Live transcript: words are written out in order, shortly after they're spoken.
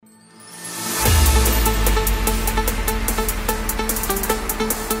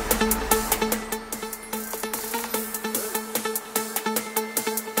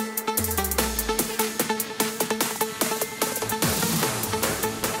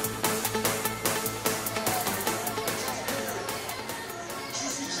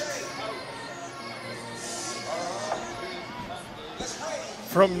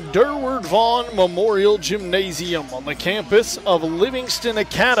From Durward Vaughn Memorial Gymnasium on the campus of Livingston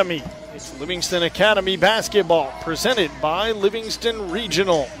Academy, it's Livingston Academy basketball presented by Livingston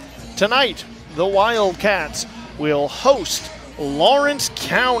Regional. Tonight, the Wildcats will host Lawrence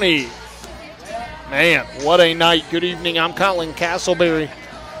County. Man, what a night. Good evening, I'm Colin Castleberry.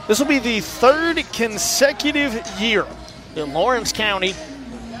 This will be the third consecutive year that Lawrence County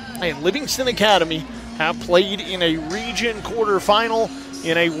and Livingston Academy have played in a region quarterfinal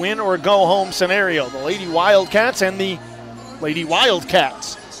in a win or go home scenario. The Lady Wildcats and the Lady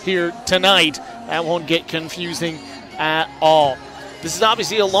Wildcats here tonight. That won't get confusing at all. This is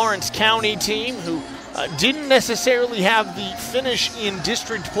obviously a Lawrence County team who didn't necessarily have the finish in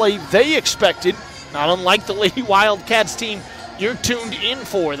district play they expected, not unlike the Lady Wildcats team you're tuned in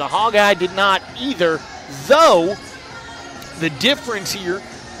for. The Hawkeye did not either, though the difference here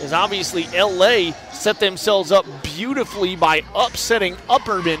is obviously LA set themselves up beautifully by upsetting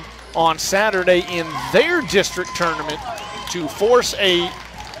Upperman on Saturday in their district tournament to force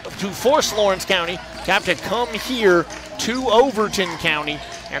Lawrence County to have to come here to Overton County,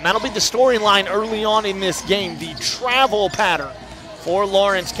 and that'll be the storyline early on in this game. The travel pattern for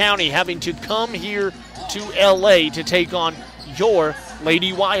Lawrence County having to come here to LA to take on your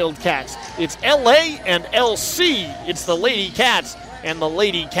Lady Wildcats. It's LA and LC. It's the Lady Cats and the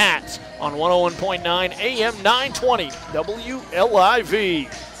Lady Cats on 101.9 AM 920 WLIV.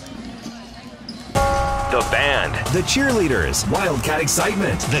 The band, the cheerleaders, Wildcat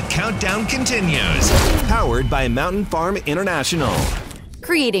excitement. the countdown continues. Powered by Mountain Farm International.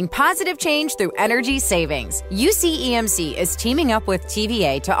 Creating positive change through energy savings. UCEMC is teaming up with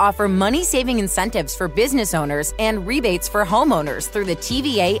TVA to offer money-saving incentives for business owners and rebates for homeowners through the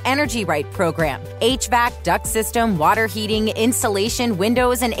TVA Energy Right program. HVAC, duct system, water heating, insulation,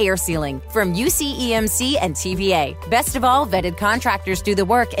 windows, and air sealing from UCEMC and TVA. Best of all, vetted contractors do the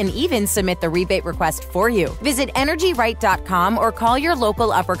work and even submit the rebate request for you. Visit EnergyRight.com or call your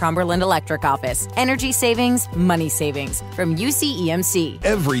local Upper Cumberland Electric office. Energy savings, money savings from UCEMC.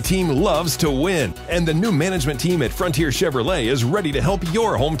 Every team loves to win, and the new management team at Frontier Chevrolet is ready to help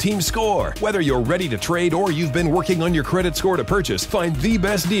your home team score. Whether you're ready to trade or you've been working on your credit score to purchase, find the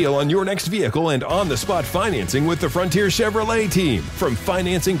best deal on your next vehicle and on-the-spot financing with the Frontier Chevrolet team. From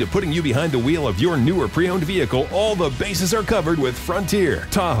financing to putting you behind the wheel of your new or pre-owned vehicle, all the bases are covered with Frontier.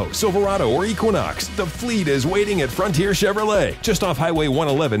 Tahoe, Silverado, or Equinox, the fleet is waiting at Frontier Chevrolet, just off Highway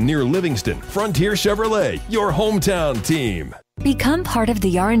 111 near Livingston. Frontier Chevrolet, your hometown team. Become part of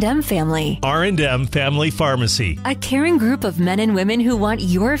the R&M family. R&M Family Pharmacy. A caring group of men and women who want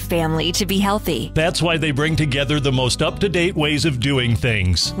your family to be healthy. That's why they bring together the most up-to-date ways of doing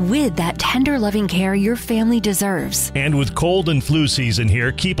things. With that tender, loving care your family deserves. And with cold and flu season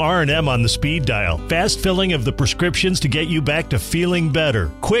here, keep R&M on the speed dial. Fast filling of the prescriptions to get you back to feeling better,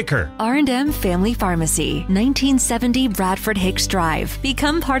 quicker. R&M Family Pharmacy, 1970 Bradford Hicks Drive.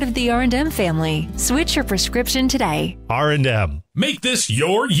 Become part of the R&M family. Switch your prescription today. R&M. Make this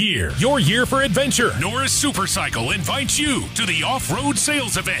your year for adventure. Norris Supercycle invites you to the off-road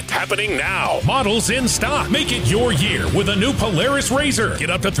sales event happening now. Models in stock. Make it your year with a new Polaris RZR. Get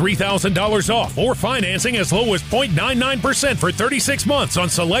up to $3,000 off or financing as low as 0.99% for 36 months on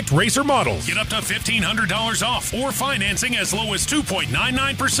select RZR models. Get up to $1,500 off or financing as low as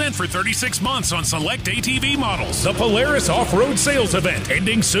 2.99% for 36 months on select ATV models. The Polaris off-road sales event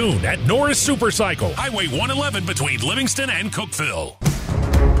ending soon at Norris Supercycle, Highway 111 between Livingston and Cookville.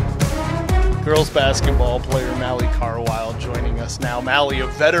 Girls basketball player Mally Carwile joining us now. Mally, a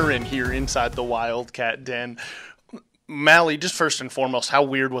veteran here inside the Wildcat Den. Mally, just first and foremost, how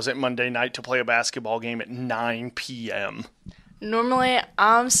weird was it Monday night to play a basketball game at 9 p.m.? Normally,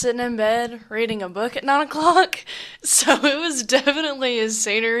 I'm sitting in bed reading a book at 9 o'clock, so it was definitely a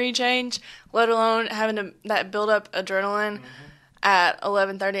scenery change, let alone having that build-up adrenaline at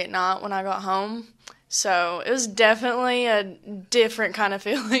 11:30 at night when I got home. So it was definitely a different kind of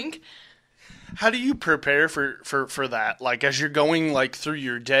feeling. How do you prepare for that? Like, as you're going through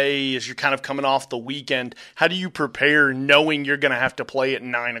your day, as you're kind of coming off the weekend, how do you prepare knowing you're going to have to play at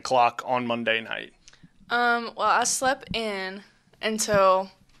 9 o'clock on Monday night? Well, I slept in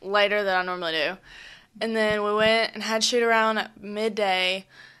until later than I normally do. And then we went and had shoot around at midday.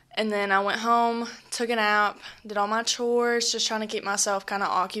 And then I went home, took a nap, did all my chores, just trying to keep myself kind of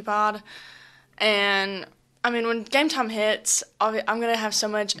occupied. And, I mean, when game time hits, I'm going to have so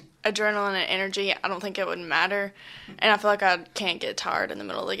much adrenaline and energy, I don't think it would matter. And I feel like I can't get tired in the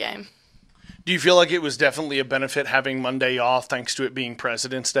middle of the game. Do you feel like it was definitely a benefit having Monday off thanks to it being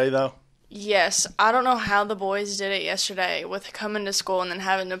President's Day, though? Yes. I don't know how the boys did it yesterday with coming to school and then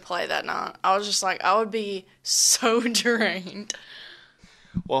having to play that night. I was just like, I would be so drained.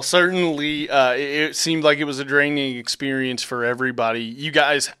 Well, certainly it seemed like it was a draining experience for everybody. You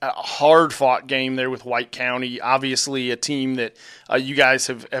guys, a hard-fought game there with White County, obviously a team that you guys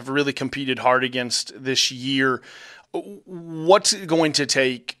have really competed hard against this year. What's it going to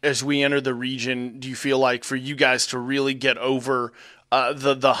take as we enter the region, do you feel like, for you guys to really get over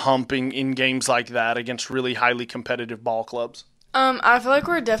the hump in games like that against really highly competitive ball clubs? I feel like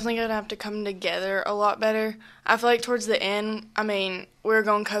we're definitely going to have to come together a lot better. I feel like towards the end, we were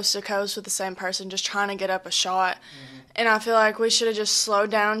going coast to coast with the same person, just trying to get up a shot. Mm-hmm. And I feel like we should have just slowed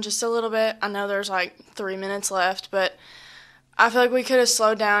down just a little bit. I know there's 3 minutes left, but I feel like we could have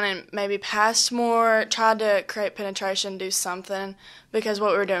slowed down and maybe passed more, tried to create penetration, do something, because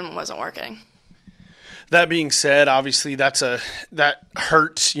what we were doing wasn't working. That being said, obviously that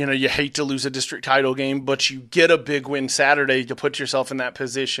hurts. You hate to lose a district title game, but you get a big win Saturday to put yourself in that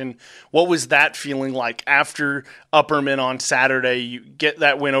position. What was that feeling like after Upperman on Saturday? You get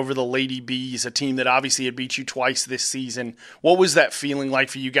that win over the Lady Bees, a team that obviously had beat you twice this season. What was that feeling like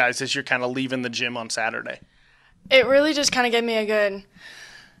for you guys as you're kind of leaving the gym on Saturday? It really just kind of gave me a good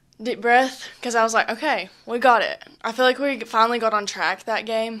deep breath because I was like, okay, we got it. I feel like we finally got on track that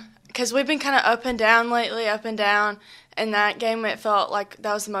game. Because we've been kind of up and down lately, up and down. And that game, it felt like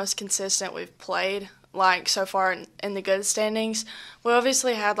that was the most consistent we've played, so far in the good standings. We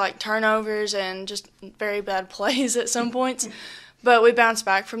obviously had, turnovers and just very bad plays at some points. But we bounced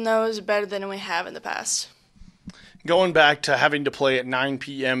back from those better than we have in the past. Going back to having to play at 9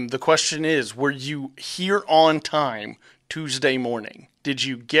 p.m., the question is, were you here on time Tuesday morning? Did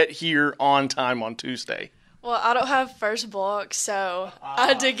you get here on time on Tuesday? Well, I don't have first block, so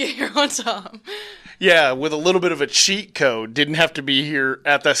I did get here on time. Yeah, with a little bit of a cheat code. Didn't have to be here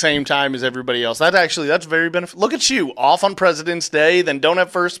at the same time as everybody else. That's very beneficial. Look at you, off on President's Day, then don't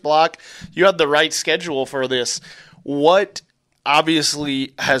have first block. You had the right schedule for this. What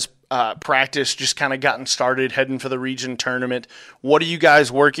obviously has practice just kind of gotten started heading for the region tournament? What are you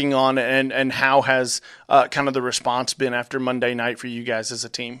guys working on, and how has kind of the response been after Monday night for you guys as a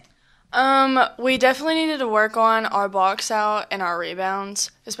team? We definitely needed to work on our box out and our rebounds,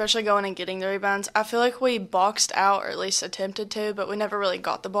 especially going and getting the rebounds. I feel like we boxed out, or at least attempted to, but we never really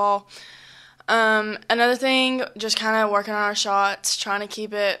got the ball. Another thing, just kind of working on our shots, trying to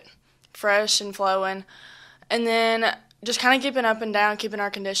keep it fresh and flowing, and then just kind of keeping up and down, keeping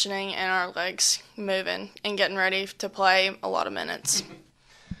our conditioning and our legs moving and getting ready to play a lot of minutes.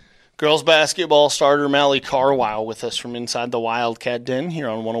 Girls basketball starter Mally Carwile with us from inside the Wildcat Den here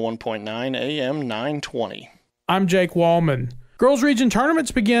on 101.9 AM 920. I'm Jake Wallman. Girls Region tournaments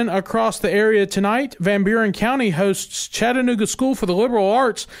begin across the area tonight. Van Buren County hosts Chattanooga School for the Liberal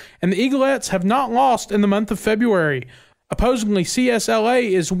Arts, and the Eaglettes have not lost in the month of February. Opposingly, CSLA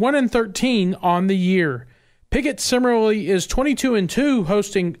is 1-13 on the year. Pickett similarly is 22-2,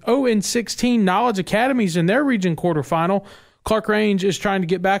 hosting 0-16 Knowledge Academies in their region quarterfinal. Clark Range is trying to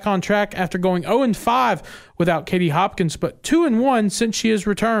get back on track after going 0-5 without Katie Hopkins, but 2-1 since she has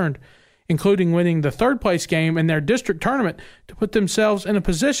returned, including winning the third-place game in their district tournament to put themselves in a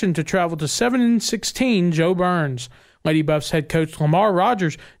position to travel to 7-16 Joe Burns. Lady Buffs head coach Lamar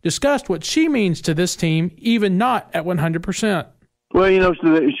Rogers discussed what she means to this team, even not at 100%. Well,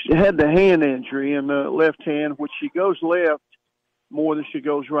 so she had the hand injury in the left hand, which she goes left more than she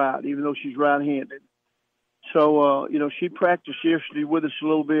goes right, even though she's right-handed. So, she practiced yesterday with us a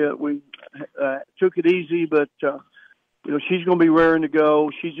little bit. We took it easy, but, she's going to be raring to go.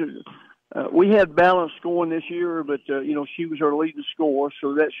 We had balanced scoring this year, but, she was our leading scorer,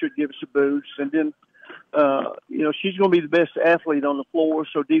 so that should give us a boost. And then, she's going to be the best athlete on the floor,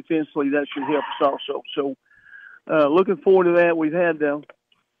 so defensively that should help us also. So, looking forward to that. We've had,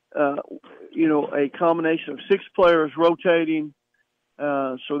 a combination of 6 players rotating.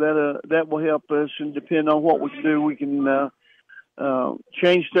 So that will help us, and depend on what we can do, we can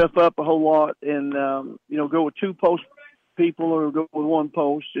change stuff up a whole lot, and go with 2 post people or go with 1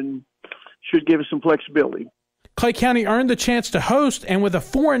 post, and should give us some flexibility. Clay County earned the chance to host, and with a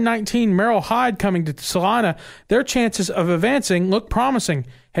 4-19 Merrill Hyde coming to Salina, their chances of advancing look promising.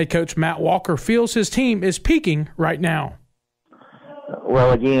 Head coach Matt Walker feels his team is peaking right now.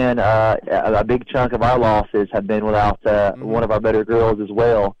 Well, again, a big chunk of our losses have been without one of our better girls as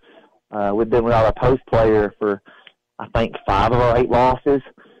well. We've been without a post player for, I think, 5 of our 8 losses.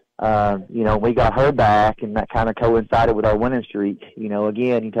 We got her back, and that kind of coincided with our winning streak.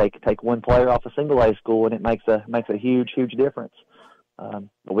 Again, you take 1 player off a single A school, and it makes a huge difference.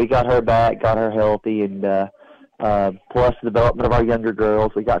 But we got her back, got her healthy, and plus the development of our younger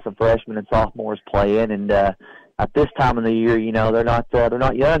girls. We got some freshmen and sophomores playing, and at this time of the year, they're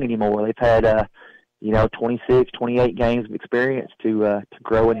not young anymore. They've had 26, 28 games of experience to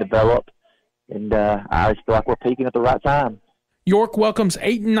grow and develop. And I just feel like we're peaking at the right time. York welcomes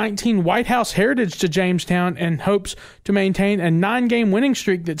 8-19 White House Heritage to Jamestown and hopes to maintain a 9-game winning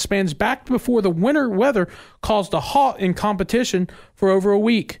streak that spans back before the winter weather caused a halt in competition for over a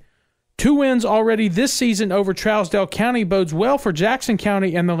week. 2 wins already this season over Trousdale County bodes well for Jackson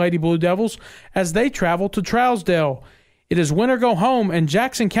County and the Lady Blue Devils as they travel to Trousdale. It is win or go home, and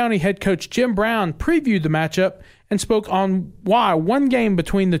Jackson County head coach Jim Brown previewed the matchup and spoke on why one game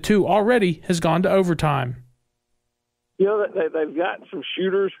between the two already has gone to overtime. They've got some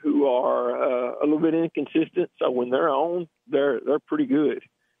shooters who are a little bit inconsistent. So when they're on, they're pretty good,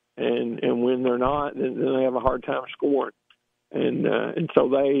 and when they're not, then they have a hard time scoring. And so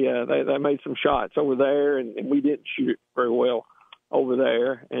they made some shots over there, and we didn't shoot very well over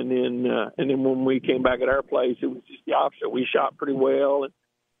there. And then when we came back at our place, it was just the opposite. We shot pretty well, and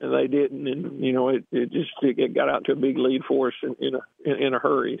they didn't. And it got out to a big lead for us in a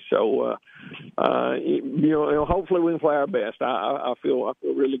hurry. So hopefully we can play our best. I feel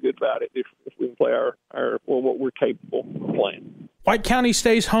really good about it if we can play what we're capable of playing. White County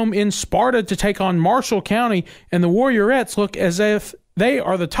stays home in Sparta to take on Marshall County, and the Warriorettes look as if they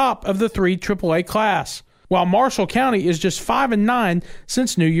are the top of the 3 AAA class, while Marshall County is just 5-9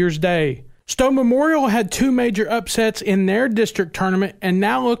 since New Year's Day. Stowe Memorial had 2 major upsets in their district tournament and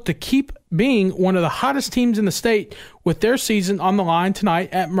now look to keep being one of the hottest teams in the state with their season on the line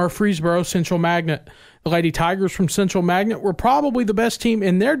tonight at Murfreesboro Central Magnet. The Lady Tigers from Central Magnet were probably the best team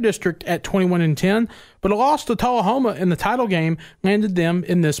in their district at 21-10, but a loss to Tullahoma in the title game landed them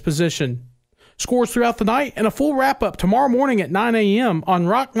in this position. Scores throughout the night and a full wrap-up tomorrow morning at 9 a.m. on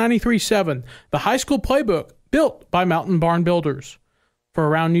Rock 93.7, the high school playbook built by Mountain Barn Builders. For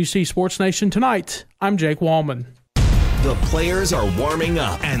Around UC Sports Nation tonight, I'm Jake Wallman. The players are warming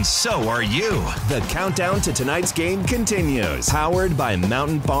up, And so are you. the countdown to tonight's game continues. Powered by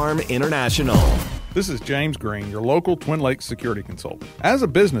Mountain Farm International. This is James Green, your local Twin Lakes security consultant. As a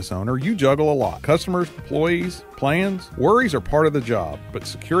business owner, you juggle a lot. Customers, employees, plans, worries are part of the job, but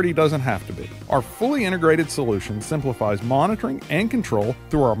security doesn't have to be. Our fully integrated solution simplifies monitoring and control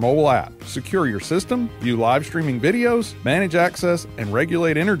through our mobile app. Secure your system, view live streaming videos, manage access, and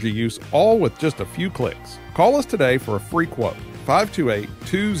regulate energy use all with just a few clicks. Call us today for a free quote.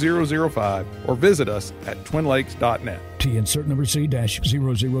 528-2005 or visit us at twinlakes.net. T insert number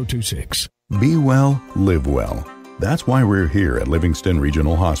C-0026. Be well, live well. That's why we're here at Livingston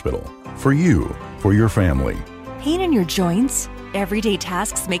Regional Hospital. For you, for your family. Pain in your joints? Everyday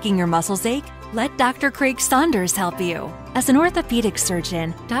tasks making your muscles ache? Let Dr. Craig Saunders help you. As an orthopedic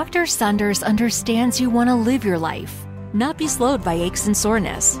surgeon, Dr. Saunders understands you want to live your life, not be slowed by aches and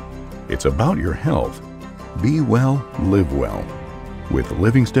soreness. It's about your health. Be well, live well. With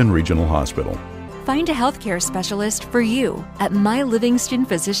Livingston Regional Hospital. Find a healthcare specialist for you at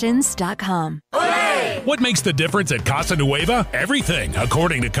mylivingstonphysicians.com. What makes the difference at Casa Nueva? Everything,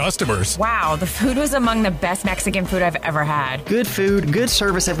 according to customers. Wow, the food was among the best Mexican food I've ever had. Good food, good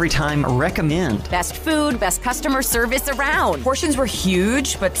service every time. Recommend. Best food, best customer service around. Portions were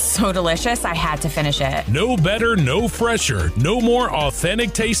huge, but so delicious, I had to finish it. No better, no fresher, no more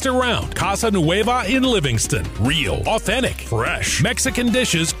authentic taste around. Casa Nueva in Livingston. Real, authentic, fresh Mexican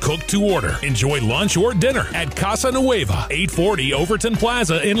dishes cooked to order. Enjoy lunch or dinner at Casa Nueva, 840 Overton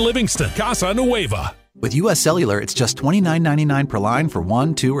Plaza in Livingston. Casa Nueva. With U.S. Cellular, it's just $29.99 per line for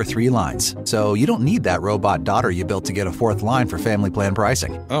 1, 2, or 3 lines. So you don't need that robot daughter you built to get a 4th line for family plan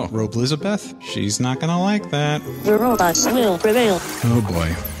pricing. Oh, Robe Elizabeth? She's not going to like that. The robots will prevail. Oh,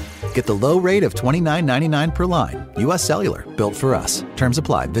 boy. Get the low rate of $29.99 per line. U.S. Cellular, built for us. Terms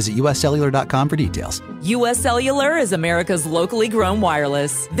apply. Visit uscellular.com for details. U.S. Cellular is America's locally grown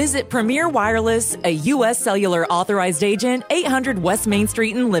wireless. Visit Premier Wireless, a U.S. Cellular authorized agent, 800 West Main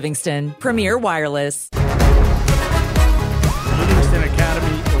Street in Livingston. Premier Wireless. Livingston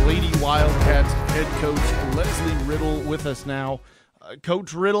Academy, the Lady Wildcats head coach Leslie Riddle with us now.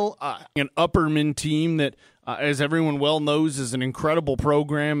 Coach Riddle, an Upperman team that, as everyone well knows, is an incredible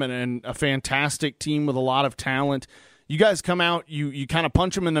program and a fantastic team with a lot of talent. You guys come out, you kind of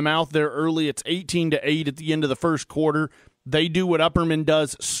punch them in the mouth there early. It's 18-8 at the end of the first quarter. They do what Upperman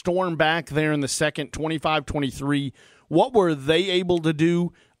does, storm back there in the second, 25-23. What were they able to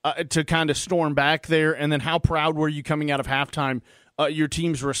do to kind of storm back there? And then how proud were you coming out of halftime, your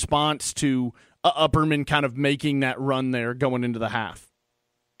team's response to Upperman kind of making that run there going into the half?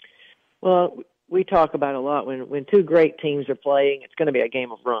 Well, we talk about a lot when 2 great teams are playing, it's going to be a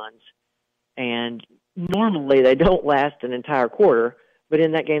game of runs. And normally they don't last an entire quarter, but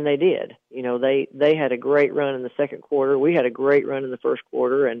in that game they did. You know, they had a great run in the second quarter. We had a great run in the first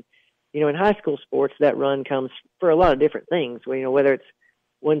quarter, and in high school sports, that run comes for a lot of different things. Whether it's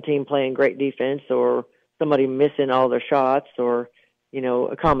one team playing great defense or somebody missing all their shots or,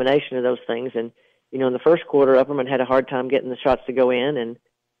 a combination of those things. And, in the first quarter, Upperman had a hard time getting the shots to go in.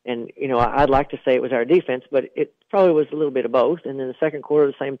 And I'd like to say it was our defense, but it probably was a little bit of both. And in the second quarter,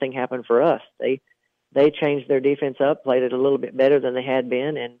 the same thing happened for us. They changed their defense up, played it a little bit better than they had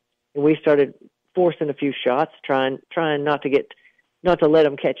been. And we started forcing a few shots, trying not to let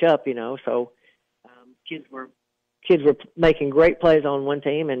them catch up, So kids were making great plays on one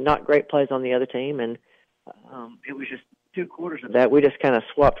team and not great plays on the other team, and it was just 2 quarters of that. We just kind of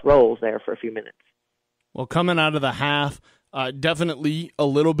swapped roles there for a few minutes. Well, coming out of the half, definitely a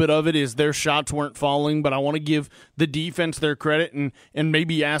little bit of it is their shots weren't falling, but I want to give the defense their credit and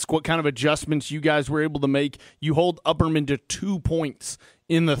maybe ask what kind of adjustments you guys were able to make. You hold Upperman to 2 points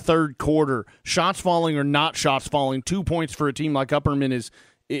in the third quarter. Shots falling or not shots falling, 2 points for a team like Upperman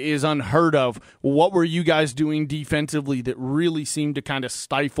is unheard of. What were you guys doing defensively that really seemed to kind of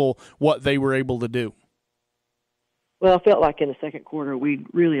stifle what they were able to do? Well, I felt like in the second quarter we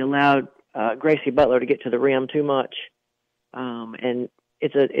really allowed Gracie Butler to get to the rim too much, and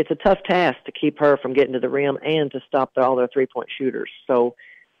it's a tough task to keep her from getting to the rim and to stop all their 3-point shooters. So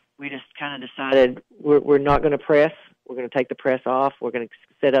we just kind of decided we're not going to press. We're going to take the press off. We're going to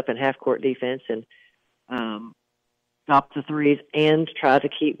set up in half-court defense and stop the threes and try to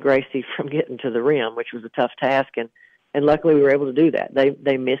keep Gracie from getting to the rim, which was a tough task. And luckily we were able to do that.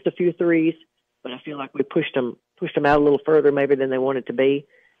 They missed a few threes, but I feel like we pushed them out a little further maybe than they wanted to be.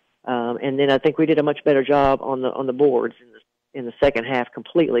 And then I think we did a much better job on the boards in the second half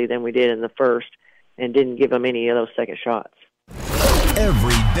completely than we did in the first, and didn't give them any of those second shots.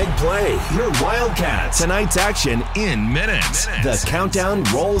 Every big play, your Wildcats. Tonight's action in minutes. The countdown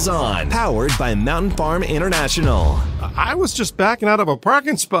rolls on. Powered by Mountain Farm International. I was just backing out of a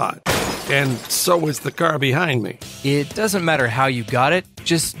parking spot, and so was the car behind me. It doesn't matter how you got it,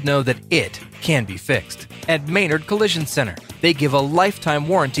 just know that it can be fixed. At Maynard Collision Center, they give a lifetime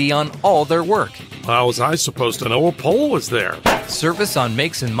warranty on all their work. How was I supposed to know a pole was there? Service on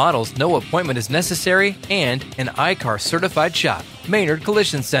makes and models no appointment is necessary, and an iCar certified shop. Maynard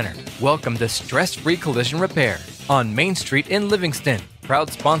Collision Center. Welcome to stress-free collision repair on Main Street in Livingston.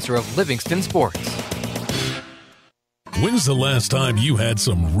 Proud sponsor of Livingston Sports. When's the last time you had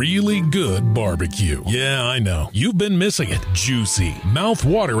some really good barbecue? Yeah, I know. You've been missing it. Juicy,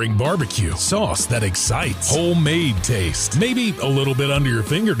 mouth-watering barbecue. Sauce that excites. Homemade taste. Maybe a little bit under your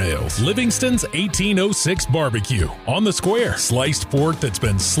fingernails. Livingston's 1806 Barbecue. On the square. Sliced pork that's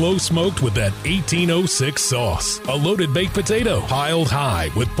been slow smoked with that 1806 sauce. A loaded baked potato. Piled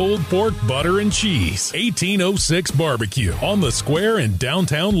high with pulled pork, butter, and cheese. 1806 Barbecue. On the square in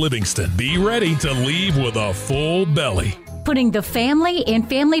downtown Livingston. Be ready to leave with a full belly. Putting the family in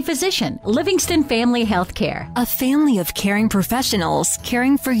family physician. Livingston Family Healthcare. A family of caring professionals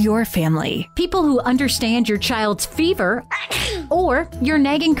caring for your family. People who understand your child's fever or your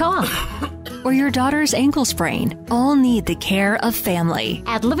nagging cough. Or your daughter's ankle sprain. All need the care of family.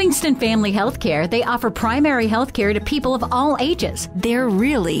 At Livingston Family Healthcare, they offer primary health care to people of all ages. There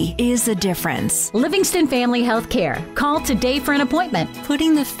really is a difference. Livingston Family Healthcare. Call today for an appointment.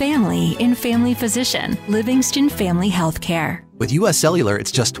 Putting the family in family physician. Livingston Family Healthcare. With US Cellular,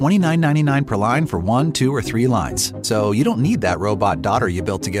 it's just $29.99 per line for 1, 2, or 3 lines. So you don't need that robot daughter you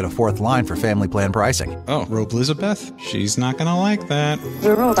built to get a 4th line for family plan pricing. Oh, Rope Elizabeth? She's not going to like that.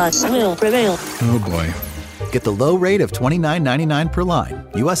 The robots will prevail. Oh, boy. Get the low rate of $29.99 per line.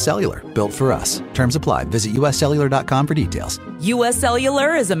 US Cellular, built for us. Terms apply. Visit uscellular.com for details. U.S.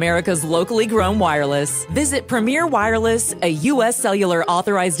 Cellular is America's locally grown wireless. Visit Premier Wireless, a U.S. Cellular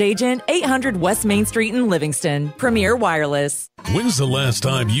authorized agent, 800 West Main Street in Livingston. Premier Wireless. When's the last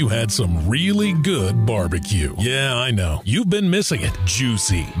time you had some really good barbecue? Yeah, I know. You've been missing it.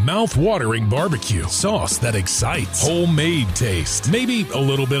 Juicy, mouth-watering barbecue. Sauce that excites. Homemade taste. Maybe a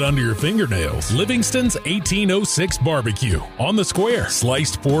little bit under your fingernails. Livingston's 1806 Barbecue. On the square.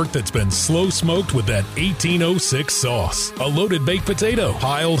 Sliced pork that's been slow smoked with that 1806 sauce. A loaded baked potato.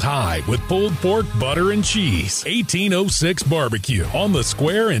 Piled high with pulled pork, butter, and cheese. 1806 Barbecue. On the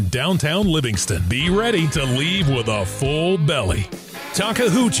square in downtown Livingston. Be ready to leave with a full belly.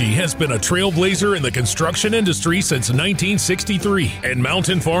 Takahouchi has been a trailblazer in the construction industry since 1963, and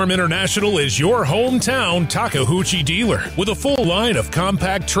Mountain Farm International is your hometown Takahouchi dealer. With a full line of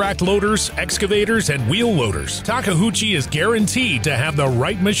compact track loaders, excavators, and wheel loaders, Takahouchi is guaranteed to have the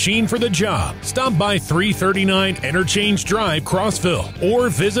right machine for the job. Stop by 339 Interchange Drive, Crossville, or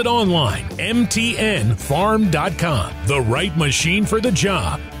visit online, mtnfarm.com. The right machine for the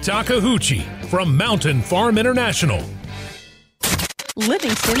job. Takahouchi from Mountain Farm International.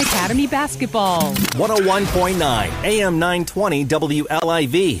 Livingston Academy Basketball. 101.9 AM 920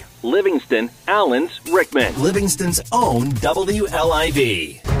 WLIV. Livingston, Allens, Rickman. Livingston's own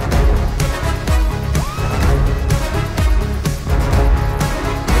WLIV.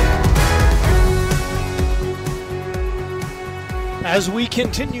 As we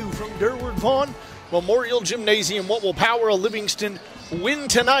continue from Durward Vaughn Memorial Gymnasium, what will power a Livingston win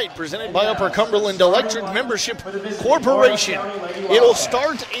tonight, presented by Upper Cumberland Electric Membership Corporation. It'll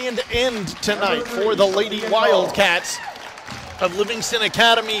start and end tonight for the Lady Wildcats of Livingston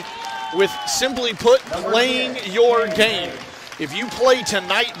Academy with, simply put, playing your game. If you play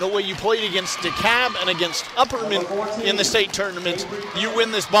tonight the way you played against DeKalb and against Upperman in the state tournament, you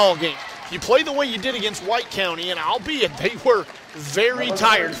win this ball game. You play the way you did against White County, and albeit they were very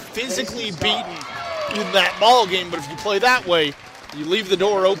tired, physically beaten in that ball game, but if you play that way, you leave the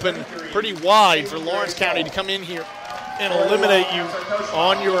door open pretty wide for Lawrence County to come in here and eliminate you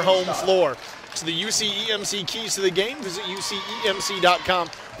on your home floor. So the UCEMC keys to the game, visit UCEMC.com.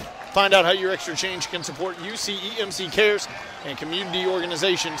 Find out how your extra change can support UCEMC Cares and community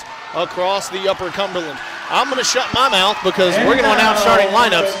organizations across the Upper Cumberland. I'm going to shut my mouth because we're going to announce starting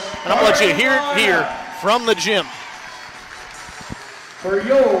lineups, and I'm going to let you hear it here from the gym. For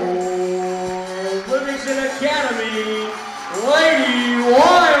your Livingston Academy Lady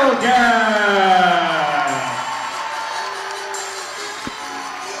Wildcats.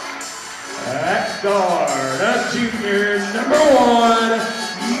 At guard, a junior, number 1,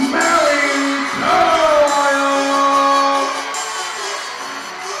 Mally Carlisle.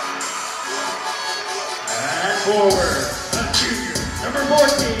 At forward, a junior, number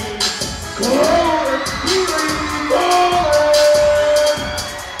 14, Chloe Bowler.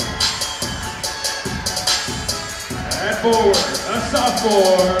 At forward, a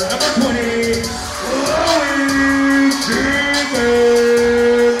sophomore, number 20, Chloe Jenkins.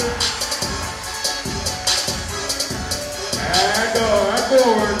 At guard,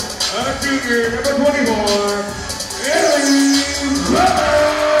 forward, a junior, number 24, Ellie Clement.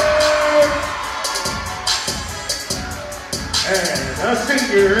 And a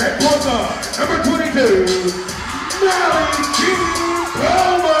senior at point guard, number 22, Mally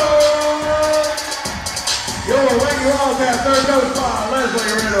Coleman. Your Lady Wildcat third coach by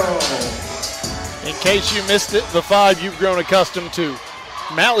Leslie Riddle. In case you missed it, the 5 you've grown accustomed to.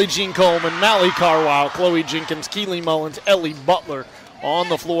 Mally Jean Coleman, Mally Carlisle, Chloe Jenkins, Keely Mullins, Ellie Butler on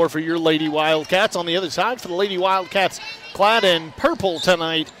the floor for your Lady Wildcats. On the other side for the Lady Wildcats, clad in purple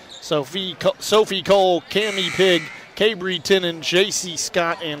tonight, Sophie Cole, Cammie Pigg, Cabry Tinnen, JC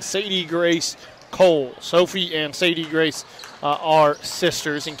Scott, and Sadie Grace Cole. Sophie and Sadie Grace are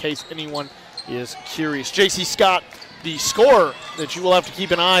sisters, in case anyone is curious. JC Scott, the scorer that you will have to keep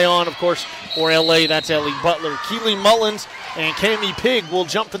an eye on, of course, for LA, that's Ellie Butler. Keely Mullins and Cammie Pigg will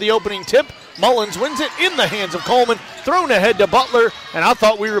jump for the opening tip. Mullins wins it in the hands of Coleman, thrown ahead to Butler, and I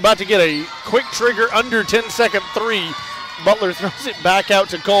thought we were about to get a quick trigger under 10-second 3. Butler throws it back out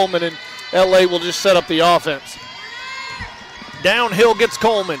to Coleman, and LA will just set up the offense. Downhill gets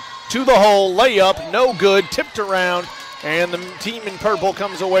Coleman to the hole, layup, no good, tipped around, and the team in purple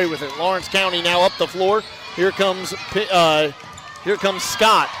comes away with it. Lawrence County now up the floor. Here comes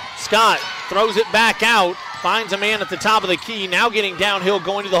Scott. Scott throws it back out, finds a man at the top of the key, now getting downhill,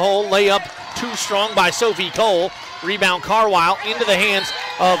 going to the hole, layup too strong by Sophie Cole. Rebound Carlisle into the hands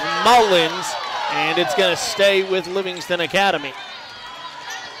of Mullins, and it's going to stay with Livingston Academy.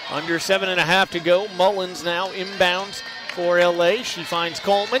 Under 7.5 to go. Mullins now inbounds for LA. She finds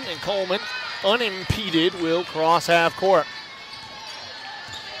Coleman, and Coleman, unimpeded, will cross half court.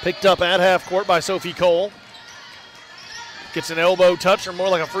 Picked up at half court by Sophie Cole. Gets an elbow touch, or more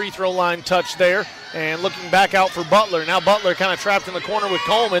like a free throw line touch there. And looking back out for Butler. Now Butler kind of trapped in the corner with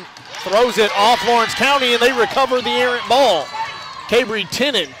Coleman. Throws it off Lawrence County, and they recover the errant ball. Cabry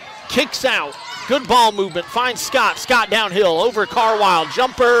Tinnen kicks out. Good ball movement. Finds Scott. Scott downhill over Carlisle.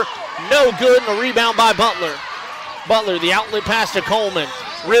 Jumper, no good, and a rebound by Butler. Butler, the outlet pass to Coleman.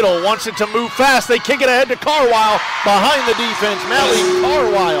 Riddle wants it to move fast. They kick it ahead to Carlisle behind the defense. Mally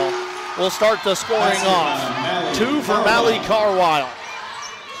Carlisle will start the scoring off. 2 for Mally Carlisle.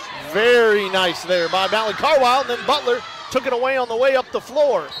 Very nice there by Mally Carlisle. And then Butler took it away on the way up the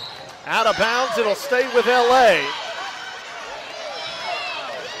floor. Out of bounds, it'll stay with LA.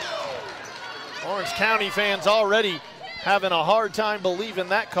 Lawrence County fans already having a hard time believing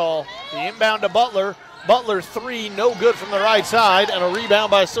that call. The inbound to Butler. Butler 3, no good from the right side, and a rebound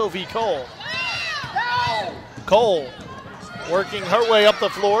by Sophie Cole. Cole working her way up the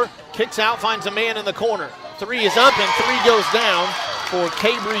floor, kicks out, finds a man in the corner. 3 is up, and 3 goes down for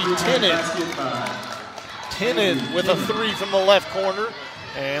Cabry Tinnen. Tinnen with a three from the left corner.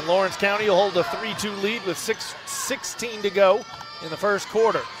 And Lawrence County will hold a 3-2 lead with 6:16 to go in the first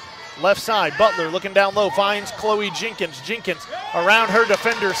quarter. Left side, Butler looking down low, finds Chloe Jenkins. Jenkins around her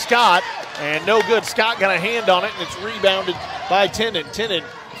defender, Scott, and no good. Scott got a hand on it, and it's rebounded by Tinnen. Tinnen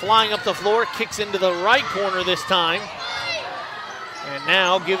flying up the floor, kicks into the right corner this time. And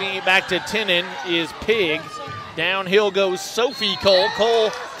now giving it back to Tinnen is Pig. Downhill goes Sophie Cole.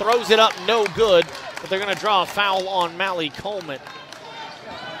 Cole throws it up, no good, but they're going to draw a foul on Mally Coleman.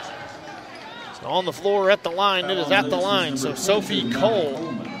 So on the floor at the line, it is at the line. So Sophie Cole,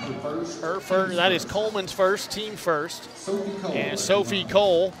 her first, that is Coleman's first, team first. And Sophie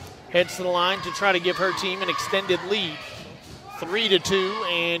Cole heads to the line to try to give her team an extended lead. 3-2,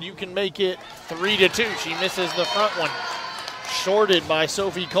 and you can make it 3-2. She misses the front one. Shorted by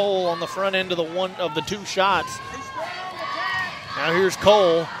Sophie Cole on the front end of the two shots. Now here's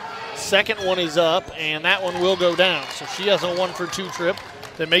Cole. Second one is up, and that one will go down. So she has a 1-for-2 trip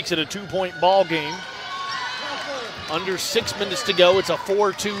that makes it a 2-point ball game. Under 6 minutes to go. It's a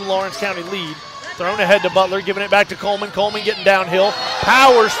 4-2 Lawrence County lead. Thrown ahead to Butler, giving it back to Coleman. Coleman getting downhill.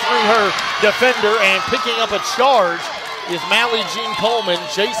 Powers through her defender, and picking up a charge is Mally Jean Coleman.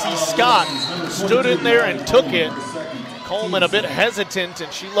 J.C. Scott stood in there and took it. Coleman a bit hesitant,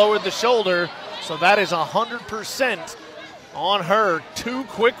 and she lowered the shoulder, so that is 100% on her. Two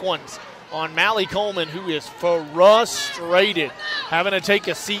quick ones on Mally Coleman, who is frustrated having to take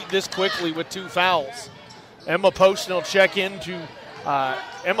a seat this quickly with two fouls. Emma Poston checks in to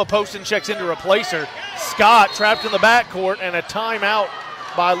replace her. Scott trapped in the backcourt, and a timeout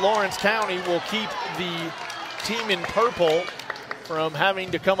by Lawrence County will keep the team in purple from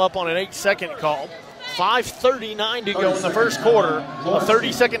having to come up on an 8-second call. 5:39 to go in the first quarter. A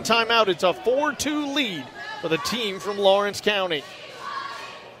 30-second timeout. It's a 4-2 lead for the team from Lawrence County.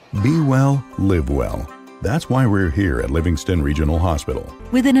 Be well, live well. That's why we're here at Livingston Regional Hospital.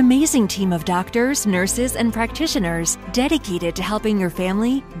 With an amazing team of doctors, nurses, and practitioners dedicated to helping your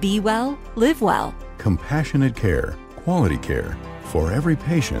family be well, live well. Compassionate care, quality care for every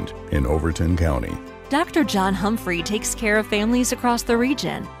patient in Overton County. Dr. John Humphrey takes care of families across the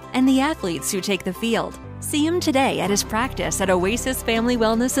region and the athletes who take the field. See him today at his practice at Oasis Family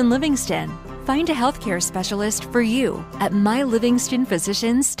Wellness in Livingston. Find a healthcare specialist for you at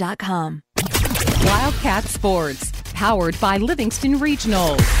mylivingstonphysicians.com. Wildcat Sports, powered by Livingston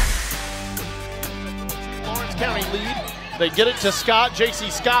Regional. Lawrence County lead. They get it to Scott.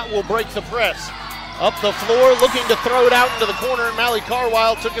 J.C. Scott will break the press. Up the floor, looking to throw it out into the corner, and Mally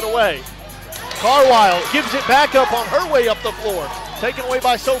Carwile took it away. Carwile gives it back up on her way up the floor. Taken away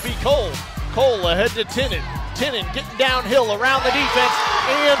by Sophie Cole. Cole ahead to Tinnen. Tinnen getting downhill around the defense,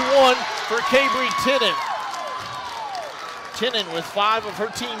 and one for Cabry Tinnen. Tinnen with 5 of her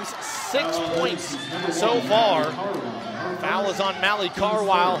team's 6 points so far. Foul is on Mally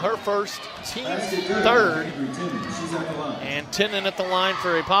Carwile, her first, team's third. And Tinnen at the line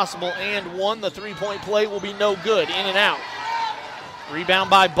for a possible and one. The three-point play will be no good, in and out. Rebound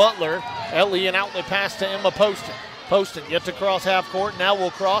by Butler. Ellie, an outlet pass to Emma Poston. Poston yet to cross half court, now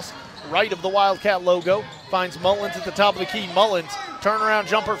will cross right of the Wildcat logo. Finds Mullins at the top of the key. Mullins, turnaround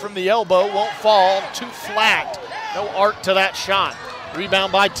jumper from the elbow, won't fall, too flat. No arc to that shot.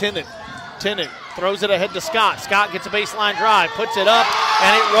 Rebound by Tinnen. Tinnen throws it ahead to Scott. Scott gets a baseline drive, puts it up,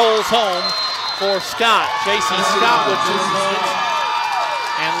 and it rolls home for Scott. J.C. Scott with 2 points.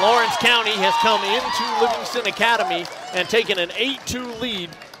 And Lawrence County has come into Livingston Academy and taken an 8-2 lead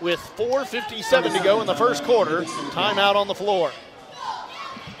with 4:57 to go in the first quarter. Timeout on the floor.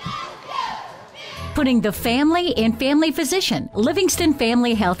 Putting the family in family physician, Livingston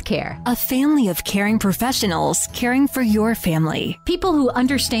Family Healthcare. A family of caring professionals caring for your family. People who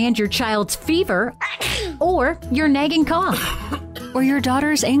understand your child's fever or your nagging cough. Or your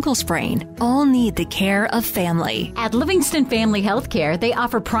daughter's ankle sprain, all need the care of family. At Livingston Family Healthcare, they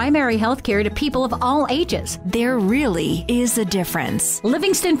offer primary health care to people of all ages. There really is a difference.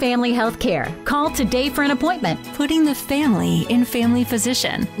 Livingston Family Healthcare. Call today for an appointment. Putting the family in family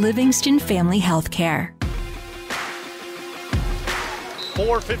physician. Livingston Family Healthcare.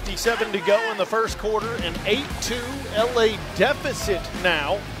 4:57 to go in the first quarter, an 8-2 LA deficit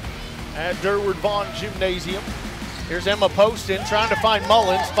now at Durward Vaughn Gymnasium. Here's Emma Poston trying to find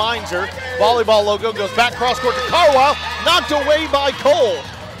Mullins, finds her. Volleyball logo goes back cross court to Carwile, knocked away by Cole.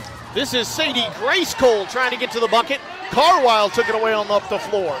 This is Sadie Grace Cole trying to get to the bucket. Carwile took it away up the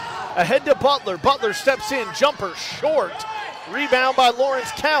floor. Ahead to Butler. Butler steps in, jumper short. Rebound by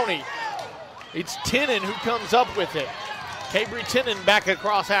Lawrence County. It's Tinnen who comes up with it. Cabry Tinnen back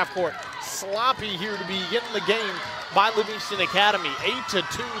across half court. Sloppy here to begin the game by Livingston Academy.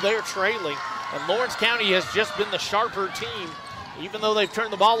 8-2 they're trailing. And Lawrence County has just been the sharper team. Even though they've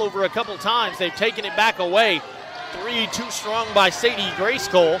turned the ball over a couple times, they've taken it back away. 3 too strong by Sadie Grace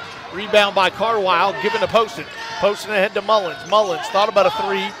Cole. Rebound by Carwile, given to Poston. Poston ahead to Mullins. Mullins thought about a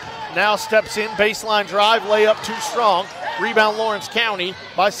 3. Now steps in, baseline drive, layup too strong. Rebound Lawrence County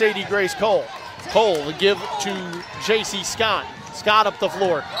by Sadie Grace Cole. Cole to give to J.C. Scott. Scott up the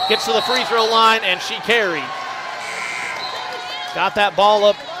floor, gets to the free throw line, and she carried. Got that ball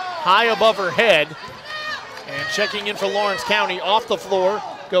up high above her head. And checking in for Lawrence County off the floor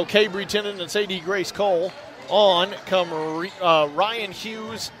go Cabry Tennant and Sadie Grace Cole. On come Ryan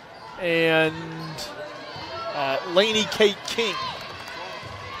Hughes and Lainey Kate King.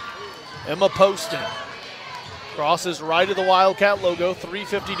 Emma Poston crosses right of the Wildcat logo.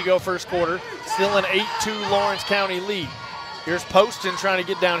 3:50 to go first quarter. Still an 8-2 Lawrence County lead. Here's Poston trying to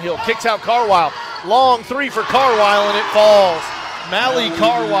get downhill. Kicks out Carwile. Long 3 for Carwile, and it falls. Mally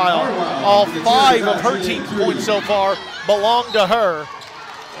Carwile, all 5 of her team's points so far belong to her.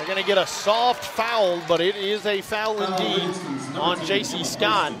 They're going to get a soft foul, but it is a foul indeed on J.C.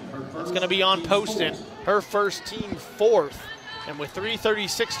 Scott. It's going to be on Poston, her first, team 4th. And with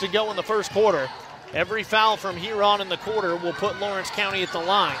 3:36 to go in the first quarter, every foul from here on in the quarter will put Lawrence County at the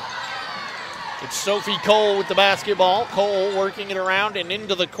line. It's Sophie Cole with the basketball. Cole working it around and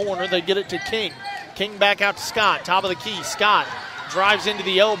into the corner. They get it to King. King back out to Scott, top of the key. Scott drives into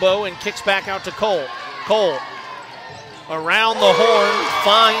the elbow and kicks back out to Cole. Cole around the horn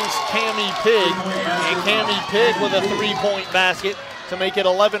finds Cammie Pigg, and Cammie Pigg with a 3-point basket to make it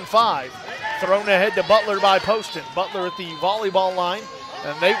 11-5. Thrown ahead to Butler by Poston. Butler at the volleyball line,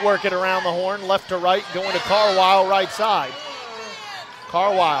 and they work it around the horn, left to right, going to Carwile right side.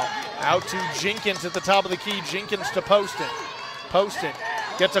 Carwile out to Jenkins at the top of the key. Jenkins to Poston. Poston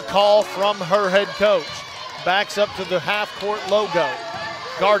gets a call from her head coach. Backs up to the half-court logo.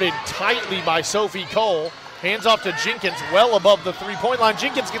 Guarded tightly by Sophie Cole. Hands off to Jenkins, well above the 3-point line.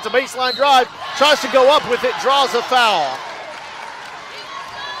 Jenkins gets a baseline drive, tries to go up with it, draws a foul.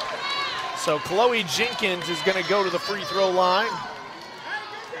 So Chloe Jenkins is going to go to the free throw line.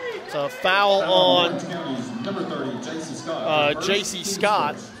 It's a foul on J.C.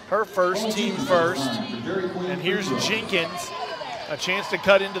 Scott, her first, team first. And here's Jenkins, a chance to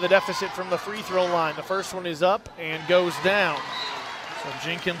cut into the deficit from the free throw line. The first one is up and goes down. So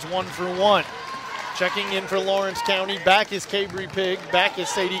Jenkins 1 for 1. Checking in for Lawrence County. Back is Cabry Pigg. Back is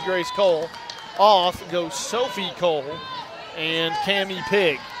Sadie Grace Cole. Off goes Sophie Cole and Cammie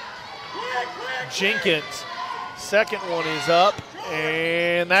Pigg. Jenkins, second one is up,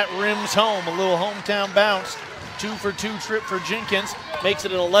 and that rims home. A little hometown bounce. 2 for 2 trip for Jenkins. Makes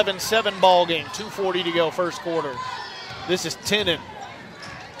it an 11-7 ball game. 2:40 to go first quarter. This is Tennant.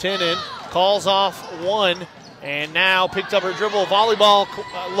 Tennant calls off one, and now picked up her dribble. Volleyball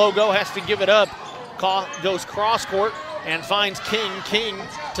logo has to give it up. Goes cross court and finds King. King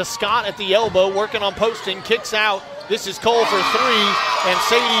to Scott at the elbow, working on Poston, kicks out. This is Cole for 3, and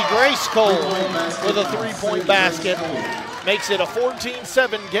Sadie Grace Cole with a 3-point basket. Makes it a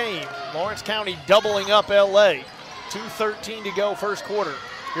 14-7 game. Lawrence County doubling up L.A. 2:13 to go first quarter.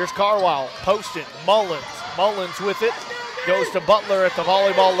 Here's Carwile, Poston, Mullins. Mullins with it. Goes to Butler at the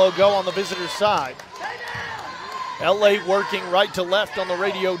volleyball logo on the visitor's side. L.A. working right to left on the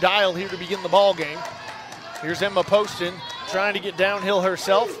radio dial here to begin the ball game. Here's Emma Poston trying to get downhill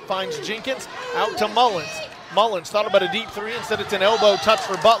herself. Finds Jenkins out to Mullins. Mullins thought about a deep 3. Instead it's an elbow touch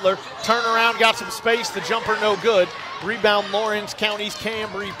for Butler. Turn around, got some space. The jumper no good. Rebound Lawrence County's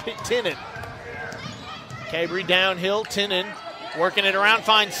Cabry Tennant. Cabry downhill. Tennant working it around.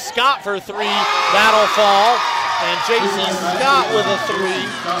 Finds Scott for 3. That'll fall. And J.C. Scott with a 3.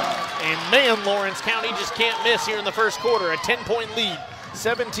 And man, Lawrence County just can't miss here in the first quarter. A 10-point lead,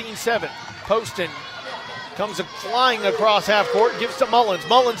 17-7. Poston comes flying across half court, gives to Mullins.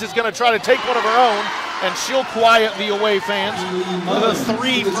 Mullins is going to try to take one of her own, and she'll quiet the away fans with a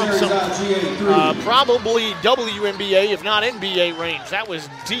 3 from some probably WNBA, if not NBA range. That was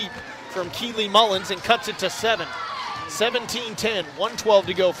deep from Keely Mullins and cuts it to 7. 17-10, 1:12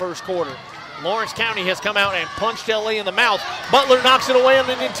 to go first quarter. Lawrence County has come out and punched L.A. in the mouth. Butler knocks it away on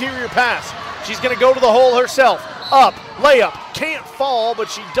an interior pass. She's going to go to the hole herself. Up, layup, can't fall, but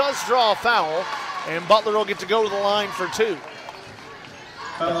she does draw a foul, and Butler will get to go to the line for 2.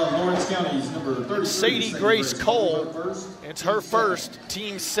 Lawrence County's number 33, Sadie Grace Cole. It's her first,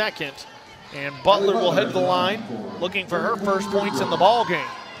 team second, and Butler will head to the line looking for her first points in the ball game.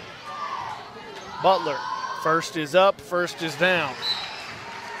 Butler, first is up, first is down.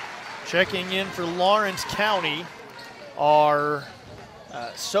 Checking in for Lawrence County are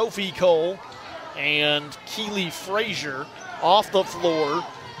Sophie Cole and Keely Frazier. Off the floor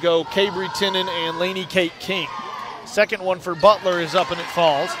go Cabry Tinnen and Laney Kate King. Second one for Butler is up and it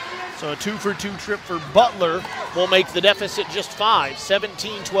falls. So a 2-for-2 trip for Butler will make the deficit just 5.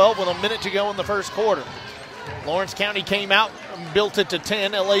 17-12 with a minute to go in the first quarter. Lawrence County came out and built it to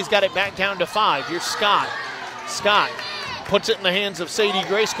 10. LA's got it back down to 5. Here's Scott. Scott puts it in the hands of Sadie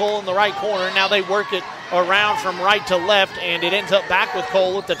Grace Cole in the right corner. Now they work it around from right to left, and it ends up back with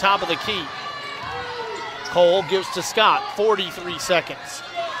Cole at the top of the key. Cole gives to Scott, 43 seconds.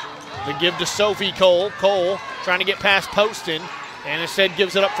 The give to Sophie Cole. Cole trying to get past Poston, and instead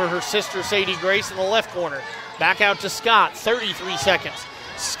gives it up for her sister Sadie Grace in the left corner. Back out to Scott, 33 seconds.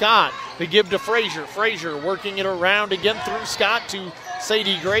 Scott, the give to Frazier. Frazier working it around again through Scott to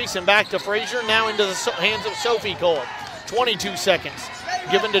Sadie Grace and back to Frazier. Now into the hands of Sophie Cole. 22 seconds.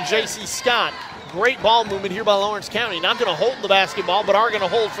 Given to J.C. Scott. Great ball movement here by Lawrence County. Not going to hold the basketball, but are going to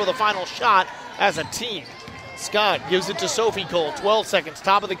hold for the final shot as a team. Scott gives it to Sophie Cole. 12 seconds.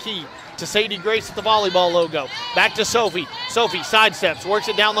 Top of the key to Sadie Grace at the volleyball logo. Back to Sophie. Sophie sidesteps. Works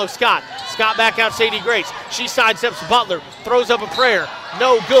it down low. Scott. Scott back out Sadie Grace. She sidesteps Butler. Throws up a prayer.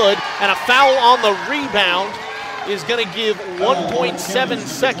 No good. And a foul on the rebound is going to give 1.7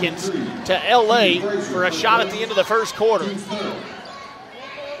 seconds to LA for a shot at the end of the first quarter.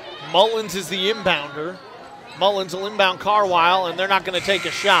 Mullins is the inbounder. Mullins will inbound Carwile, and they're not going to take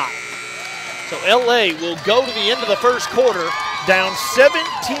a shot. So LA will go to the end of the first quarter, down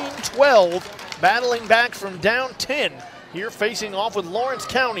 17-12, battling back from down 10. Here facing off with Lawrence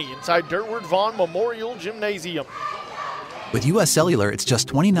County inside Durward Vaughn Memorial Gymnasium. With U.S. Cellular, it's just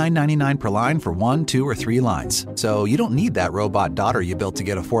 $29.99 per line for 1, 2, or 3 lines. So you don't need that robot daughter you built to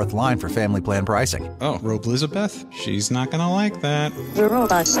get a 4th line for family plan pricing. Oh, Rope Elizabeth? She's not going to like that. The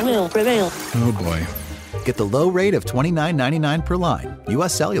robots will prevail. Oh, boy. Get the low rate of $29.99 per line.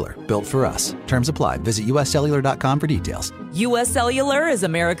 U.S. Cellular, built for us. Terms apply. Visit uscellular.com for details. U.S. Cellular is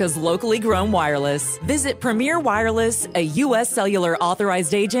America's locally grown wireless. Visit Premier Wireless, a U.S. Cellular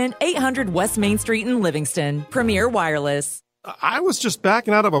authorized agent, 800 West Main Street in Livingston. Premier Wireless. I was just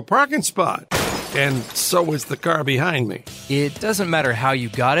backing out of a parking spot, and so was the car behind me. It doesn't matter how you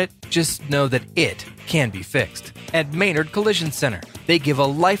got it, just know that it can be fixed. At Maynard Collision Center, they give a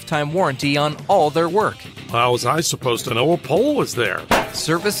lifetime warranty on all their work. How was I supposed to know a pole was there?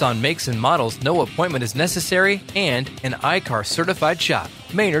 Service on makes and models no appointment is necessary, and an I-CAR certified shop.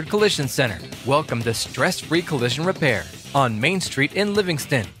 Maynard Collision Center. Welcome to stress-free collision repair on Main Street in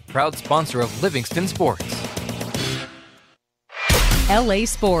Livingston. Proud sponsor of Livingston Sports. LA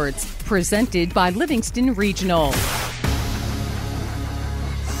Sports, presented by Livingston Regional.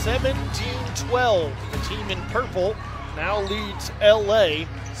 17-12. The team in purple now leads LA.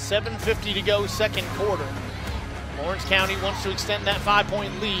 7:50 to go, second quarter. Lawrence County wants to extend that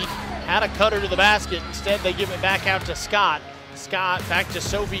 5-point lead. Had a cutter to the basket. Instead, they give it back out to Scott. Scott back to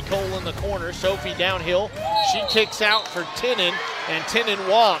Sophie Cole in the corner. Sophie downhill. She kicks out for Tinnen, and Tinnen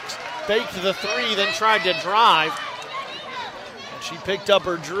walks. Faked the 3, then tried to drive. And she picked up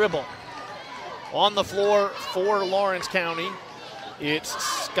her dribble. On the floor for Lawrence County, it's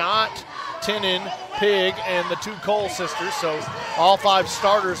Scott, Tinnen, Pig, and the 2 Cole sisters, so all 5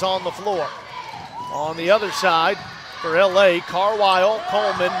 starters on the floor. On the other side, for LA, Carwile,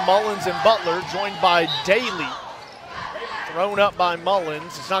 Coleman, Mullins, and Butler, joined by Daly. Thrown up by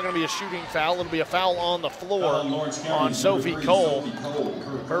Mullins. It's not going to be a shooting foul. It'll be a foul on the floor on Sophie Cole.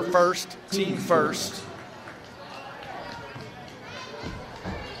 Her first, team first.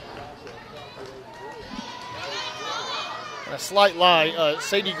 A slight lie,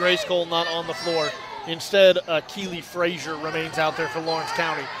 Sadie Grace Cole not on the floor. Instead, Keely Frazier remains out there for Lawrence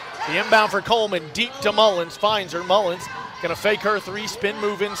County. The inbound for Coleman, deep to Mullins, finds her. Mullins gonna fake her 3, spin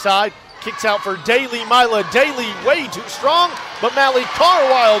move inside, kicks out for Daly. Mila Daly way too strong, but Mally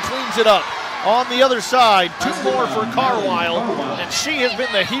Carwile cleans it up. On the other side, 2 more for Carwile, and she has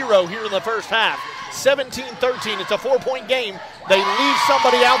been the hero here in the first half. 17-13, it's a 4-point game. They leave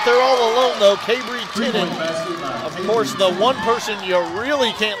somebody out there all alone, though. Cabry Tinnen, of course, the one person you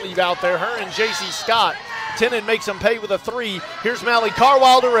really can't leave out there, her and J.C. Scott. Tinnen makes them pay with a 3. Here's Mally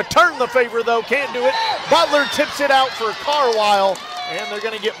Carwile to return the favor, though. Can't do it. Butler tips it out for Carwile, and they're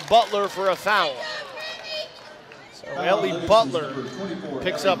going to get Butler for a foul. So Ellie Butler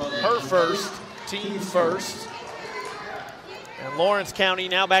picks up her first, team first. And Lawrence County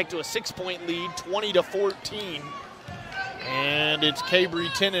now back to a 6-point lead, 20-14. And it's Cabry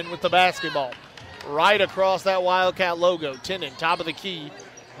Tinnen with the basketball. Right across that Wildcat logo. Tinnen, top of the key,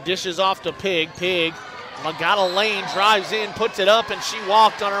 dishes off to Pig. Pig got a lane, drives in, puts it up, and she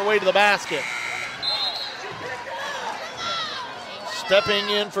walked on her way to the basket. Stepping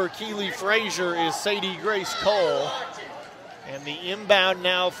in for Keely Frazier is Sadie Grace Cole. And the inbound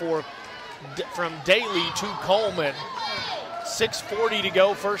now from Daly to Coleman. 6:40 to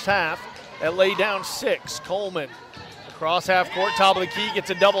go, first half. LA down 6. Coleman across half court, top of the key,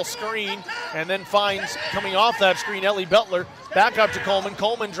 gets a double screen, and then finds, coming off that screen, Ellie Butler. Back up to Coleman.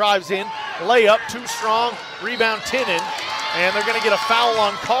 Coleman drives in. Layup, too strong. Rebound, Tinnin. And they're going to get a foul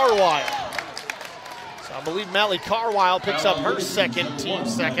on Carwile. So I believe Mally Carwile picks up her second, team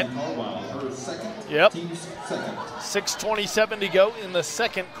second. Yep. 6:27 to go in the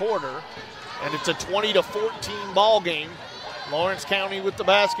second quarter. And it's a 20-14 ball game. Lawrence County with the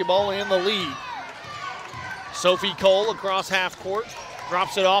basketball in the lead. Sophie Cole across half court.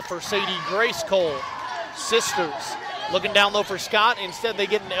 Drops it off for Sadie Grace Cole. Sisters looking down low for Scott. Instead, they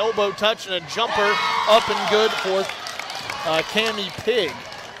get an elbow touch and a jumper up and good for Cammie Pig.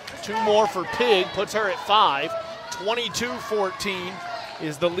 2 more for Pig, puts her at 5. 22-14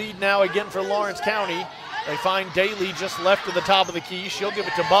 is the lead now again for Lawrence County. They find Daly just left of the top of the key. She'll give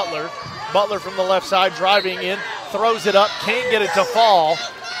it to Butler. Butler from the left side driving in, throws it up, can't get it to fall,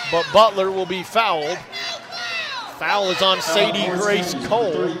 but Butler will be fouled. Foul is on Sadie Grace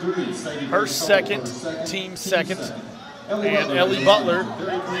Cole, her second, team second. And Ellie Butler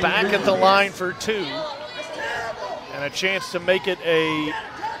back at the line for 2. And a chance to make it a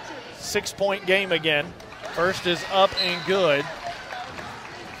 6-point game again. First is up and good.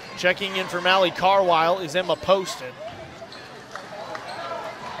 Checking in for Mally Carwile is Emma Poston.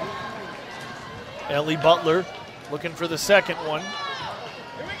 Ellie Butler looking for the second one.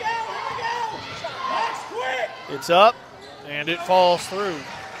 It's up, and it falls through.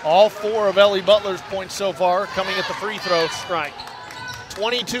 All 4 of Ellie Butler's points so far coming at the free throw strike.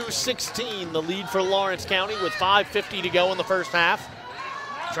 22-16, the lead for Lawrence County with 5:50 to go in the first half.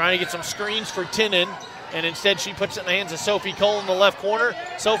 Trying to get some screens for Tinnin, and instead she puts it in the hands of Sophie Cole in the left corner.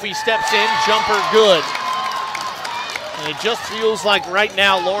 Sophie steps in, jumper good. And it just feels like right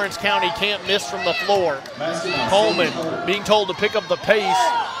now Lawrence County can't miss from the floor. Coleman being told to pick up the pace,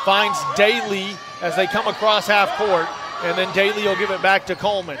 finds Daly as they come across half court, and then Daly will give it back to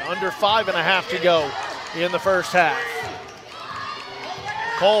Coleman. Under 5.5 to go in the first half.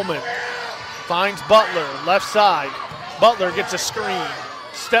 Coleman finds Butler, left side. Butler gets a screen.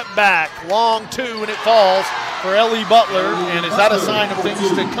 Step back, long 2, and it falls for Ellie Butler. And is that a sign of things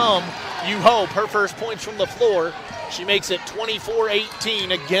to come? You hope. Her first points from the floor. She makes it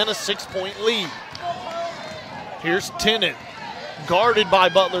 24-18, again a 6-point lead. Here's Tinnin, guarded by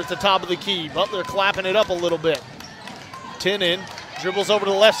Butler at the top of the key. Butler clapping it up a little bit. Tinnin dribbles over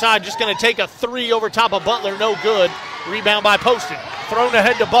to the left side, just going to take a 3 over top of Butler, no good. Rebound by Poston, thrown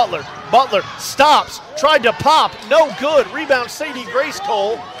ahead to Butler. Butler stops, tried to pop, no good. Rebound Sadie Grace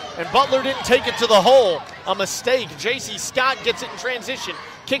Cole, and Butler didn't take it to the hole. A mistake. J.C. Scott gets it in transition.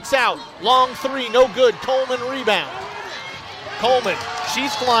 Kicks out, long 3, no good. Coleman rebound. Coleman,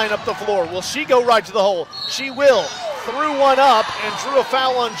 she's flying up the floor. Will she go right to the hole? She will. Threw one up and drew a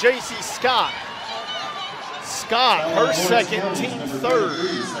foul on J.C. Scott. Scott, her second, team third.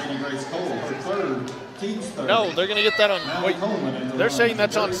 No, they're going to get that on, wait, they're saying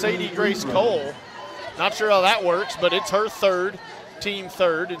that's on Sadie Grace Cole. Not sure how that works, but it's her third, team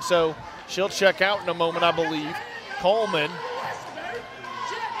third, and so she'll check out in a moment, I believe. Coleman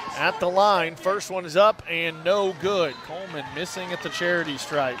at the line. First one is up and no good. Coleman missing at the charity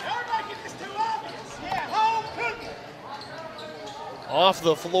stripe. Off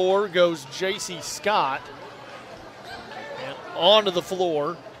the floor goes J.C. Scott. And onto the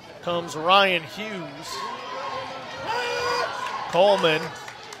floor comes Ryan Hughes. Coleman,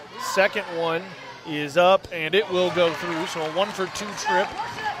 second one is up and it will go through. So a 1-for-2 trip.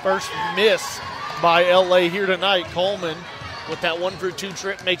 First miss by LA here tonight. Coleman with that 1-for-2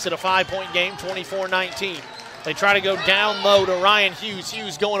 trip makes it a 5-point game, 24-19. They try to go down low to Ryan Hughes.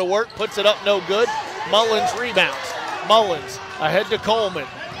 Hughes going to work, puts it up, no good. Mullins rebounds. Mullins ahead to Coleman.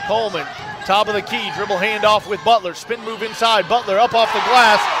 Coleman, top of the key, dribble handoff with Butler. Spin move inside. Butler up off the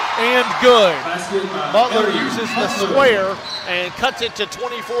glass and good. Butler uses the square and cuts it to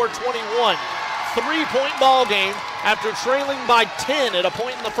 24-21. 3-point ball game after trailing by 10 at a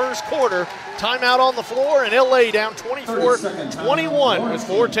point in the first quarter. Timeout on the floor, and LA down 24-21 with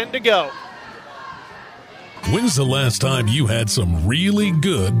 4:10 to go. When's the last time you had some really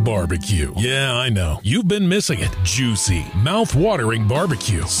good barbecue? Yeah, I know. You've been missing it. Juicy, mouth-watering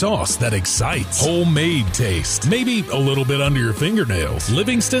barbecue. Sauce that excites. Homemade taste. Maybe a little bit under your fingernails.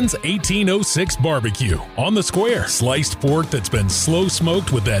 Livingston's 1806 Barbecue. On the square. Sliced pork that's been slow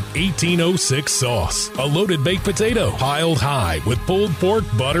smoked with that 1806 sauce. A loaded baked potato. Piled high with pulled pork,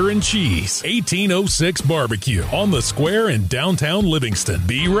 butter, and cheese. 1806 Barbecue. On the square in downtown Livingston.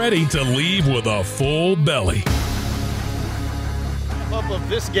 Be ready to leave with a full belly. Wrap-up of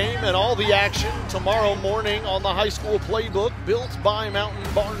this game and all the action tomorrow morning on the high school playbook, built by Mountain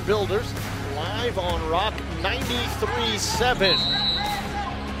Barn Builders, live on Rock 93.7.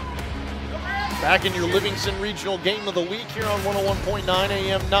 Back in your Livingston Regional Game of the Week here on 101.9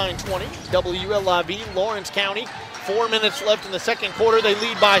 AM 920 WLIV, Lawrence County. 4 minutes left in the second quarter. They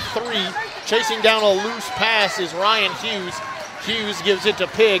lead by 3. Chasing down a loose pass is Ryan Hughes. Hughes gives it to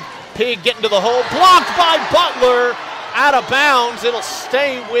Pig. Pig getting to the hole. Blocked by Butler. Out of bounds. It'll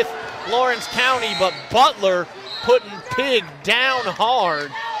stay with Lawrence County, but Butler putting Pig down hard.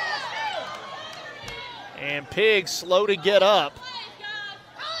 And Pig slow to get up.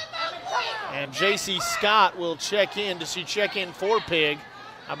 And J.C. Scott will check in. Does she check in for Pig?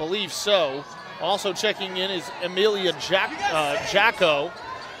 I believe so. Also checking in is Amelia Jacko.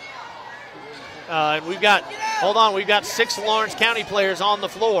 And we've got 6 Lawrence County players on the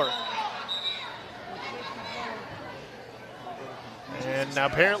floor. And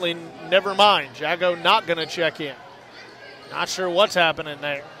apparently, never mind. Jacko not going to check in. Not sure what's happening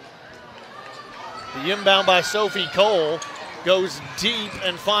there. The inbound by Sophie Cole goes deep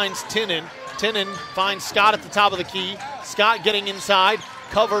and finds Tinnen. Tinnen finds Scott at the top of the key. Scott getting inside.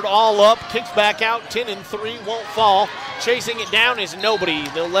 Covered all up, kicks back out. Tinnen 3 won't fall. Chasing it down is nobody.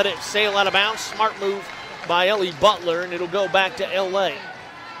 They'll let it sail out of bounds. Smart move by Ellie Butler, and it'll go back to LA.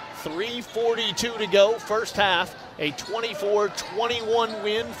 3:42 to go, first half. A 24-21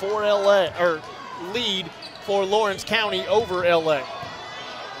 win for LA, or lead for Lawrence County over LA.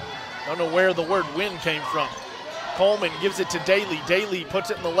 Don't know where the word win came from. Coleman gives it to Daly. Daly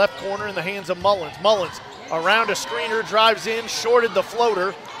puts it in the left corner in the hands of Mullins. Mullins around a screener, drives in, shorted the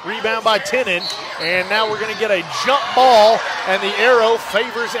floater. Rebound by Tinnen, and now we're going to get a jump ball, and the arrow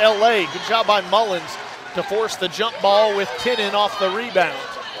favors LA. Good job by Mullins to force the jump ball with Tinnen off the rebound.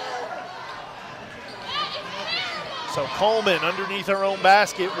 So Coleman underneath her own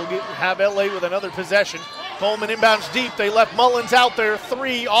basket will have LA with another possession. Coleman inbounds deep. They left Mullins out there.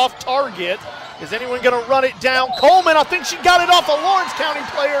 3 off target. Is anyone going to run it down? Coleman, I think she got it off a Lawrence County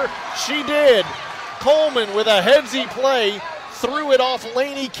player. She did. Coleman with a headsy play, threw it off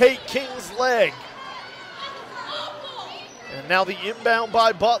Lainey Kate King's leg. And now the inbound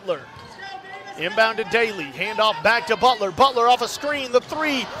by Butler. Inbound to Daly, handoff back to Butler. Butler off a screen, the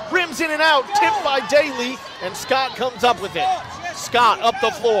 3, rims in and out, tipped by Daly, and Scott comes up with it. Scott up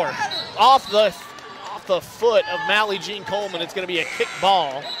the floor, off the foot of Mally Jean Coleman. It's going to be a kick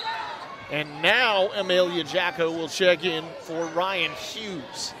ball. And now Amelia Jacko will check in for Ryan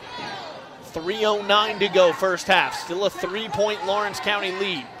Hughes. 3:09 to go, first half. Still a 3-point Lawrence County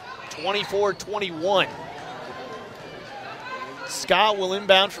lead, 24-21. Scott will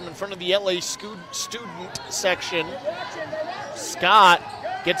inbound from in front of the LA student section. Scott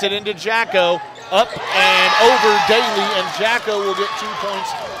gets it into Jacko, up and over Daly, and Jacko will get 2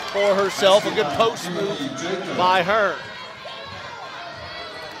 points for herself. A good post move by her.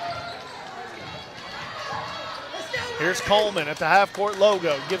 Here's Coleman at the half-court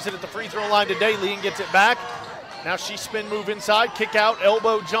logo. Gives it at the free throw line to Daly and gets it back. Now she spin move inside, kick out,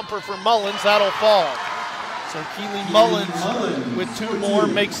 elbow jumper for Mullins. That'll fall. So Keely Mullins with 2 more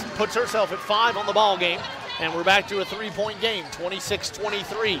puts herself at 5 on the ball game. And we're back to a 3-point game,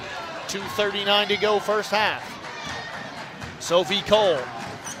 26-23. 2:39 to go, first half. Sophie Cole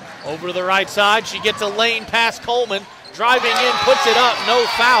over to the right side. She gets a lane past Coleman. Driving in, puts it up, no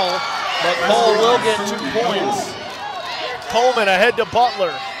foul. But Cole will get 2 points. Coleman ahead to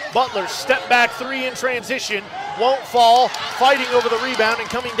Butler. Butler step back 3 in transition. Won't fall. Fighting over the rebound and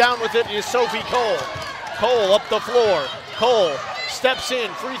coming down with it is Sophie Cole. Cole up the floor. Cole steps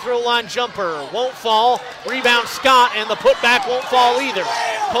in. Free throw line jumper. Won't fall. Rebound Scott, and the putback won't fall either.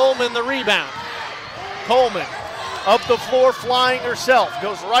 Coleman the rebound. Coleman up the floor flying herself.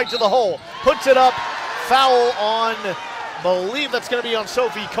 Goes right to the hole. Puts it up. Foul on, believe that's going to be on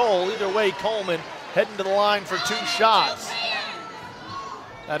Sophie Cole. Either way, Coleman heading to the line for 2 shots.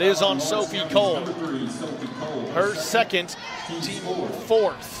 That is on Sophie Cole. Her second, team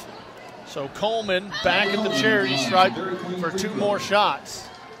 4th. So Coleman back at the charity stripe for 2 more shots.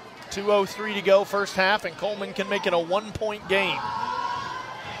 2:03 to go, first half, and Coleman can make it a 1-point game.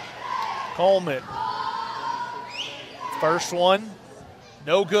 Coleman. First one,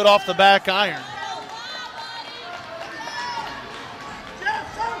 no good off the back iron.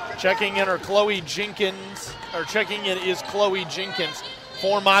 Checking in is Chloe Jenkins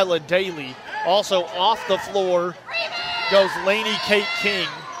for Mila Daly. Also off the floor goes Lainey Kate King.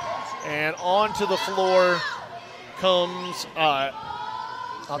 And onto the floor comes,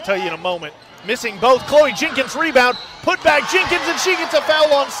 I'll tell you in a moment, missing both. Chloe Jenkins rebound, put back Jenkins, and she gets a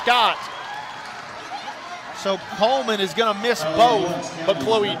foul on Scott. So Coleman is going to miss both, but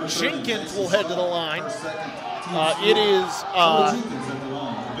Chloe Jenkins will head to the line. It is,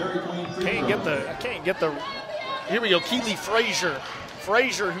 can't get the, here we go, Keely Frazier.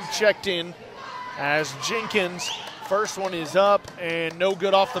 Frazier who checked in as Jenkins. First one is up and no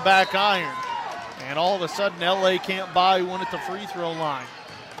good off the back iron. And all of a sudden, LA can't buy one at the free throw line.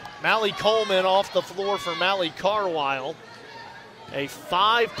 Mally Coleman off the floor for Mally Carwile. A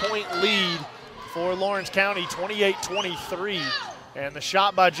 5-point lead for Lawrence County, 28-23. And the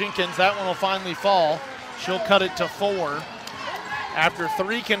shot by Jenkins, that one will finally fall. She'll cut it to 4. After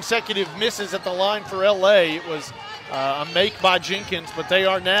 3 consecutive misses at the line for LA, it was a make by Jenkins, but they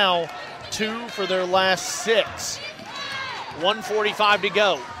are now 2 for their last 6. 1:45 to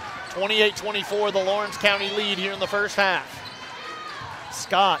go. 28-24, the Lawrence County lead here in the first half.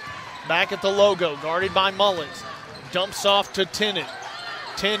 Scott back at the logo, guarded by Mullins. Dumps off to Tennant.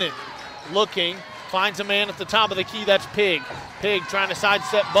 Tennant looking, finds a man at the top of the key, that's Pig. Pig trying to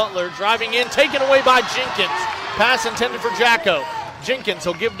sidestep Butler, driving in, taken away by Jenkins. Pass intended for Jacko. Jenkins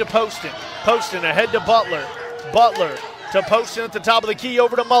will give to Poston. Poston ahead to Butler. Butler to Poston at the top of the key,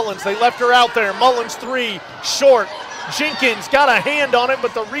 over to Mullins. They left her out there. Mullins 3, short. Jenkins got a hand on it,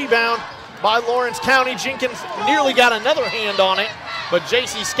 but the rebound by Lawrence County. Jenkins nearly got another hand on it, but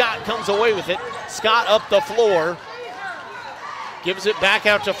J.C. Scott comes away with it. Scott up the floor. Gives it back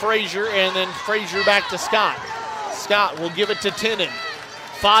out to Frazier, and then Frazier back to Scott. Scott will give it to Tennant.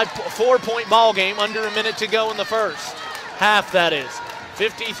 4-point ball game, under a minute to go in the first half, that is.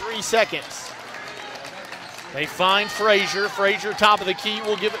 53 seconds. They find Frazier. Frazier, top of the key,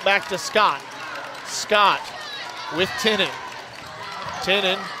 will give it back to Scott. Scott with Tennant.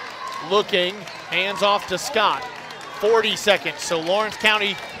 Tennant looking, hands off to Scott. 40 seconds, so Lawrence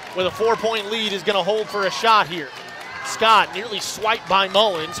County with a 4-point lead is going to hold for a shot here. Scott nearly swiped by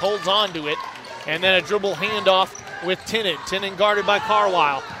Mullins, holds on to it, and then a dribble handoff with Tennant. Tennant guarded by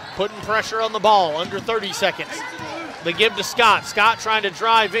Carwile, putting pressure on the ball, under 30 seconds. The give to Scott. Scott trying to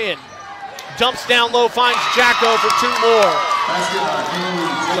drive in. Dumps down low, finds Jacko for 2 more.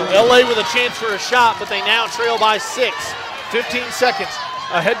 So LA with a chance for a shot, but they now trail by 6. 15 seconds.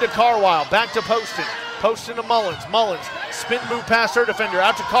 Ahead to Carwile, back to Poston. Poston to Mullins. Mullins, spin move past her defender,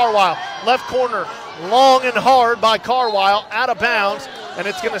 out to Carwile. Left corner, long and hard by Carwile, out of bounds, and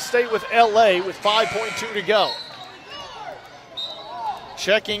it's going to stay with LA with 5.2 to go.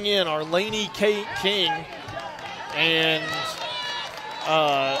 Checking in are Lainey King and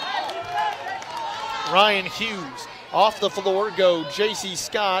Ryan Hughes. Off the floor go J.C.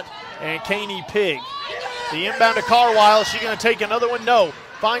 Scott and Kaney Pig. The inbound to Carwile. Is she going to take another one? No.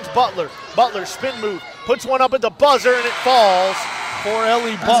 Finds Butler. Butler spin move. Puts one up at the buzzer, and it falls for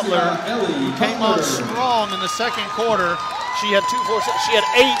Ellie Butler. Who came on strong in the second quarter. She had 8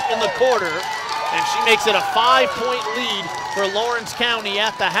 in the quarter, and she makes it a 5-point lead for Lawrence County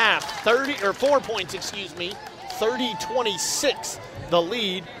at the half. 4 points, 30-26. The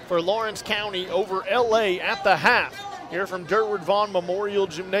lead for Lawrence County over LA at the half. Here from Durward Vaughn Memorial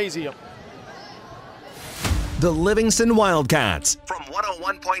Gymnasium. The Livingston Wildcats from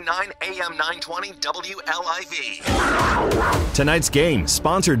 101.9 AM 920 WLIV. Tonight's game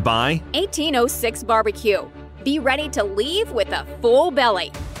sponsored by 1806 Barbecue. Be ready to leave with a full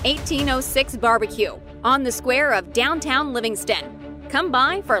belly. 1806 Barbecue on the square of downtown Livingston. Come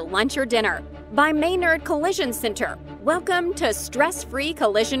by for lunch or dinner. By Maynard Collision Center. Welcome to Stress-Free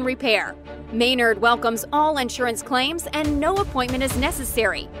Collision Repair. Maynard welcomes all insurance claims and no appointment is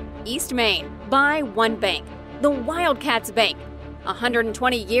necessary. East Main. By One Bank. The Wildcats Bank.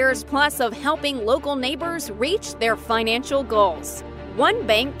 120 years plus of helping local neighbors reach their financial goals. One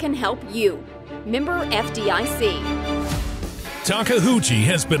Bank can help you. Member FDIC. Takahouchi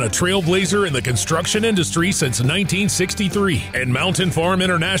has been a trailblazer in the construction industry since 1963, and Mountain Farm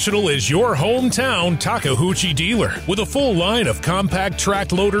International is your hometown Takahouchi dealer. With a full line of compact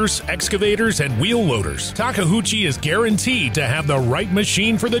track loaders, excavators, and wheel loaders, Takahouchi is guaranteed to have the right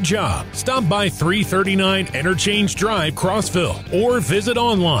machine for the job. Stop by 339 Interchange Drive, Crossville, or visit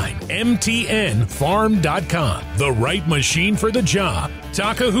online, mtnfarm.com. The right machine for the job.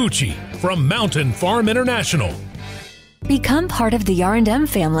 Takahouchi from Mountain Farm International. Become part of the R&M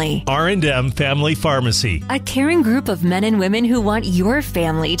family. R&M Family Pharmacy. A caring group of men and women who want your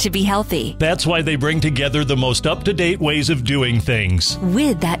family to be healthy. That's why they bring together the most up-to-date ways of doing things.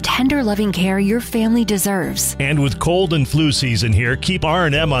 With that tender, loving care your family deserves. And with cold and flu season here, keep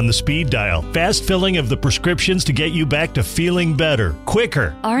R&M on the speed dial. Fast filling of the prescriptions to get you back to feeling better,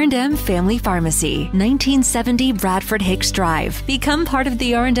 quicker. R&M Family Pharmacy, 1970 Bradford Hicks Drive. Become part of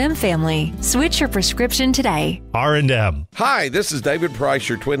the R&M family. Switch your prescription today. R&M. them. Hi, this is David Price,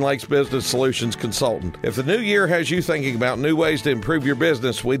 your Twin Lakes Business Solutions consultant. If the new year has you thinking about new ways to improve your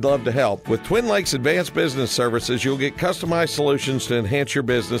business, we'd love to help. With Twin Lakes Advanced Business Services, you'll get customized solutions to enhance your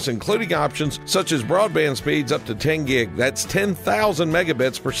business, including options such as broadband speeds up to 10 gig. That's 10,000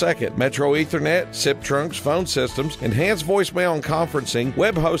 megabits per second. Metro Ethernet, SIP trunks, phone systems, enhanced voicemail and conferencing,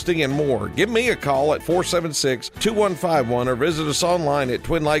 web hosting, and more. Give me a call at 476-2151 or visit us online at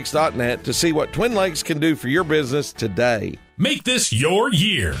twinlakes.net to see what Twin Lakes can do for your business today. Make this your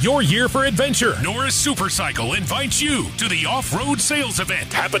year for adventure. Norris Supercycle invites you to the off-road sales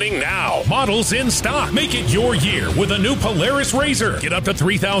event happening now. Models in stock. Make it your year with a new Polaris RZR. Get up to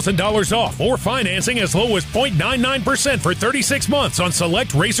 $3,000 off or financing as low as 0.99% for 36 months on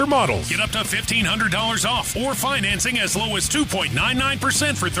select RZR models. Get up to $1,500 off or financing as low as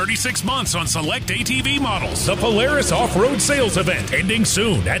 2.99% for 36 months on select ATV models. The Polaris Off-Road Sales Event ending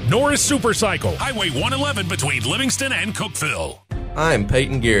soon at Norris Supercycle, Highway 111 between Livingston and Cookeville. I'm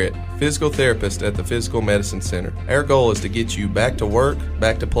Peyton Garrett, physical therapist at the Physical Medicine Center. Our goal is to get you back to work,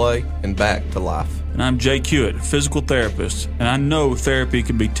 back to play, and back to life. And I'm Jay Hewitt, physical therapist, and I know therapy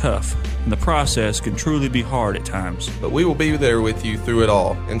can be tough, and the process can truly be hard at times. But we will be there with you through it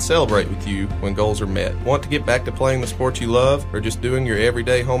all and celebrate with you when goals are met. Want to get back to playing the sport you love or just doing your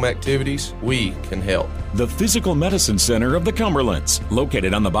everyday home activities? We can help. The Physical Medicine Center of the Cumberlands,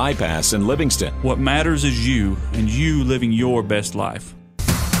 located on the bypass in Livingston. What matters is you and you living your best life.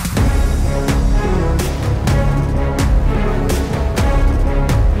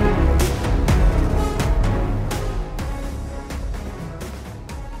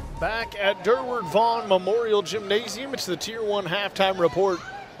 Back at Durward Vaughn Memorial Gymnasium, it's the Tier 1 halftime report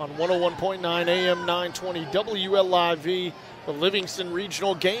on 101.9 AM 920 WLIV. The Livingston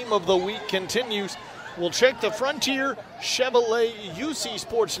Regional Game of the Week continues. We'll check the Frontier Chevrolet UC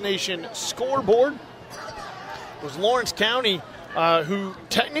Sports Nation scoreboard. It was Lawrence County who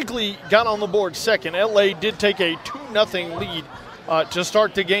technically got on the board second. LA did take a 2-0 lead to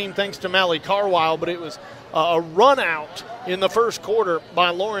start the game thanks to Mally Carwile, but it was a run out in the first quarter by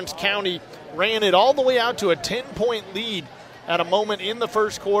Lawrence County. Ran it all the way out to a 10-point lead at a moment in the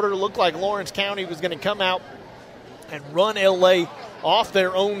first quarter. Looked like Lawrence County was going to come out and run LA off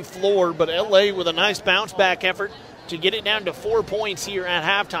their own floor, but LA with a nice bounce back effort to get it down to 4 points here at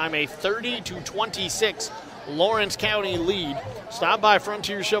halftime, a 30-26 Lawrence County lead. Stop by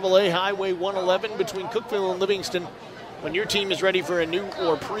Frontier Chevrolet, Highway 111 between Cookeville and Livingston when your team is ready for a new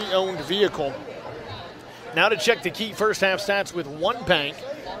or pre-owned vehicle. Now to check the key first half stats with One Bank.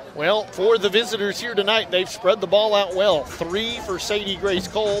 Well, for the visitors here tonight, they've spread the ball out well. 3 for Sadie Grace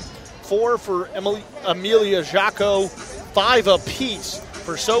Cole, 4 for Amelia Jacco, 5 apiece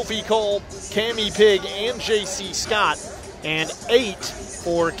for Sophie Cole, Cammie Pigg, and J.C. Scott, and 8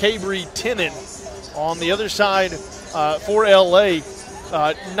 for Cabry Tinnen. On the other side for L.A.,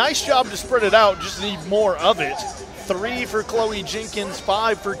 nice job to spread it out, just need more of it. 3 for Chloe Jenkins,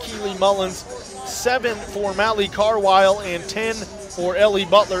 5 for Keely Mullins, 7 for Mally Carwile, and 10 for Ellie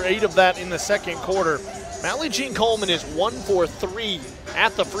Butler, 8 of that in the second quarter. Mally Jean Coleman is 1 for 3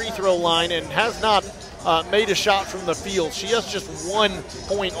 at the free throw line and has not made a shot from the field. She has just 1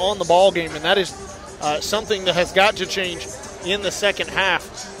 point on the ball game, and that is something that has got to change in the second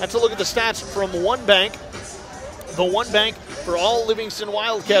half. That's a look at the stats from One Bank. The One Bank for all Livingston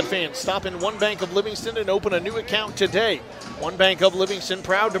Wildcat fans. Stop in One Bank of Livingston and open a new account today. One Bank of Livingston,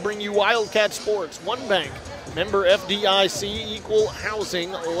 proud to bring you Wildcat sports. One Bank, member FDIC, equal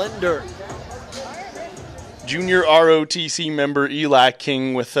housing lender. Junior ROTC member Eli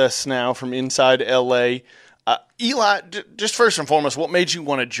King with us now from inside LA. Eli, just first and foremost, what made you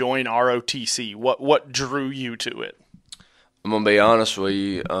want to join ROTC? What drew you to it? I'm going to be honest with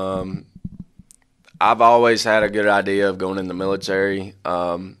you. I've always had a good idea of going in the military.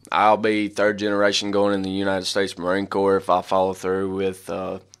 I'll be third generation going in the United States Marine Corps if I follow through with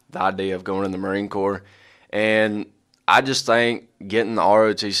the idea of going in the Marine Corps. And I just think getting the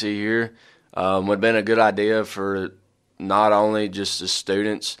ROTC here would have been a good idea for not only just the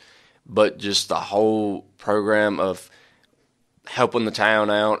students, but just the whole program of helping the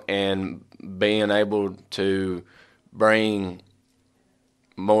town out and being able to bring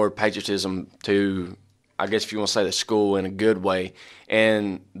more patriotism to, I guess if you want to say, the school in a good way,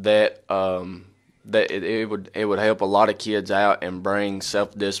 and that it would help a lot of kids out and bring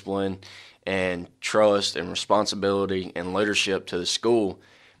self-discipline and trust and responsibility and leadership to the school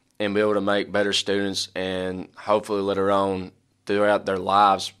and be able to make better students and hopefully later on throughout their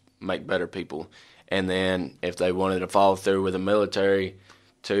lives make better people. And then if they wanted to follow through with the military,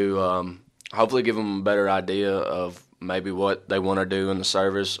 to hopefully give them a better idea of maybe what they want to do in the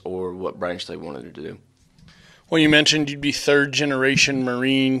service or what branch they wanted to do. Well, you mentioned you'd be third-generation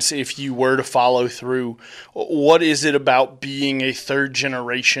Marines if you were to follow through. What is it about being a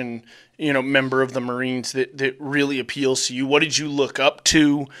third-generation, member of the Marines that really appeals to you? What did you look up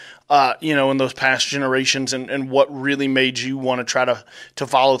to, in those past generations, and what really made you want to try to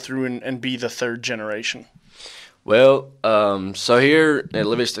follow through and be the third generation? Well, so here at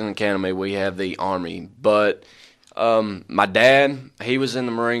Livingston Academy, we have the Army, but my dad, he was in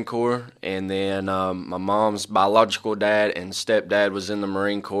the Marine Corps, and then my mom's biological dad and stepdad was in the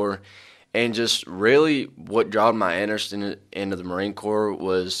Marine Corps. And just really what drawed my interest into the Marine Corps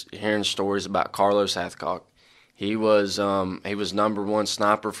was hearing stories about Carlos Hathcock. He was number one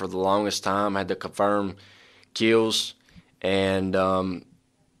sniper for the longest time, had to confirm kills, and I'm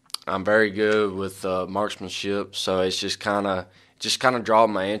very good with marksmanship, so it's just kind of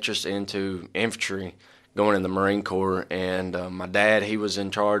drawn my interest into infantry going in the Marine Corps. And my dad, he was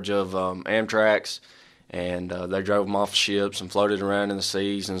in charge of Amtraks, and they drove them off ships and floated around in the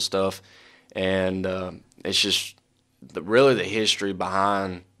seas and stuff. And it's just really the history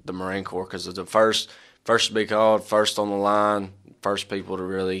behind the Marine Corps, because it's the first to be called, first on the line, first people to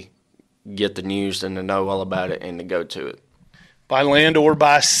really get the news and to know all about it and to go to it. By land or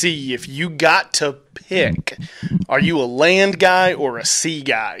by sea, if you got to pick, are you a land guy or a sea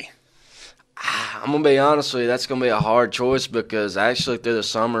guy? I'm going to be honest with you, that's going to be a hard choice, because actually through the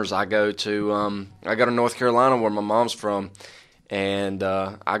summers I go to North Carolina, where my mom's from, and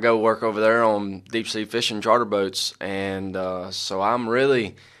I go work over there on deep-sea fishing charter boats. And so I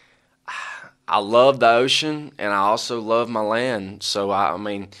love the ocean, and I also love my land. So,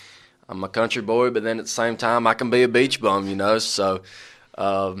 I'm a country boy, but then at the same time, I can be a beach bum, So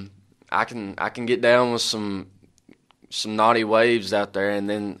I can get down with some naughty waves out there, and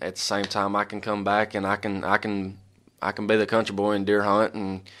then at the same time, I can come back and I can be the country boy and deer hunt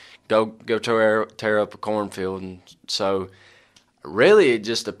and go tear up a cornfield. And so really, it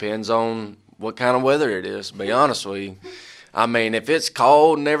just depends on what kind of weather it is, to be honest with you. If it's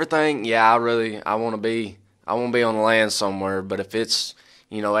cold and everything, yeah, I want to be on the land somewhere. But if it's,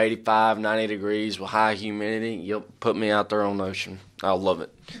 85, 90 degrees with high humidity, you'll put me out there on the ocean. I'll love it.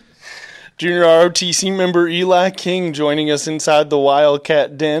 Junior ROTC member Eli King joining us inside the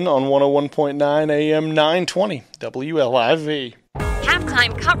Wildcat Den on 101.9 AM 920 WLIV.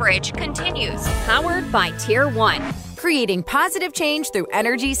 Halftime coverage continues, powered by Tier 1. Creating positive change through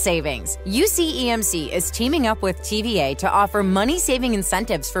energy savings. UCEMC is teaming up with TVA to offer money-saving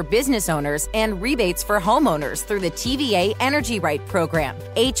incentives for business owners and rebates for homeowners through the TVA Energy Right program.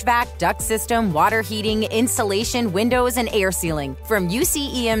 HVAC, duct system, water heating, insulation, windows, and air sealing from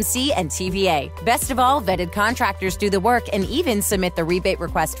UCEMC and TVA. Best of all, vetted contractors do the work and even submit the rebate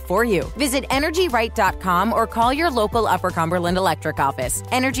request for you. Visit EnergyRight.com or call your local Upper Cumberland Electric office.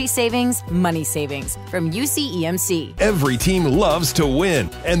 Energy savings, money savings from UCEMC. Every team loves to win,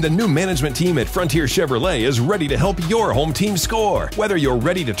 and the new management team at Frontier Chevrolet is ready to help your home team score. Whether you're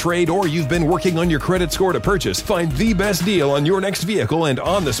ready to trade or you've been working on your credit score to purchase, find the best deal on your next vehicle and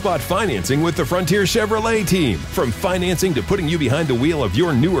on-the-spot financing with the Frontier Chevrolet team. From financing to putting you behind the wheel of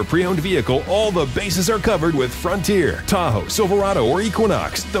your new or pre-owned vehicle, all the bases are covered with Frontier. Tahoe, Silverado, or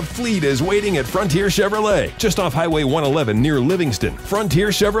Equinox, the fleet is waiting at Frontier Chevrolet, just off Highway 111 near Livingston. Frontier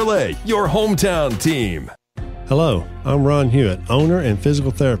Chevrolet, your hometown team. Hello, I'm Ron Hewitt, owner and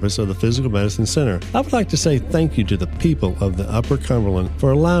physical therapist of the Physical Medicine Center. I would like to say thank you to the people of the Upper Cumberland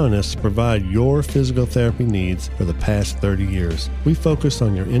for allowing us to provide your physical therapy needs for the past 30 years. We focus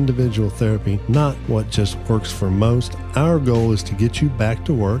on your individual therapy, not what just works for most. Our goal is to get you back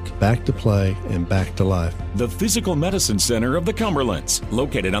to work, back to play, and back to life. The Physical Medicine Center of the Cumberlands,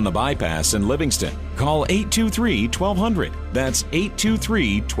 located on the bypass in Livingston. Call 823-1200. That's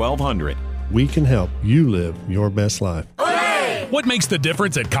 823-1200. We can help you live your best life. What makes the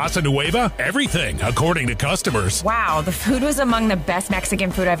difference at Casa Nueva? Everything, according to customers. Wow, the food was among the best Mexican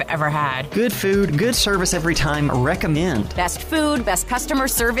food I've ever had. Good food, good service every time. Recommend. Best food, best customer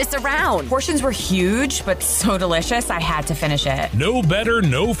service around. Portions were huge, but so delicious, I had to finish it. No better,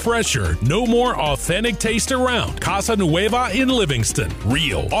 no fresher, no more authentic taste around. Casa Nueva in Livingston.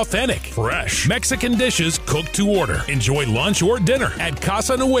 Real, authentic, fresh Mexican dishes cooked to order. Enjoy lunch or dinner at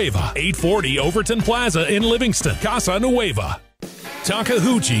Casa Nueva, 840 Overton Plaza in Livingston. Casa Nueva.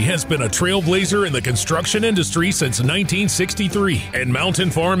 Takahouchi has been a trailblazer in the construction industry since 1963, and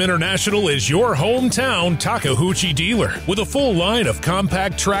Mountain Farm International is your hometown Takahouchi dealer. With a full line of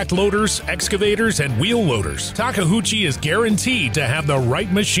compact track loaders, excavators, and wheel loaders, Takahouchi is guaranteed to have the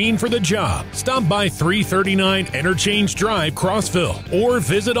right machine for the job. Stop by 339 Interchange Drive, Crossville, or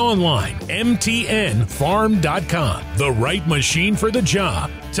visit online, mtnfarm.com. The right machine for the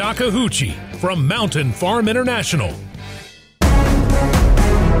job. Takahouchi, from Mountain Farm International.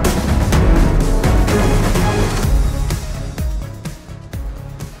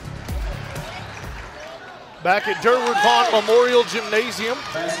 Back at Durward Vaughn Memorial Gymnasium,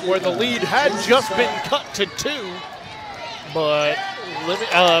 where the lead had just been cut to 2, but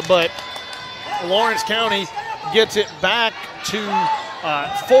Lawrence County gets it back to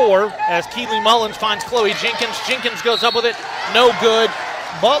 4 as Keely Mullins finds Chloe Jenkins. Jenkins goes up with it, no good.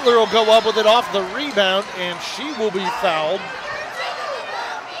 Butler will go up with it off the rebound, and she will be fouled.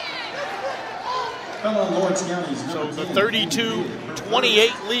 So the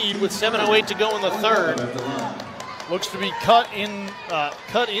 32-28 lead with 7:08 to go in the third. Looks to be cut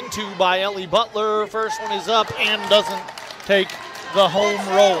into by Ellie Butler. First one is up and doesn't take the home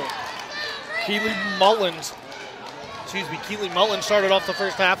roll. Keely Mullins started off the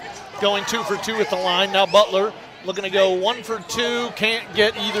first half going 2 for 2 at the line. Now Butler looking to go 1 for 2, can't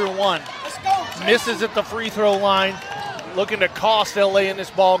get either one. Misses at the free throw line. Looking to cost LA in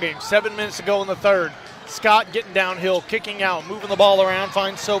this ball game. 7 minutes to go in the third. Scott getting downhill, kicking out, moving the ball around,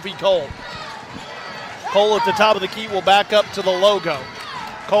 finds Sophie Cole. Cole at the top of the key will back up to the logo.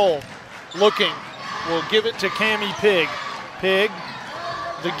 Cole looking, will give it to Cammie Pigg. Pigg,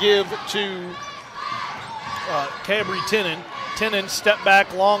 the give to Cabri Tinnen. Tinnen step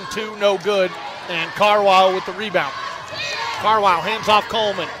back, long 2, no good, and Carwile with the rebound. Carwile hands off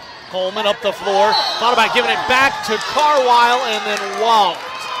Coleman. Coleman up the floor, thought about giving it back to Carwile and then walked.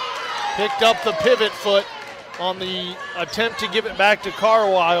 Picked up the pivot foot on the attempt to give it back to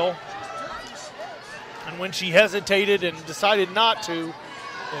Carwile. And when she hesitated and decided not to,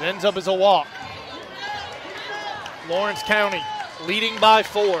 it ends up as a walk. Lawrence County leading by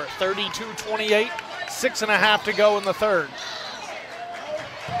 4, 32-28, 6.5 to go in the third.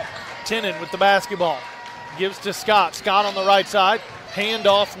 Tinnen with the basketball, gives to Scott. Scott on the right side.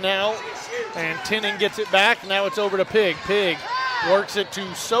 Handoff now, and Tinnen gets it back. Now it's over to Pigg. Pigg works it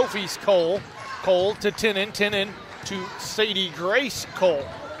to Sophie's Cole. Cole to Tinnen. Tinnen to Sadie Grace Cole.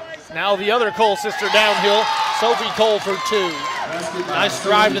 Now the other Cole sister downhill. Sophie Cole for 2. Nice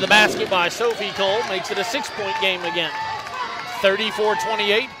drive to the basket by Sophie Cole. Makes it a 6-point game again.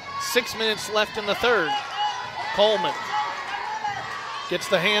 34-28. 6 minutes left in the third. Coleman gets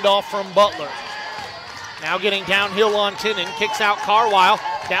the handoff from Butler. Now getting downhill on Tinnen, kicks out Carwile,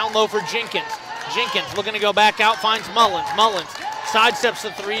 down low for Jenkins. Jenkins looking to go back out, finds Mullins. Mullins sidesteps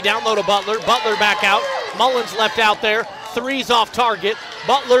the 3, down low to Butler. Butler back out, Mullins left out there. 3's off target.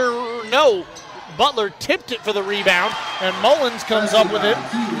 Butler tipped it for the rebound, and Mullins comes up with it,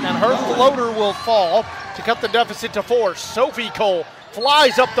 and her floater will fall to cut the deficit to 4. Sophie Cole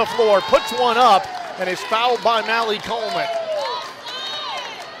flies up the floor, puts one up, and is fouled by Mallie Coleman.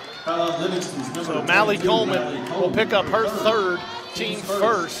 So Mallie Coleman will pick up her third, team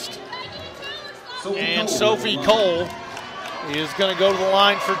first. And Sophie Cole is going to go to the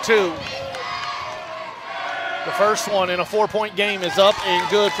line for 2. The first one in a 4-point game is up and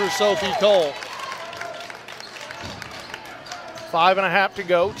good for Sophie Cole. 5.5 to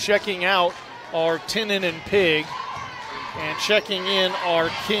go. Checking out are Tinnen and Pigg. And checking in are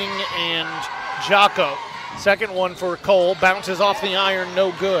King and Jocko. Second one for Cole, bounces off the iron,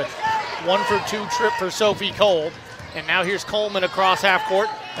 no good. 1 for 2 trip for Sophie Cole. And now here's Coleman across half court,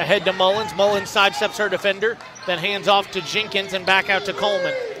 ahead to Mullins. Mullins sidesteps her defender, then hands off to Jenkins and back out to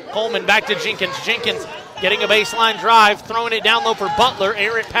Coleman. Coleman back to Jenkins. Jenkins getting a baseline drive, throwing it down low for Butler.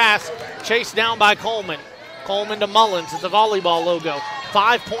 Errant pass, chased down by Coleman. Coleman to Mullins, it's a volleyball logo.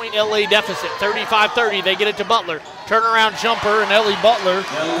 5-point LA deficit, 35-30. They get it to Butler. Turnaround jumper, and Ellie Butler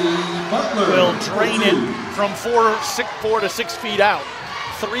will drain it from 4 to 6 feet out.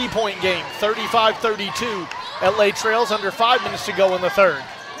 3-point game, 35-32. LA trails under 5 minutes to go in the third.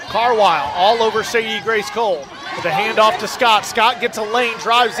 Carwile all over Sadie Grace Cole with a handoff to Scott. Scott gets a lane,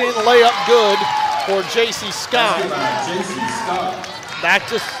 drives in, layup good for J.C. Scott. Back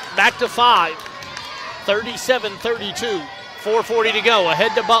to 5. 37-32. 4:40 to go.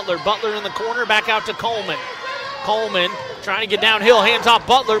 Ahead to Butler. Butler in the corner. Back out to Coleman. Coleman trying to get downhill. Hands off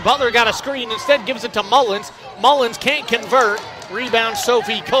Butler. Butler got a screen. Instead gives it to Mullins. Mullins can't convert. Rebound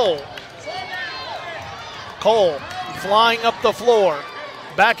Sophie Cole. Cole flying up the floor.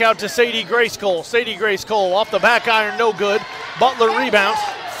 Back out to Sadie Grace Cole. Sadie Grace Cole off the back iron. No good. Butler rebounds.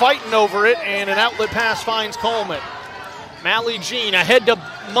 Fighting over it. And an outlet pass finds Coleman. Mallie Jean ahead to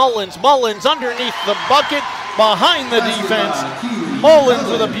Mullins. Mullins underneath the bucket. Behind the defense. Mullins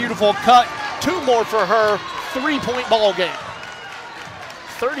with a beautiful cut. 2 more for her. 3-point ball game.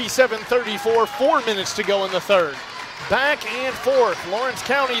 37-34. 4 minutes to go in the third. Back and forth. Lawrence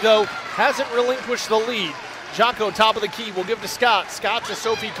County, though, hasn't relinquished the lead. Jocko, top of the key, will give to Scott. Scott to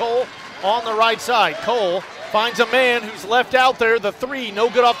Sophie Cole. on the right side. Cole finds a man who's left out there. The three, no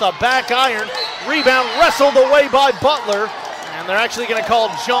good off the back iron. Rebound wrestled away by Butler. And they're actually going to call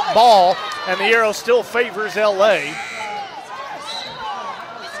jump ball, and the arrow still favors LA.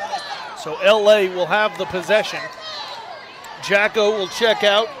 So LA will have the possession. Jacko will check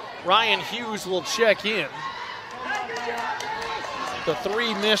out. Ryan Hughes will check in. The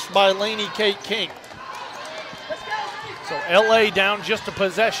three missed by Lainey Kate King. So LA down just a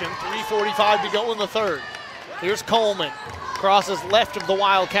possession. 3:45 to go in the third. Here's Coleman. Crosses left of the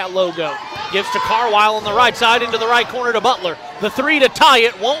Wildcat logo. Gives to Carwile on the right side into the right corner to Butler. The three to tie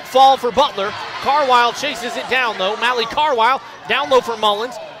it. Won't fall for Butler. Carwile chases it down though. Mally Carwile down low for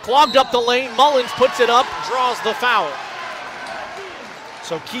Mullins. Clogged up the lane. Mullins puts it up. Draws the foul.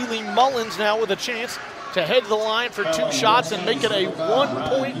 So Keely Mullins now with a chance to head the line for two shots and make it a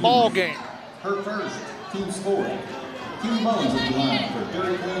 1-point ball game. Her first, team scoring. Keely Mullins at the line for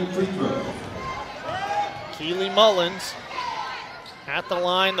 30 clean free throw. Keely Mullins at the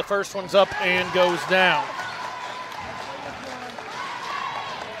line. The first one's up and goes down.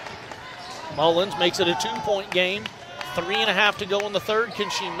 Mullins makes it a 2-point game. 3.5 to go in the third. Can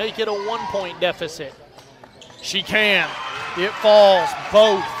she make it a 1-point deficit? She can. It falls.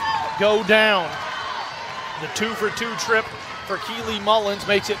 Both go down. The 2-for-2 trip for Keely Mullins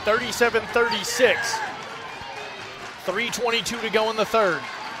makes it 37-36. 3:22 to go in the third.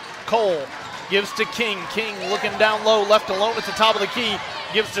 Cole gives to King. King looking down low, left alone at the top of the key.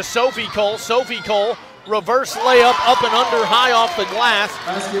 Gives to Sophie Cole. Sophie Cole, reverse layup up and under, high off the glass.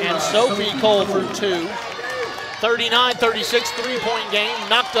 And Sophie Cole for two. 39-36, 3-point game.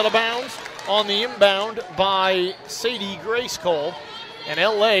 Knocked out of bounds on the inbound by Sadie Grace Cole. And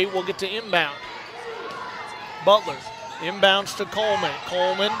LA will get to inbound. Butler inbounds to Coleman.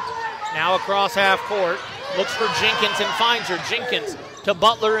 Coleman now across half court. Looks for Jenkins and finds her. Jenkins to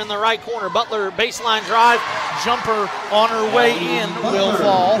Butler in the right corner. Butler baseline drive. Jumper on her way in will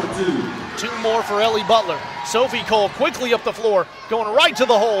fall. Two more for Ellie Butler. Sophie Cole quickly up the floor. Going right to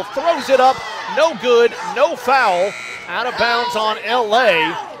the hole. Throws it up. No good. No foul. Out of bounds on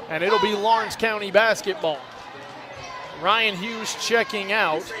LA. And it'll be Lawrence County basketball. Ryan Hughes checking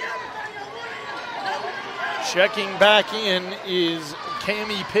out. Checking back in is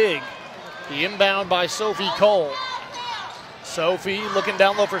Cammie Pigg. The inbound by Sophie Cole. Sophie looking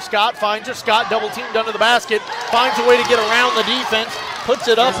down low for Scott. Finds her. Scott double teamed under the basket. Finds a way to get around the defense. Puts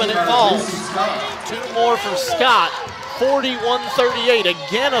it up and it falls. Two more for Scott. 41-38.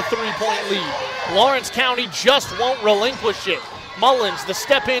 Again a 3-point lead. Lawrence County just won't relinquish it. Mullins, the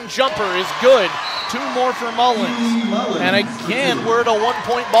step-in jumper is good. Two more for Mullins. And again, we're at a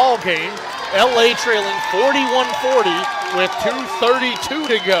 1-point ball game. LA trailing 41-40 with 2:32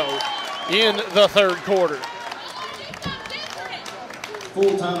 to go in the third quarter.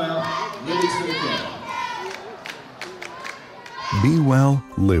 Full timeout, Livingston Academy. Be well,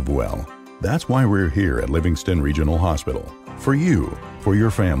 live well. That's why we're here at Livingston Regional Hospital. For you, for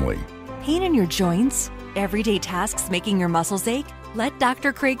your family. Pain in your joints? Everyday tasks making your muscles ache? Let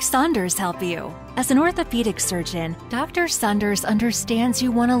Dr. Craig Saunders help you. As an orthopedic surgeon, Dr. Saunders understands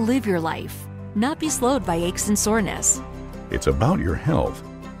you want to live your life, not be slowed by aches and soreness. It's about your health.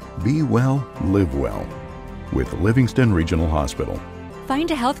 Be well, live well. With Livingston Regional Hospital.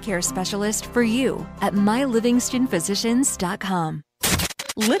 Find a healthcare specialist for you at mylivingstonphysicians.com.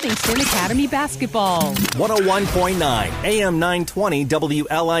 Livingston Academy Basketball. 101.9 AM 920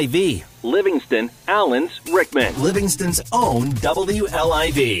 WLIV. Livingston, Allens, Rickman. Livingston's own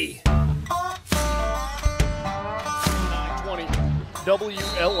WLIV. 920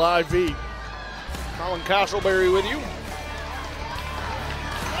 WLIV. Colin Castleberry with you.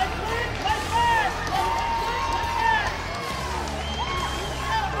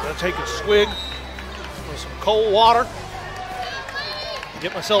 I'm going to take a swig with some cold water.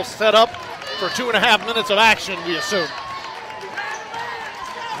 Get myself set up for 2.5 minutes of action, we assume.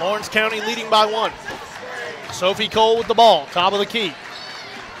 Lawrence County leading by 1. Sophie Cole with the ball, top of the key.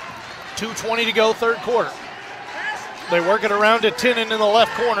 2:20 to go, third quarter. They work it around to Tinnen in the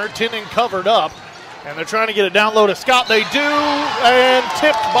left corner. Tinnen covered up, and they're trying to get it down low to Scott. They do, and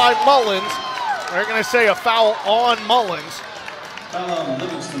tipped by Mullins. They're going to say a foul on Mullins.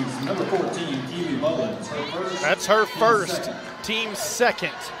 Livingston's number 14, Keely Mullins. That's her first, team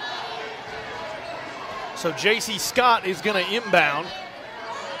second. So J.C. Scott is going to inbound.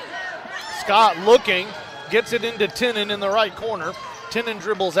 Scott looking, gets it into Tinnen in the right corner. Tinnen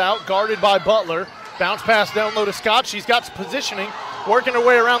dribbles out, guarded by Butler. Bounce pass down low to Scott. She's got some positioning, working her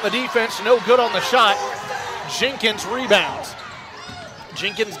way around the defense. No good on the shot. Jenkins rebounds.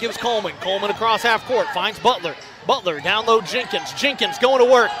 Jenkins gives Coleman. Coleman across half court, finds Butler. Butler down low, Jenkins. Jenkins going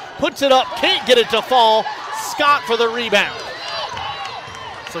to work, puts it up, can't get it to fall. Scott for the rebound.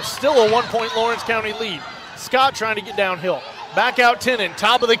 So still a 1-point Lawrence County lead. Scott trying to get downhill. Back out Tinnen,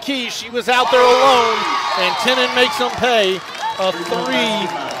 top of the key. She was out there alone, and Tinnen makes them pay. A 3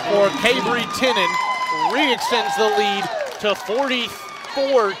 for Cabry Tinnen. Re-extends the lead to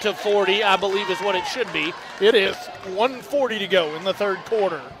 44-40, I believe is what it should be. It is 1:40 to go in the third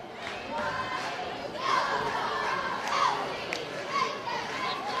quarter.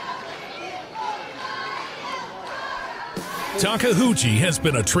 Takeuchi has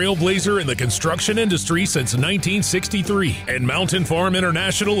been a trailblazer in the construction industry since 1963, and Mountain Farm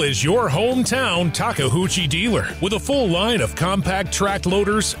International is your hometown Takeuchi dealer. With a full line of compact track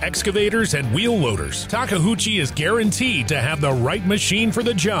loaders, excavators, and wheel loaders, Takeuchi is guaranteed to have the right machine for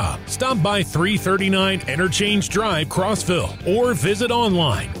the job. Stop by 339 Interchange Drive, Crossville, or visit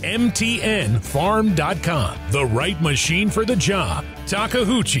online, mtnfarm.com. The right machine for the job.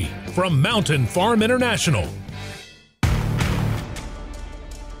 Takeuchi from Mountain Farm International.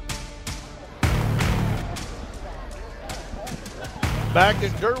 Back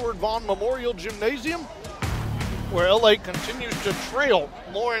at Durward Vaughn Memorial Gymnasium, where LA continues to trail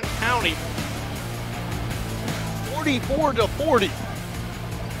Lawrence County 44-40.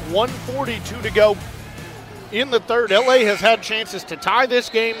 1:42 to go in the third. LA has had chances to tie this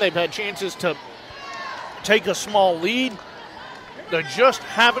game. They've had chances to take a small lead. They just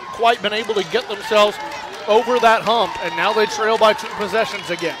haven't quite been able to get themselves over that hump, and now they trail by 2 possessions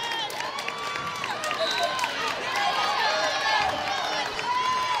again.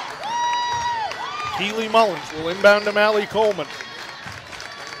 Keely Mullins will inbound to Mallie Coleman.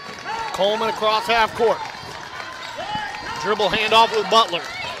 Coleman across half court. Dribble handoff with Butler.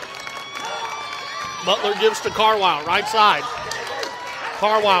 Butler gives to Carwile, right side.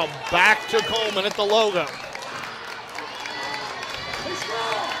 Carwile back to Coleman at the logo.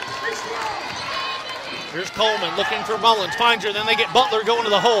 Here's Coleman looking for Mullins, finds her, then they get Butler going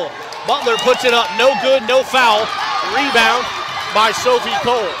to the hole. Butler puts it up, no good, no foul. Rebound by Sophie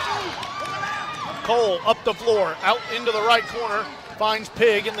Cole. Cole up the floor, out into the right corner, finds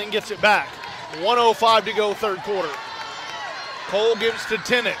Pig and then gets it back. 1:05 to go third quarter. Cole gives to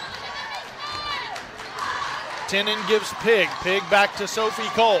Tinnen. Tinnen gives Pig. Pig back to Sophie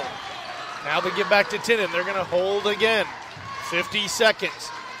Cole. Now they give back to Tinnen. They're going to hold again. 50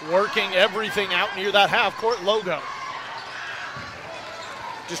 seconds. Working everything out near that half-court logo.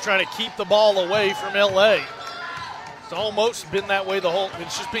 Just trying to keep the ball away from LA. It's almost been that way the whole,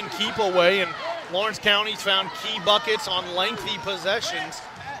 it's just been keep away, and Lawrence County's found key buckets on lengthy possessions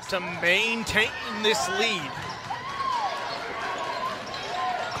to maintain this lead.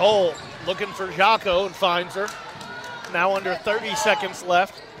 Cole looking for Jaco and finds her. Now under 30 seconds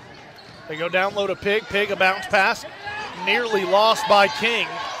left. They go down low to Pig. Pig, a bounce pass. Nearly lost by King.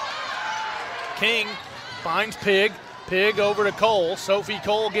 King finds Pig. Pig over to Cole. Sophie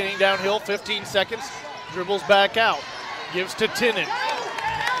Cole getting downhill. 15 seconds. Dribbles back out. Gives to Tinnen.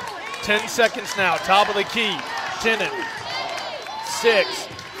 10 seconds now. Top of the key. Tinnen. 6,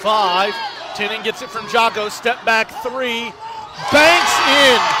 5. Tinnen gets it from Jaco. Step back 3. Banks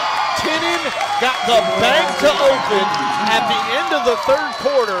in. Tinnen got the bank to open at the end of the third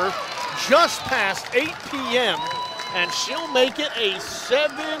quarter, just past 8 p.m., and she'll make it a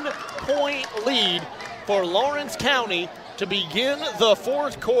 7-point lead for Lawrence County to begin the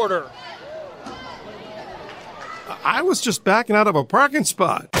fourth quarter. I was just backing out of a parking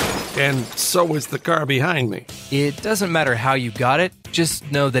spot, and so was the car behind me. It doesn't matter how you got it,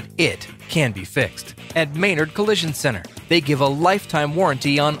 just know that it can be fixed. At Maynard Collision Center, they give a lifetime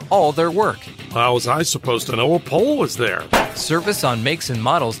warranty on all their work. How was I supposed to know a pole was there? Service on makes and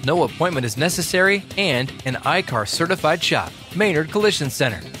models no appointment is necessary, and an I-CAR certified shop. Maynard Collision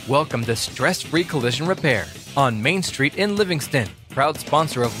Center. Welcome to stress-free collision repair on Main Street in Livingston. Proud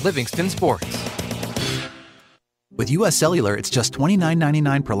sponsor of Livingston Sports. With U.S. Cellular, it's just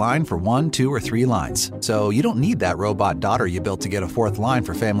 $29.99 per line for 1, 2, or 3 lines. So you don't need that robot daughter you built to get a 4th line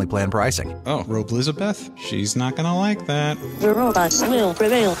for family plan pricing. Oh, Robe Elizabeth? She's not going to like that. The robots will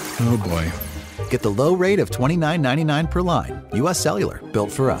prevail. Oh, boy. Get the low rate of $29.99 per line. U.S. Cellular, built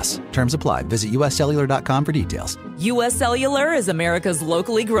for us. Terms apply. Visit uscellular.com for details. U.S. Cellular is America's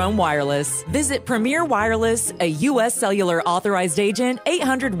locally grown wireless. Visit Premier Wireless, a U.S. Cellular authorized agent,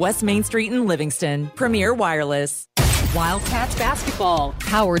 800 West Main Street in Livingston. Premier Wireless. Wildcats basketball,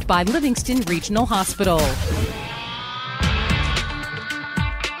 powered by Livingston Regional Hospital.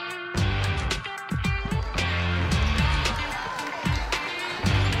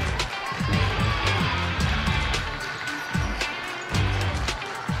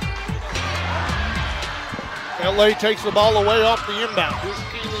 LA takes the ball away off the inbound. Here's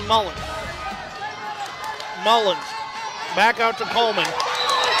Keely Mullins. Mullins back out to Coleman.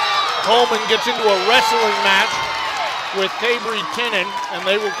 Coleman gets into a wrestling match with Cabry Tenen, and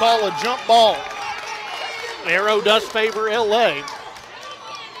they will call a jump ball. Arrow does favor LA.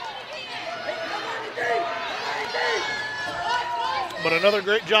 But another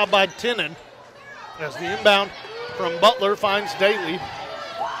great job by Tenen as the inbound from Butler finds Daly.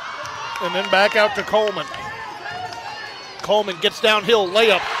 And then back out to Coleman. Coleman gets downhill,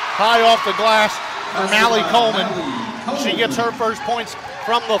 layup, high off the glass for Mally Coleman. She gets her first points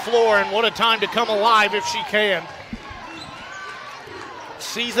from the floor, and what a time to come alive if she can.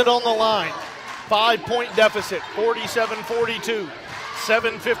 Sees it on the line. 5-point deficit, 47-42.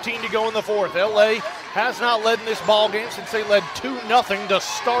 7:15 to go in the fourth. LA has not led in this ball game since they led 2-0 to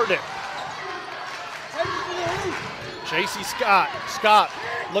start it. JC Scott. Scott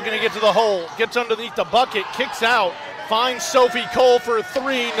looking to get to the hole. Gets underneath the bucket. Kicks out. Finds Sophie Cole for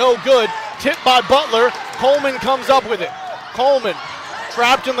three. No good. Tipped by Butler. Coleman comes up with it. Coleman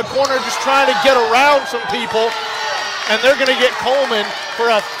trapped in the corner just trying to get around some people. And they're going to get Coleman for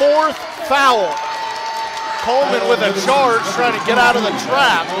a fourth foul. Coleman with a charge trying to get out of the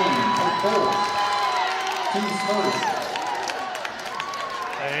trap.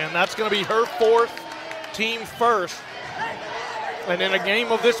 And that's going to be her fourth, team first. And in a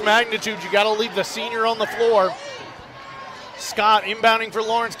game of this magnitude, you got to leave the senior on the floor. Scott inbounding for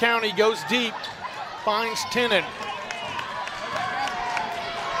Lawrence County, goes deep, finds Tenen.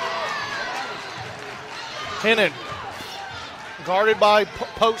 Tenen guarded by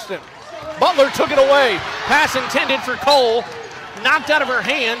Poston. Butler took it away. Pass intended for Cole. Knocked out of her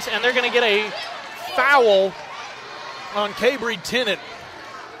hands, and they're going to get a foul on Cabry Tenen.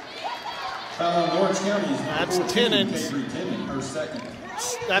 That's Tenen's.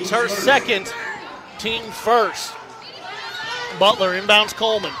 That's her second, team first. Butler inbounds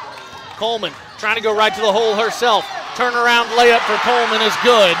Coleman. Coleman trying to go right to the hole herself. Turnaround layup for Coleman is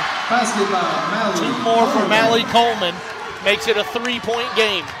good. Two more for Mally Coleman. Makes it a 3-point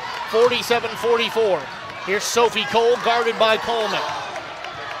game. 47-44. Here's Sophie Cole guarded by Coleman.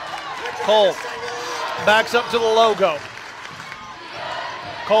 Cole backs up to the logo.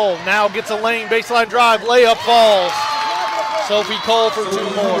 Cole now gets a lane, baseline drive, layup falls. Sophie Cole for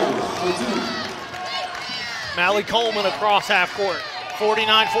two more. Mally Coleman across half court.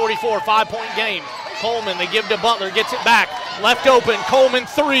 49-44, 5-point game. Coleman, they give to Butler, gets it back. Left open, Coleman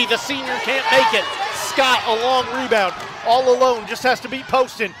three, the senior can't make it. Scott, a long rebound, all alone, just has to beat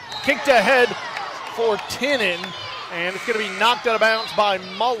Poston. Kicked ahead for Tenen, and it's going to be knocked out of bounds by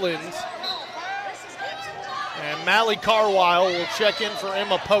Mullins. And Mally Carwile will check in for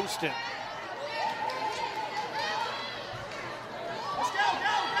Emma Poston.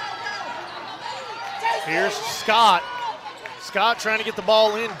 Here's Scott. Scott trying to get the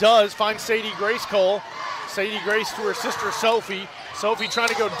ball in, does, finds Sadie Grace Cole. Sadie Grace to her sister Sophie. Sophie trying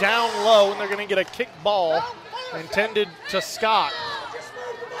to go down low, and they're going to get a kick ball intended to Scott.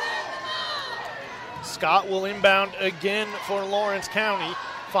 Scott will inbound again for Lawrence County.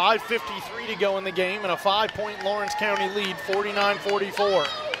 5:53 to go in the game, and a 5-point Lawrence County lead, 49-44.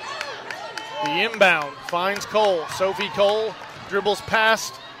 The inbound finds Cole. Sophie Cole dribbles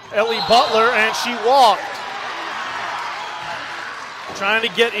past Ellie Butler, and she walked. Trying to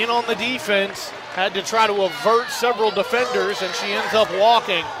get in on the defense, had to try to avert several defenders, and she ends up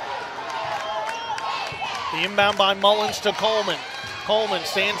walking. The inbound by Mullins to Coleman. Coleman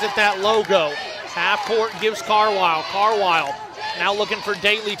stands at that logo. Half court gives Carwile. Carwile now looking for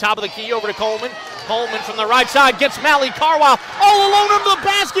Daly, top of the key, over to Coleman. Coleman from the right side gets Mally Carwile all alone under the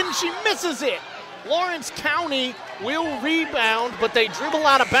basket, and she misses it. Lawrence County will rebound, but they dribble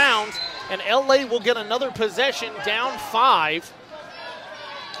out of bounds, and LA will get another possession, down 5.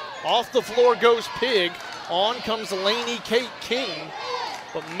 Off the floor goes Pig. On comes Lainey Kate King.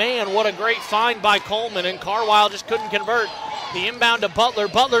 But man, what a great find by Coleman, and Carwile just couldn't convert. The inbound to Butler.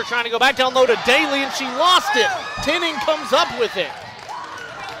 Butler trying to go back down low to Daly, and she lost it. Tenen comes up with it.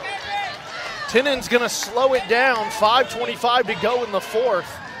 Tenen's going to slow it down. 5:25 to go in the fourth.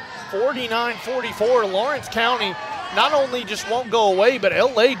 49-44. Lawrence County not only just won't go away, but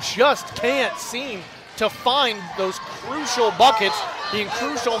LA just can't seem to find those crucial buckets in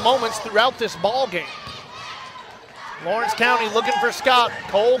crucial moments throughout this ball game. Lawrence County looking for Scott.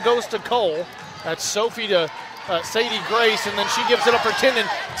 Cole goes to Cole. That's Sophie to Sadie Grace, and then she gives it up for Tenen.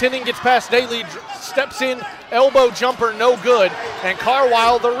 Tenen gets past Daly, steps in, elbow jumper, no good, and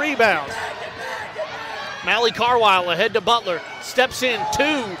Carwile the rebound. Mally Carwile ahead to Butler, steps in,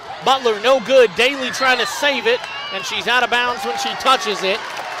 two, Butler no good, Daly trying to save it, and she's out of bounds when she touches it.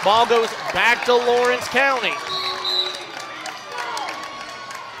 Ball goes back to Lawrence County.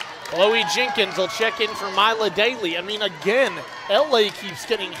 Chloe Jenkins will check in for Mila Daly. I mean, again, LA keeps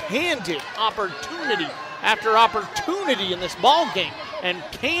getting handed opportunity after opportunity in this ball game and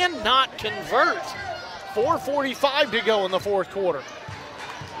cannot convert. 4:45 to go in the fourth quarter.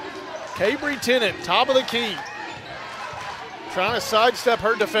 Cabry Tennant, top of the key, trying to sidestep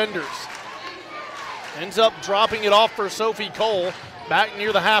her defenders. Ends up dropping it off for Sophie Cole, back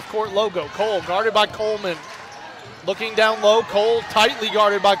near the half-court logo. Cole guarded by Coleman. Looking down low, Cole tightly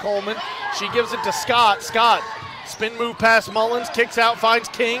guarded by Coleman. She gives it to Scott. Scott, spin move past Mullins, kicks out, finds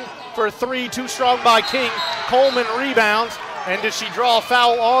King for three, too strong by King. Coleman rebounds, and did she draw a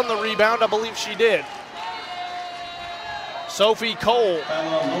foul on the rebound? I believe she did. Sophie Cole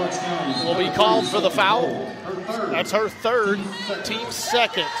will be called for the foul. That's her third, team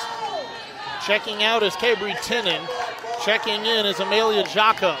second. Checking out is Cabry Tennant. Checking in is Amelia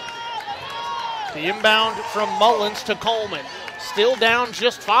Jocko. The inbound from Mullins to Coleman. Still down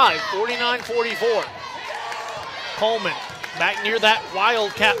just 5, 49-44. Coleman back near that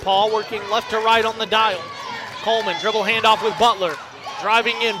Wildcat paw, working left to right on the dial. Coleman dribble handoff with Butler.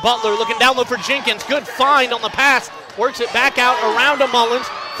 Driving in, Butler looking down low for Jenkins. Good find on the pass. Works it back out around to Mullins.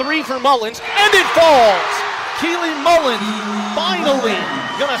 Three for Mullins, and it falls. Keely Mullins finally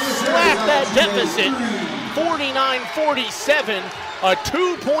gonna slash that deficit. 49-47, a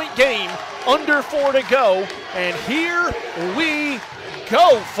 2-point game, under 4 to go, and here we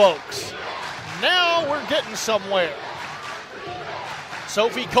go, folks. Now we're getting somewhere.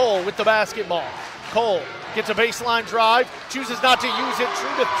 Sophie Cole with the basketball. Cole gets a baseline drive, chooses not to use it.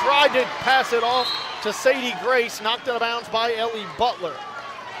 Truda tried to pass it off to Sadie Grace, knocked out of bounds by Ellie Butler.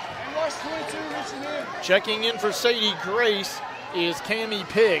 Checking in for Sadie Grace is Cammie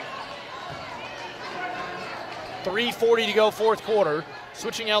Pigg. 3:40 to go, fourth quarter.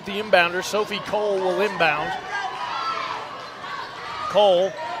 Switching out the inbounder, Sophie Cole will inbound.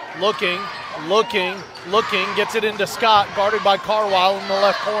 Cole looking, gets it into Scott, guarded by Carwile in the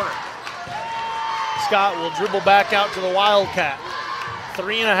left corner. Scott will dribble back out to the Wildcat.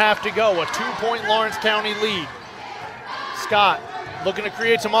 3.5 to go, a 2-point Lawrence County lead. Scott looking to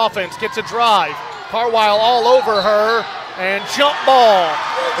create some offense, gets a drive. Carwile all over her, and jump ball.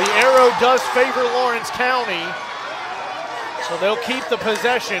 The arrow does favor Lawrence County, so they'll keep the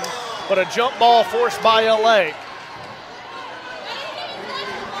possession, but a jump ball forced by LA.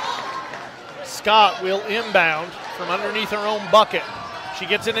 Scott will inbound from underneath her own bucket. She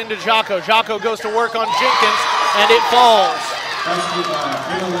gets it into Jocko. Jocko goes to work on Jenkins, and it falls.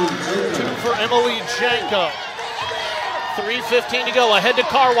 Two for Emily Janko. 3:15 to go, ahead to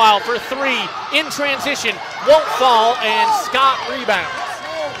Carwile for three, in transition, won't fall, and Scott rebounds.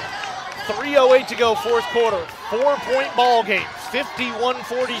 3:08 to go, fourth quarter, 4-point ball game,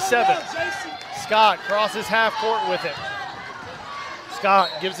 51-47. Scott crosses half court with it. Scott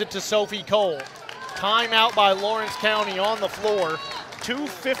gives it to Sophie Cole. Timeout by Lawrence County on the floor.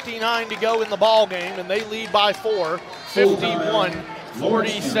 2:59 to go in the ball game, and they lead by 4,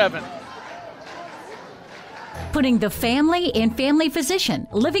 51-47. Putting the family in family physician,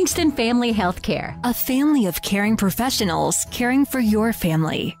 Livingston Family Healthcare. A family of caring professionals caring for your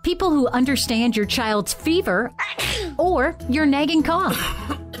family. People who understand your child's fever or your nagging cough.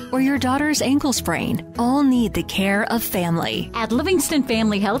 Or your daughter's ankle sprain, all need the care of family. At Livingston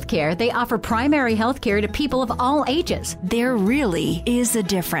Family Healthcare, they offer primary healthcare to people of all ages. There really is a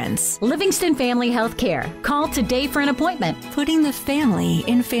difference. Livingston Family Healthcare. Call today for an appointment. Putting the family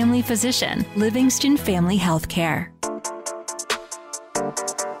in family physician, Livingston Family Healthcare.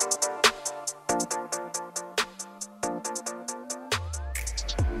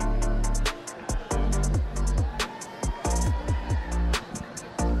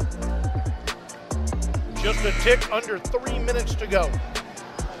 Just a tick under 3 minutes to go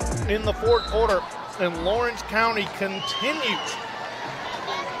in the fourth quarter, and Lawrence County continues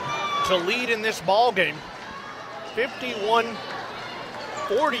to lead in this ball game.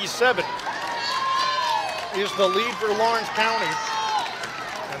 51-47 is the lead for Lawrence County,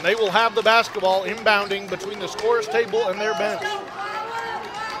 and they will have the basketball inbounding between the scorer's table and their bench.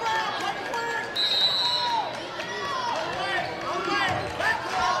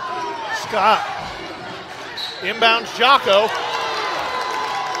 Scott inbounds Jocko,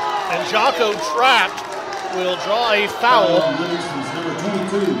 and Jocko trapped will draw a foul,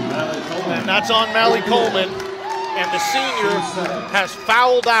 and that's on Mally Coleman, and the senior has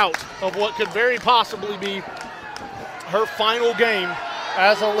fouled out of what could very possibly be her final game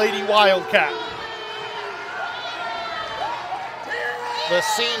as a Lady Wildcat. The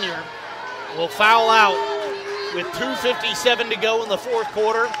senior will foul out with 2:57 to go in the fourth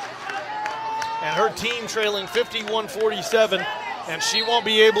quarter. And her team trailing 51-47, and she won't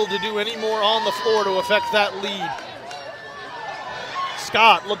be able to do any more on the floor to affect that lead.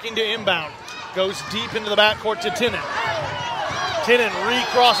 Scott looking to inbound. Goes deep into the backcourt to Tinnen. Tinnen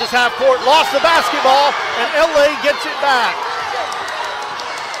recrosses half court, lost the basketball, and LA gets it back.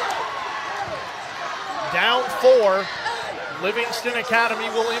 Down 4, Livingston Academy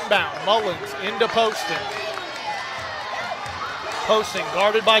will inbound. Mullins into Poston. Poston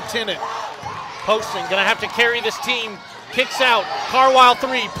guarded by Tinnen. Poston gonna have to carry this team. Kicks out. Carwile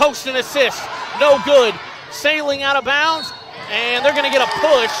 3. Poston assist. No good. Sailing out of bounds. And they're gonna get a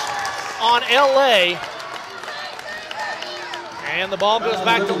push on LA. And the ball goes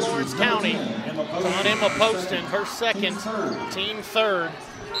back to Lawrence County. On Emma Poston, her second, team third.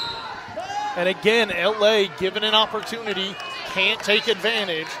 And again, LA given an opportunity, can't take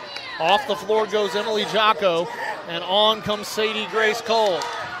advantage. Off the floor goes Emily Jocko, and on comes Sadie Grace Cole.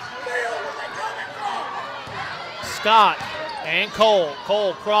 Scott and Cole.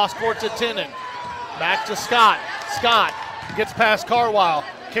 Cole cross court to Tinnen. Back to Scott. Scott gets past Carwile.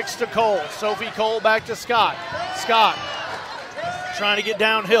 Kicks to Cole. Sophie Cole back to Scott. Scott trying to get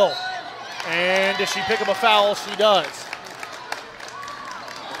downhill. And does she pick up a foul? She does.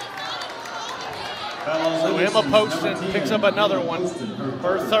 So Emma Poston picks up another one.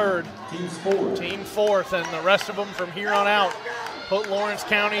 Her third. Team fourth. And the rest of them from here on out put Lawrence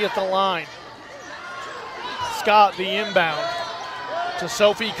County at the line. Scott, the inbound to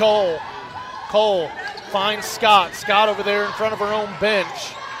Sophie Cole. Cole finds Scott. Scott over there in front of her own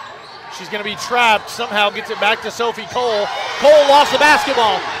bench. She's going to be trapped. Somehow gets it back to Sophie Cole. Cole lost the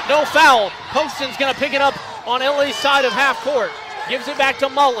basketball. No foul. Poston's going to pick it up on LA's side of half court. Gives it back to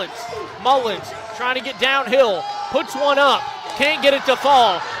Mullins. Mullins trying to get downhill. Puts one up. Can't get it to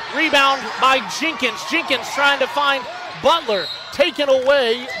fall. Rebound by Jenkins. Jenkins trying to find Butler. Taken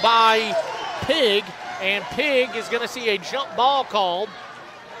away by Pig. And Pig is going to see a jump ball called.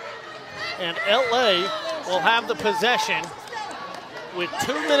 And LA will have the possession with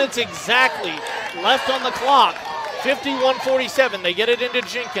 2 minutes exactly left on the clock. 51-47. They get it into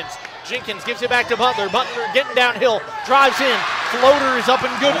Jenkins. Jenkins gives it back to Butler. Butler getting downhill. Drives in. Floater is up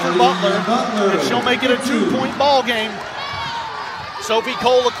and good for Butler. And she'll make it a 2-point ball game. Sophie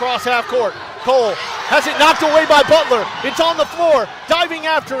Cole across half court. Cole has it knocked away by Butler. It's on the floor. Diving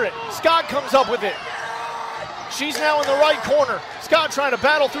after it. Scott comes up with it. She's now in the right corner. Scott trying to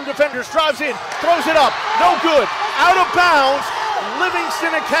battle through defenders. Drives in. Throws it up. No good. Out of bounds.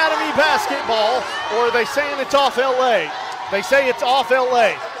 Livingston Academy basketball. Or are they saying it's off LA? They say it's off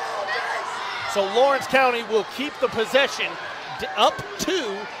LA. So Lawrence County will keep the possession up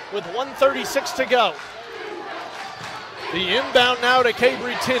 2 with 1:36 to go. The inbound now to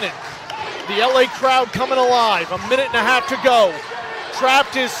Cabry Tinnen. The LA crowd coming alive. A minute and a half to go.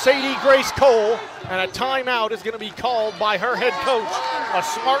 Trapped is Sadie Grace Cole. And a timeout is going to be called by her head coach. A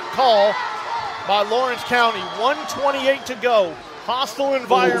smart call by Lawrence County. 1:28 to go. Hostile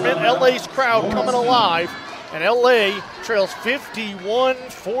environment. LA's crowd coming alive. And LA trails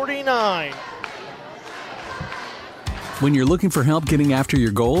 51-49. When you're looking for help getting after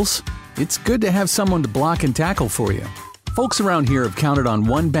your goals, it's good to have someone to block and tackle for you. Folks around here have counted on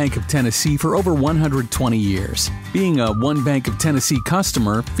One Bank of Tennessee for over 120 years. Being a One Bank of Tennessee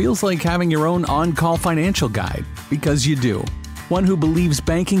customer feels like having your own on-call financial guide, because you do. One who believes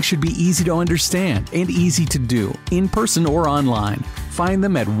banking should be easy to understand and easy to do, in person or online. Find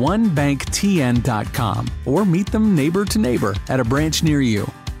them at onebanktn.com or meet them neighbor to neighbor at a branch near you.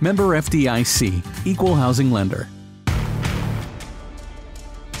 Member FDIC, Equal Housing Lender.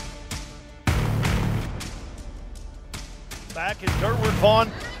 Back at Durward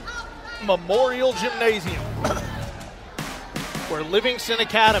Vaughn Memorial Gymnasium, where Livingston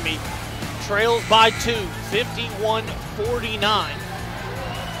Academy trails by 2, 51-49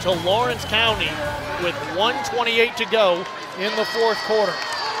 to Lawrence County with 1:28 to go in the fourth quarter.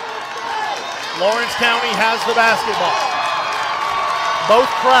 Lawrence County has the basketball. Both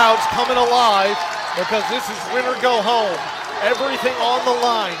crowds coming alive because this is win or go home. Everything on the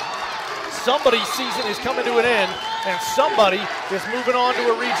line. Somebody's season is coming to an end, and somebody is moving on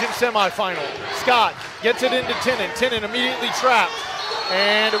to a region semifinal. Scott gets it into Tinnen. Tinnen immediately trapped.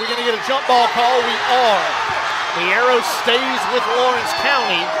 And are we going to get a jump ball call? We are. The arrow stays with Lawrence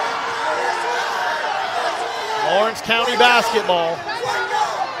County. Lawrence County basketball.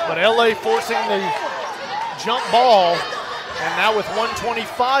 But LA forcing the jump ball. And now with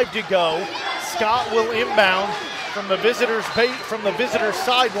 1:25 to go, Scott will inbound from the visitor's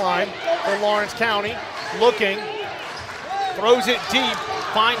sideline for Lawrence County. Looking, throws it deep,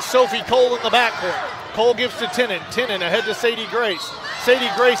 finds Sophie Cole in the backcourt. Cole gives to Tinnen. Tinnen ahead to Sadie Grace. Sadie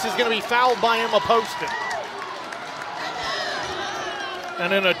Grace is going to be fouled by Emma Poston.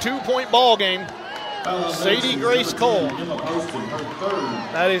 And in a 2-point ball game, Sadie Grace Cole.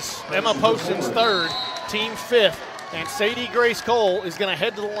 That is Emma Poston's third, team fifth. And Sadie Grace Cole is going to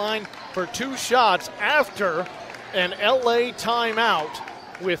head to the line for 2 shots after an LA timeout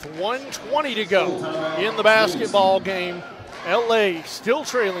with 1:20 to go in the basketball game. LA still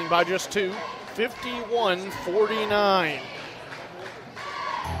trailing by just 2, 51-49.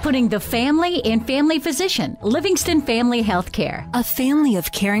 Putting the family in family physician, Livingston Family Healthcare. A family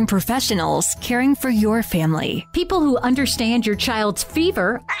of caring professionals caring for your family. People who understand your child's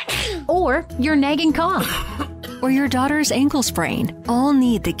fever or your nagging cough. Or your daughter's ankle sprain, all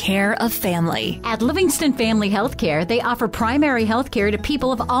need the care of family. At Livingston Family Healthcare, they offer primary health care to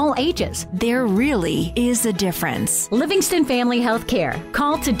people of all ages. There really is a difference. Livingston Family Healthcare.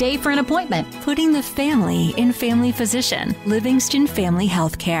 Call today for an appointment. Putting the family in family physician. Livingston Family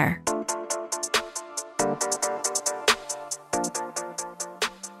Healthcare.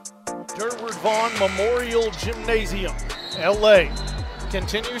 Durward Vaughn Memorial Gymnasium, LA,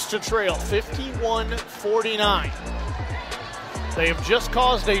 continues to trail 51-49. They have just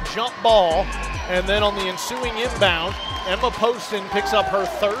caused a jump ball, and then on the ensuing inbound, Emma Poston picks up her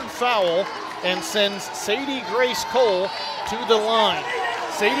third foul and sends Sadie Grace Cole to the line.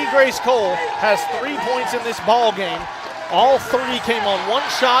 Sadie Grace Cole has 3 points in this ball game. All 3 came on one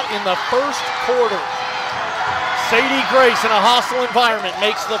shot in the first quarter. Sadie Grace in a hostile environment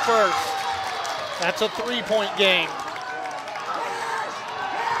makes the first. That's a 3-point game.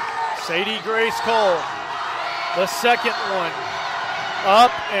 Sadie Grace Cole, the second one.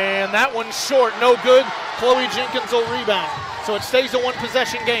 Up, and that one's short, no good. Chloe Jenkins will rebound. So it stays a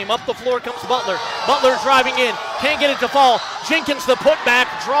one-possession game. Up the floor comes Butler. Butler driving in, can't get it to fall. Jenkins, the putback,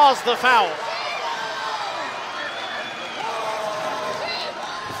 draws the foul.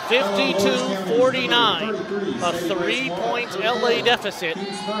 52-49, a 3-point LA deficit.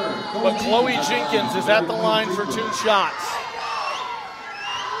 But Chloe Jenkins is at the line for 2 shots.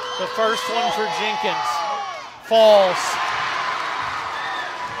 The first one for Jenkins falls.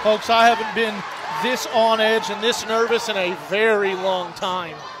 Folks, I haven't been this on edge and this nervous in a very long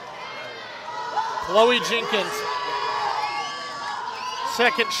time. Chloe Jenkins,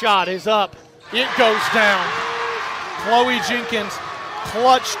 second shot is up. It goes down. Chloe Jenkins,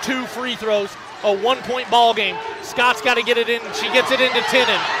 clutch 2 free throws, a 1-point ball game. Scott's got to get it in. She gets it into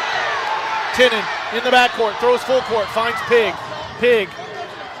Tinnen. Tinnen in the backcourt, throws full court, finds Pig. Pig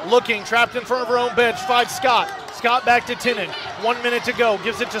looking, trapped in front of her own bench, finds Scott. Scott back to Tinnen. 1 minute to go,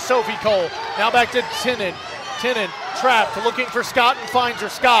 gives it to Sophie Cole. Now back to Tinnen. Tinnen trapped, looking for Scott and finds her.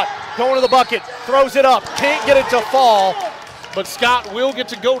 Scott going to the bucket, throws it up, can't get it to fall, but Scott will get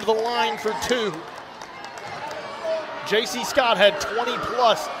to go to the line for 2. J.C. Scott had 20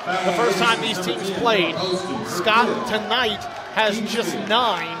 plus the first time these teams played. Scott tonight has just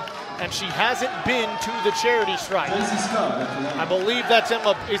 9. And she hasn't been to the charity stripe. I believe that's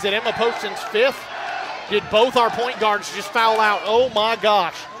Emma Poston's 5th? Did both our point guards just foul out? Oh my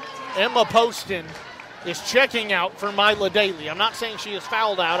gosh. Emma Poston is checking out for Mila Daly. I'm not saying she is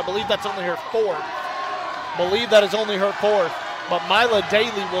fouled out. I believe that's only her 4th. But Mila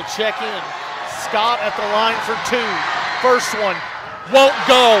Daly will check in. Scott at the line for 2. First one won't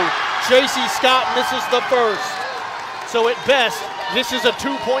go. J.C. Scott misses the first. So at best, this is a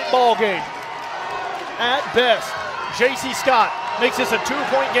 2-point ball game. At best, J.C. Scott makes this a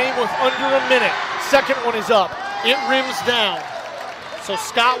 2-point game with under a minute. Second one is up. It rims down. So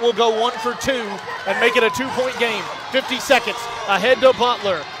Scott will go 1 for 2 and make it a 2-point game. 50 seconds ahead to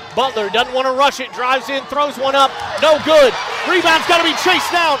Butler. Butler doesn't want to rush it, drives in, throws one up. No good. Rebound's got to be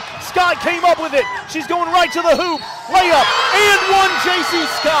chased down. Scott came up with it. She's going right to the hoop. Layup and 1, J.C.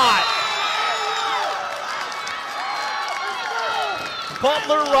 Scott.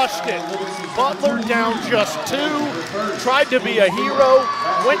 Butler rushed it. Butler down just 2, tried to be a hero,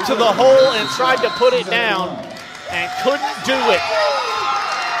 went to the hole and tried to put it down and couldn't do it.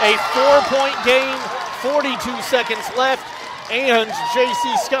 A 4-point game, 42 seconds left, and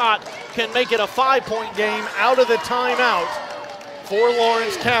J.C. Scott can make it a 5-point game out of the timeout for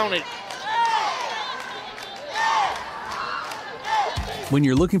Lawrence County. When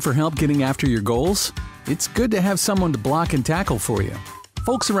you're looking for help getting after your goals, it's good to have someone to block and tackle for you.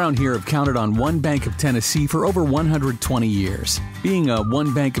 Folks around here have counted on One Bank of Tennessee for over 120 years. Being a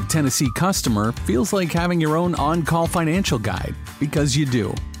One Bank of Tennessee customer feels like having your own on-call financial guide, because you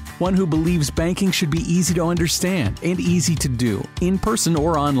do. One who believes banking should be easy to understand and easy to do, in person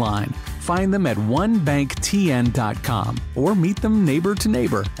or online. Find them at onebanktn.com or meet them neighbor to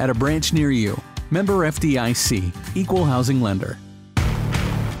neighbor at a branch near you. Member FDIC, Equal Housing Lender.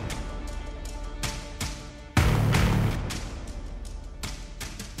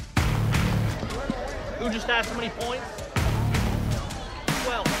 Who just had so many points?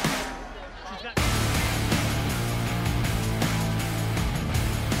 12. She's got...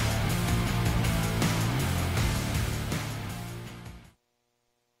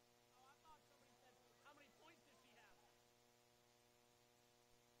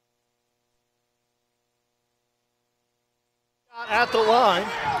 At the line.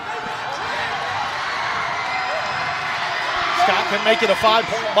 Scott can make it a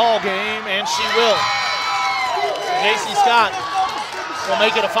 5-point ball game, and she will. J.C. Scott will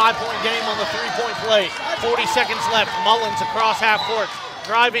make it a 5-point game on the 3-point play. 40 seconds left. Mullins across half court.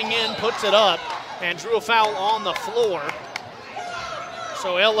 Driving in, puts it up, and drew a foul on the floor.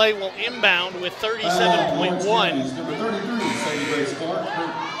 So L.A. will inbound with 37.1. Number 33, Sadie Grace Clark.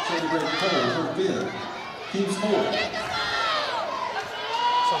 Sadie Grace Cole, her fifth. Keeps 4.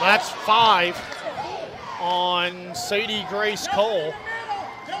 So that's 5 on Sadie Grace Cole.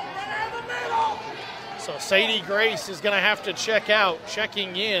 So Sadie Grace is going to have to check out.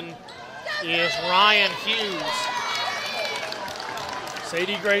 Checking in is Ryan Hughes.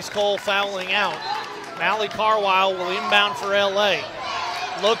 Sadie Grace Cole fouling out. Mallie Carwile will inbound for LA.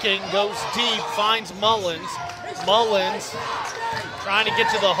 Looking, goes deep, finds Mullins. Mullins trying to get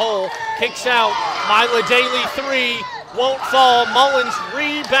to the hole. Kicks out. Mila Daly 3. Won't fall. Mullins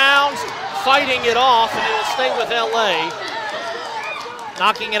rebounds, fighting it off, and it'll stay with LA.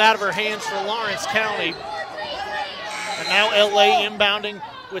 Knocking it out of her hands for Lawrence County. And now LA inbounding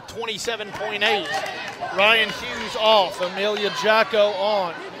with 27.8. Ryan Hughes off. Amelia Jacko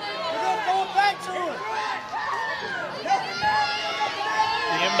on.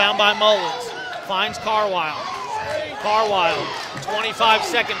 The inbound by Mullins. Finds Carwile. Carwile, 25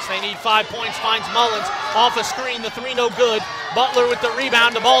 seconds. They need 5 points. Finds Mullins. Off a screen. The 3 no good. Butler with the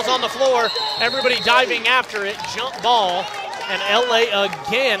rebound. The ball's on the floor. Everybody diving after it. Jump ball. And LA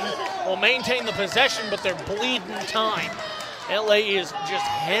again will maintain the possession, but they're bleeding time. LA is just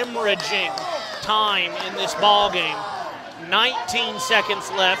hemorrhaging time in this ball game. 19 seconds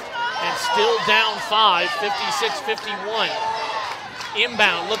left and still down 5, 56-51.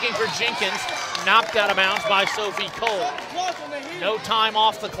 Inbound, looking for Jenkins. Knocked out of bounds by Sophie Cole. No time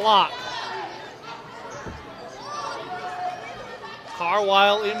off the clock.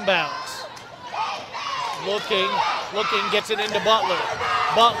 Carwile inbounds. Looking, gets it into Butler.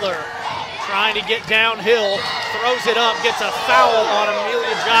 Butler trying to get downhill, throws it up, gets a foul on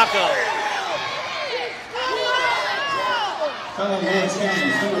Amelia Jacko.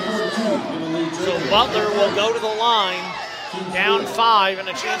 So Butler will go to the line, down 5, and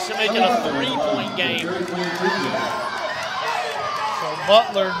a chance to make it a 3-point game. So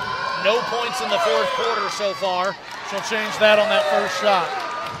Butler, no points in the fourth quarter so far. She'll change that on that first shot.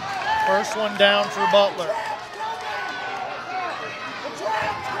 First one down for Butler.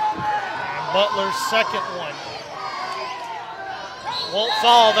 And Butler's second one. Won't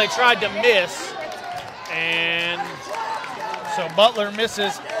fall. They tried to miss. And so Butler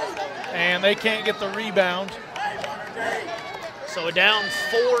misses, and they can't get the rebound. So down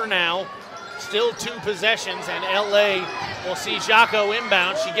 4 now. Still 2 possessions, and LA will see Jacko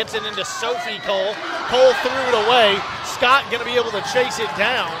inbound. She gets it into Sophie Cole. Cole threw it away. Scott going to be able to chase it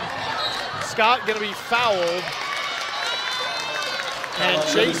down. Scott going to be fouled. And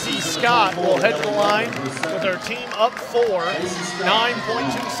J.C. Scott will head to the line with her team up 4.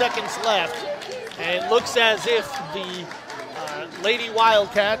 9.2 seconds left. And it looks as if the Lady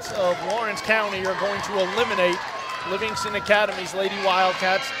Wildcats of Lawrence County are going to eliminate Livingston Academy's Lady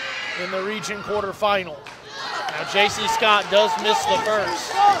Wildcats in the region quarterfinal. Now J.C. Scott does miss the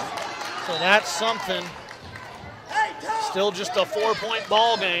first. So that's something. Still just a 4-point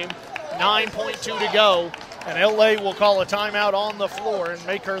ball game. 9.2 to go. And LA will call a timeout on the floor and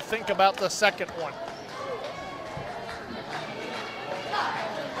make her think about the second one.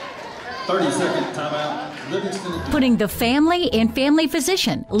 30-second timeout. Livingston. Putting the family in family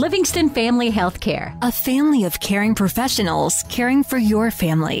physician. Livingston Family Healthcare. A family of caring professionals caring for your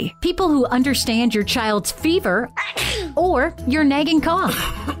family. People who understand your child's fever or your nagging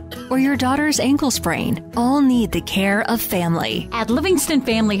cough. Or your daughter's ankle sprain, all need the care of family. At Livingston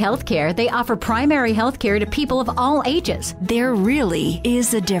Family Healthcare, they offer primary health care to people of all ages. There really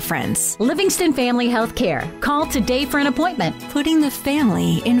is a difference. Livingston Family Healthcare. Call today for an appointment. Putting the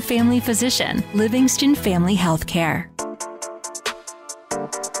family in family physician. Livingston Family Healthcare.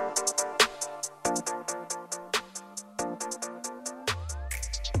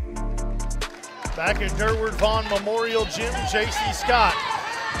 Back at Durward Vaughn Memorial Gym, J.C. Scott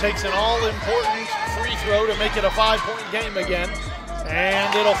takes an all-important free throw to make it a 5-point game again,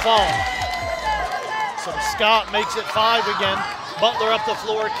 and it'll fall. So Scott makes it 5 again. Butler up the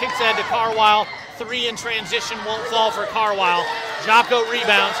floor, kicks ahead to Carwile. 3 in transition, won't fall for Carwile. Jocko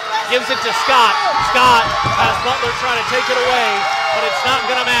rebounds, gives it to Scott. Scott has Butler trying to take it away, but it's not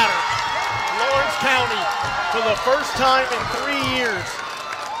going to matter. Lawrence County, for the first time in 3 years,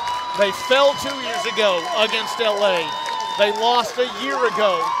 they fell 2 years ago against LA. They lost a year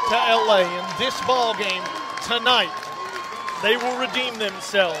ago to LA. In this ball game tonight, they will redeem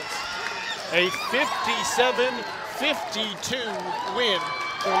themselves. A 57-52 win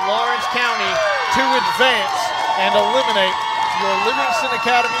for Lawrence County to advance and eliminate your Livingston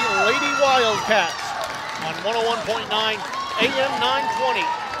Academy Lady Wildcats on 101.9 AM 920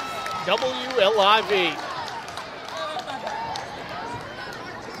 WLIV.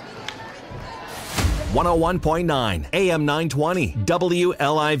 101.9 AM 920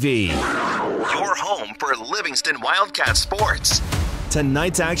 WLIV. Your home for Livingston Wildcat sports.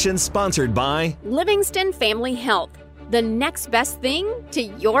 Tonight's action sponsored by Livingston Family Health, the next best thing to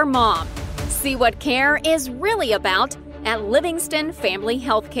your mom. See what care is really about at Livingston Family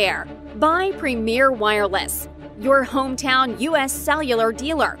Healthcare. By Premier Wireless, your hometown U.S. cellular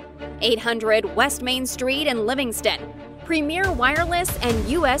dealer. 800 West Main Street in Livingston. Premier Wireless and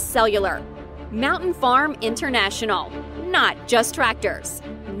U.S. Cellular. Mountain Farm International. Not just tractors.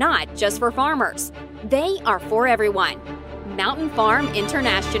 Not just for farmers. They are for everyone. Mountain Farm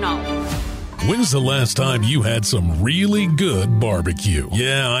International. When's the last time you had some really good barbecue?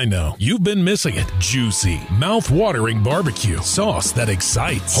 Yeah, I know. You've been missing it. Juicy, mouth-watering barbecue. Sauce that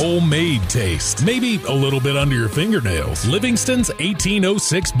excites. Homemade taste. Maybe a little bit under your fingernails. Livingston's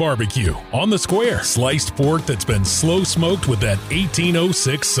 1806 barbecue. On the square. Sliced pork that's been slow smoked with that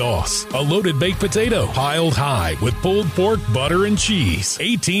 1806 sauce. A loaded baked potato piled high with pulled pork, butter, and cheese.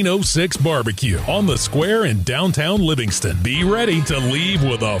 1806 barbecue. On the square in downtown Livingston. Be ready to leave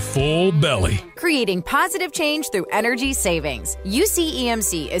with a full belly. Creating positive change through energy savings.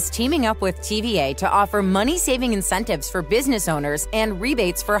 UCEMC is teaming up with TVA to offer money-saving incentives for business owners and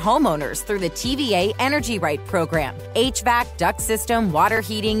rebates for homeowners through the TVA Energy Right program. HVAC, duct system, water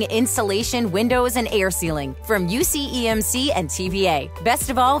heating, insulation, windows, and air sealing from UCEMC and TVA. Best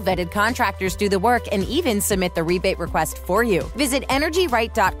of all, vetted contractors do the work and even submit the rebate request for you. Visit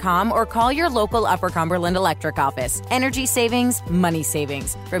EnergyRight.com or call your local Upper Cumberland Electric office. Energy savings, money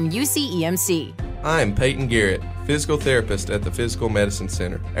savings from UCEMC. I'm Peyton Garrett, physical therapist at the Physical Medicine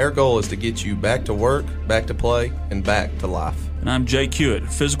Center. Our goal is to get you back to work, back to play, and back to life. And I'm Jay Hewitt,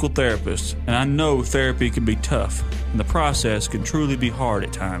 physical therapist, and I know therapy can be tough, and the process can truly be hard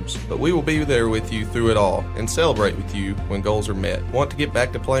at times. But we will be there with you through it all and celebrate with you when goals are met. Want to get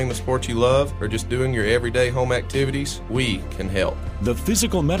back to playing the sport you love or just doing your everyday home activities? We can help. The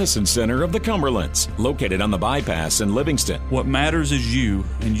Physical Medicine Center of the Cumberlands, located on the bypass in Livingston. What matters is you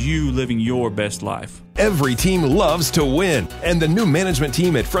and you living your best life. Every team loves to win, and the new management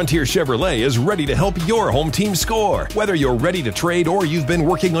team at Frontier Chevrolet is ready to help your home team score. Whether you're ready to trade or you've been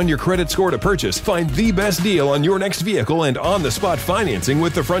working on your credit score to purchase, find the best deal on your next vehicle and on-the-spot financing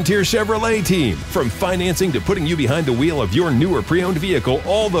with the Frontier Chevrolet team. From financing to putting you behind the wheel of your new or pre-owned vehicle,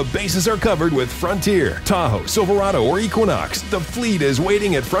 all the bases are covered with Frontier. Tahoe, Silverado, or Equinox, the fleet is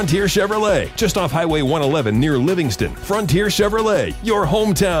waiting at Frontier Chevrolet, just off Highway 111 near Livingston. Frontier Chevrolet, your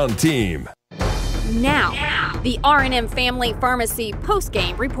hometown team. Now, the R&M Family Pharmacy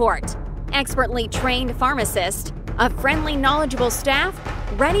post-game report. Expertly trained pharmacists, a friendly, knowledgeable staff,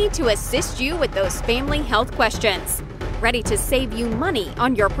 ready to assist you with those family health questions. Ready to save you money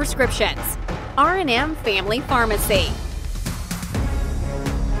on your prescriptions. R&M Family Pharmacy.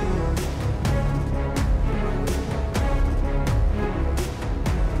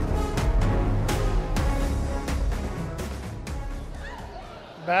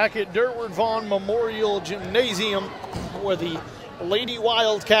 Back at Durward Vaughn Memorial Gymnasium, where the Lady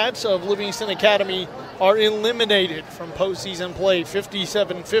Wildcats of Livingston Academy are eliminated from postseason play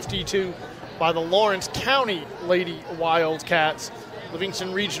 57-52 by the Lawrence County Lady Wildcats.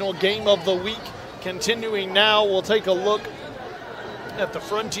 Livingston Regional Game of the Week continuing now. We'll take a look at the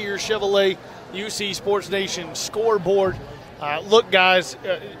Frontier Chevrolet UC Sports Nation scoreboard. Look, guys,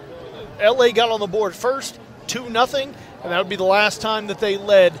 LA got on the board first, 2-0. And that would be the last time that they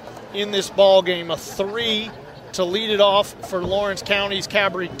led in this ball game. A 3 to lead it off for Lawrence County's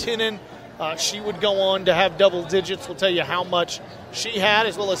Cabri Tinnen. She would go on to have double digits. We'll tell you how much she had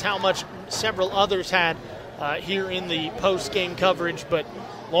as well as how much several others had here in the post-game coverage. But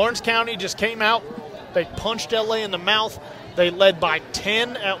Lawrence County just came out. They punched LA in the mouth. They led by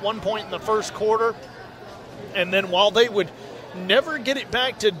 10 at one point in the first quarter. And then while they would never get it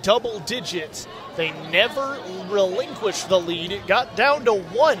back to double digits. They never relinquished the lead. It got down to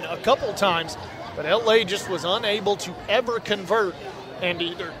 1 a couple times, but LA just was unable to ever convert and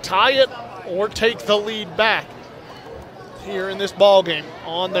either tie it or take the lead back here in this ball game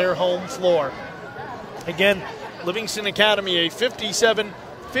on their home floor. Again, Livingston Academy, a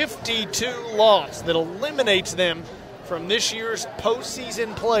 57-52 loss that eliminates them from this year's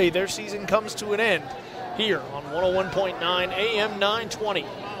postseason play. Their season comes to an end here on 101.9 AM 920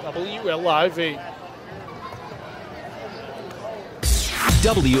 WLIV.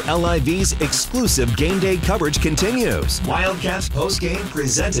 WLIV's exclusive game day coverage continues. Wildcats postgame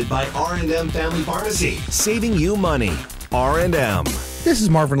presented by R&M Family Pharmacy, saving you money. R&M. This is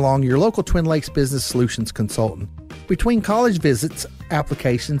Marvin Long, your local Twin Lakes Business Solutions consultant. Between college visits,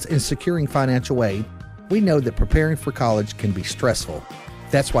 applications, and securing financial aid, we know that preparing for college can be stressful.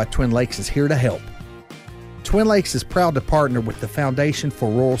 That's why Twin Lakes is here to help. Twin Lakes is proud to partner with the Foundation for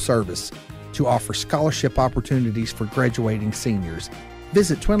Rural Service to offer scholarship opportunities for graduating seniors.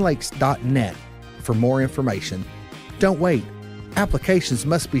 Visit twinlakes.net for more information. Don't wait. Applications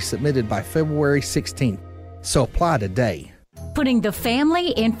must be submitted by February 16th, so apply today. Putting the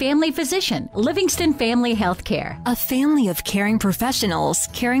family in family physician, Livingston Family Healthcare. A family of caring professionals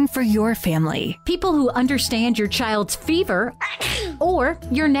caring for your family. People who understand your child's fever or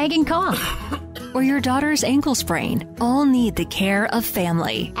your nagging cough. Or your daughter's ankle sprain, all need the care of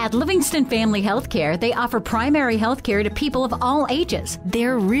family. At Livingston Family Healthcare, they offer primary health care to people of all ages.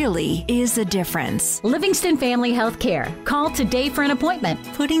 There really is a difference. Livingston Family Healthcare. Call today for an appointment.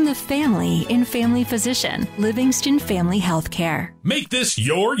 Putting the family in family physician. Livingston Family Healthcare. Make this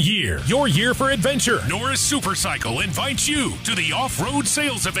your year for adventure. Norris Supercycle invites you to the off-road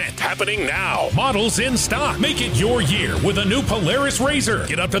sales event happening now. Models in stock. Make it your year with a new Polaris RZR.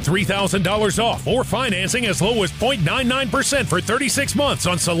 Get up to $3,000 off or financing as low as 0.99% for 36 months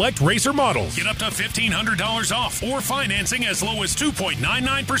on select RZR models. Get up to $1,500 off or financing as low as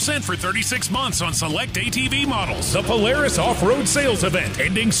 2.99% for 36 months on select ATV models. The Polaris Off-Road Sales Event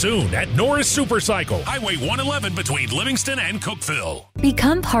ending soon at Norris Supercycle, Highway 111 between Livingston and Cookeville.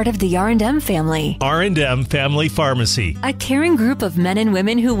 Become part of the R&M family. R&M Family Pharmacy. A caring group of men and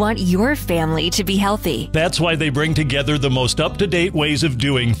women who want your family to be healthy. That's why they bring together the most up-to-date ways of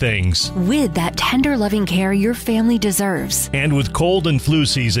doing things. With that tender, loving care your family deserves. And with cold and flu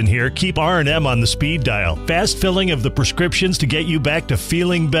season here, keep R&M on the speed dial. Fast filling of the prescriptions to get you back to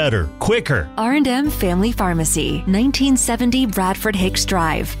feeling better, quicker. R&M Family Pharmacy, 1970 Bradford Hicks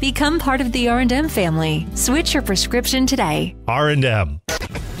Drive. Become part of the R&M family. Switch your prescription today. R&M.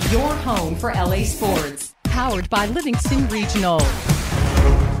 Your home for LA sports. Powered by Livingston Regional.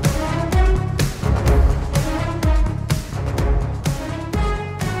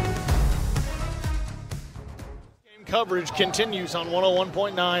 Coverage continues on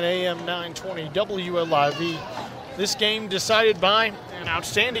 101.9 AM 920 WLIV. This game decided by an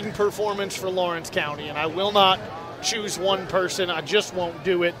outstanding performance for Lawrence County, and I will not choose one person. I just won't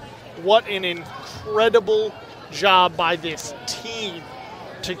do it. What an incredible job by this team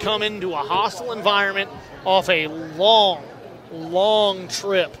to come into a hostile environment off a long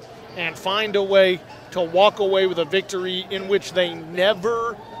trip and find a way to walk away with a victory in which they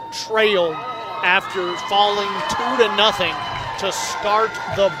never trailed after falling 2-0 to start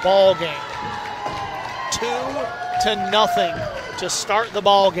the ball game. 2-0 to start the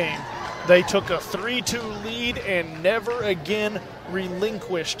ball game. They took a 3-2 lead and never again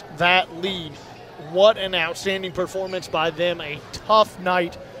relinquished that lead. What an outstanding performance by them. A tough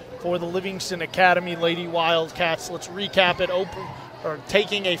night for the Livingston Academy Lady Wildcats. Let's recap it,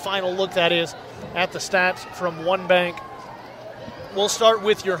 taking a final look, that is, at the stats from One Bank. We'll start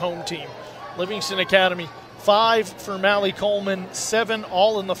with your home team. Livingston Academy, 5 for Mally Coleman, 7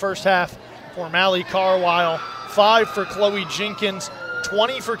 all in the first half for Mally Carwile, 5 for Chloe Jenkins,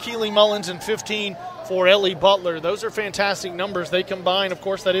 20 for Keely Mullins, and 15 for Ellie Butler. Those are fantastic numbers. They combine, of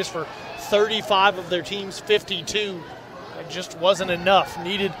course, that is for 35 of their team's 52. It just wasn't enough.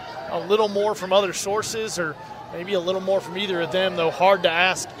 Needed a little more from other sources, or maybe a little more from either of them, though hard to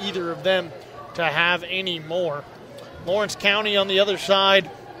ask either of them to have any more. Lawrence County on the other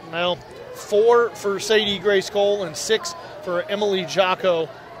side, well, 4 for Sadie Grace Cole and 6 for Emily Jocko.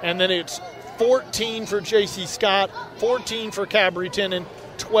 And then it's 14 for J.C. Scott, 14 for Cabreton, and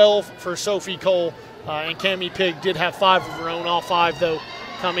 12 for Sophie Cole. And Cammie Pig did have 5 of her own, all 5, though,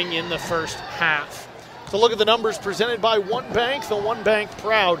 coming in the first half. So look at the numbers presented by One Bank. The One Bank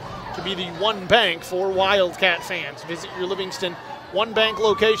proud to be the One Bank for Wildcat fans. Visit your Livingston One Bank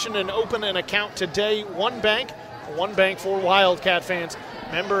location and open an account today. One Bank for Wildcat fans.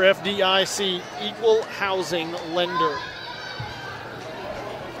 Member FDIC, equal housing lender.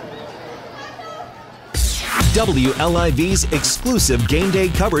 WLIV's exclusive game day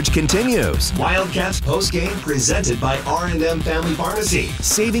coverage continues. Wildcats postgame presented by R&M Family Pharmacy,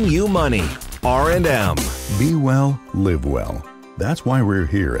 saving you money. R&M. Be well, live well. That's why we're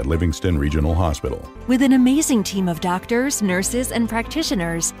here at Livingston Regional Hospital. With an amazing team of doctors, nurses, and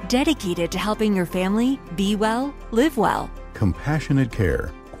practitioners dedicated to helping your family be well, live well. Compassionate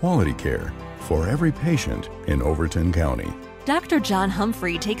care, quality care for every patient in Overton County. Dr. John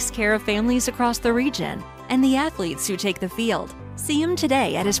Humphrey takes care of families across the region and the athletes who take the field. See him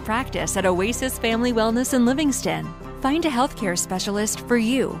today at his practice at Oasis Family Wellness in Livingston. Find a healthcare specialist for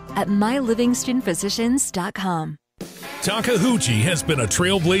you at mylivingstonphysicians.com. Takahouchi has been a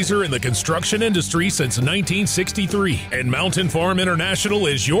trailblazer in the construction industry since 1963, and Mountain Farm International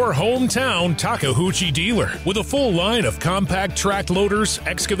is your hometown Takahouchi dealer. With a full line of compact track loaders,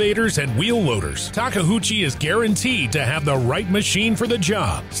 excavators, and wheel loaders, Takahouchi is guaranteed to have the right machine for the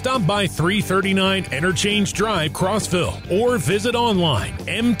job. Stop by 339 Interchange Drive, Crossville, or visit online,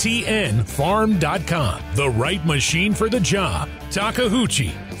 mtnfarm.com. The right machine for the job.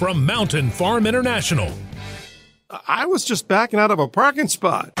 Takahouchi from Mountain Farm International. I was just backing out of a parking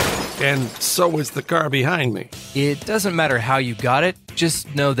spot, and so was the car behind me. It doesn't matter how you got it,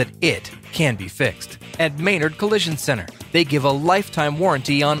 just know that it can be fixed. At Maynard Collision Center, they give a lifetime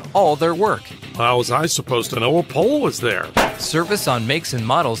warranty on all their work. How was I supposed to know a pole was there? Service on makes and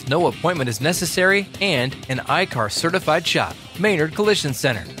models no appointment is necessary, and an iCar certified shop. Maynard Collision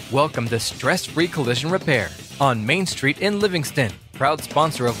Center. Welcome to stress-free collision repair on Main Street in Livingston. Proud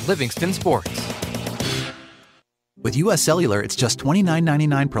sponsor of Livingston Sports. With U.S. Cellular, it's just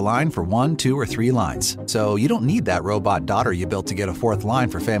 $29.99 per line for 1, 2, or 3 lines. So you don't need that robot daughter you built to get a 4th line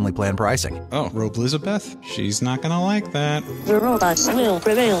for family plan pricing. Oh, Robe Elizabeth? She's not going to like that. The robots will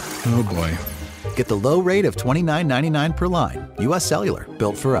prevail. Oh boy. Get the low rate of $29.99 per line. U.S. Cellular,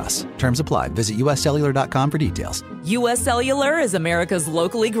 built for us. Terms apply. Visit uscellular.com for details. U.S. Cellular is America's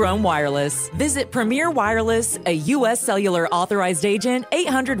locally grown wireless. Visit Premier Wireless, a U.S. Cellular authorized agent,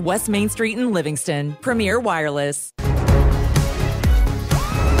 800 West Main Street in Livingston. Premier Wireless.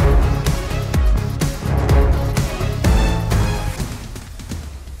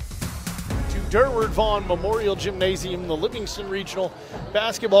 Durward Vaughn Memorial Gymnasium, the Livingston Regional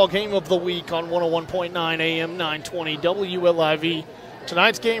Basketball Game of the Week on 101.9 AM 920 WLIV.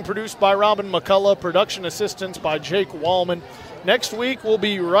 Tonight's game produced by Robin McCullough, production assistance by Jake Wallman. Next week we'll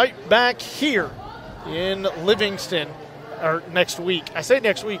be right back here in Livingston, or next week. I say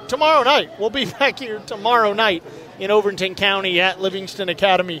next week, tomorrow night. We'll be back here tomorrow night in Overton County at Livingston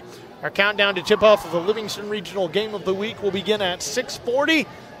Academy. Our countdown to tip-off of the Livingston Regional Game of the Week will begin at 6:40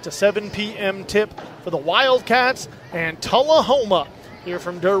 to 7 p.m. tip for the Wildcats and Tullahoma here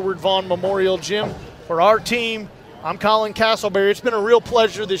from Durward Vaughn Memorial Gym. For our team, I'm Colin Castleberry. It's been a real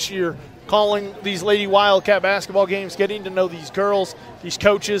pleasure this year calling these Lady Wildcat basketball games, getting to know these girls, these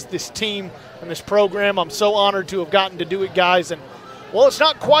coaches, this team, and this program. I'm so honored to have gotten to do it, guys. And, well, it's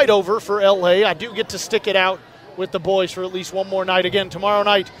not quite over for L.A. I do get to stick it out with the boys for at least one more night. Again, tomorrow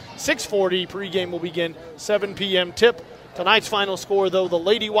night, 6:40, pregame will begin, 7 p.m. tip. Tonight's final score, though, the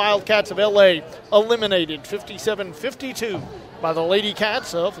Lady Wildcats of L.A. eliminated 57-52 by the Lady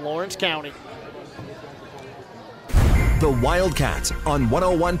Cats of Lawrence County. The Wildcats on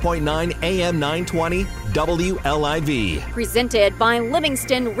 101.9 AM 920 WLIV. Presented by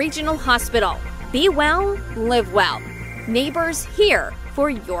Livingston Regional Hospital. Be well, live well. Neighbors here for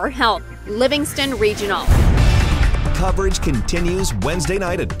your health. Livingston Regional. Coverage continues Wednesday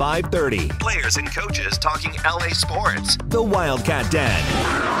night at 5:30. Players and coaches talking LA sports. The Wildcat Den.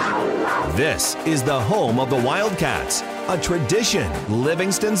 This is the home of the Wildcats. A tradition,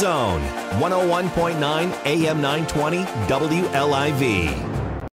 Livingston's own. 101.9 AM 920 WLIV.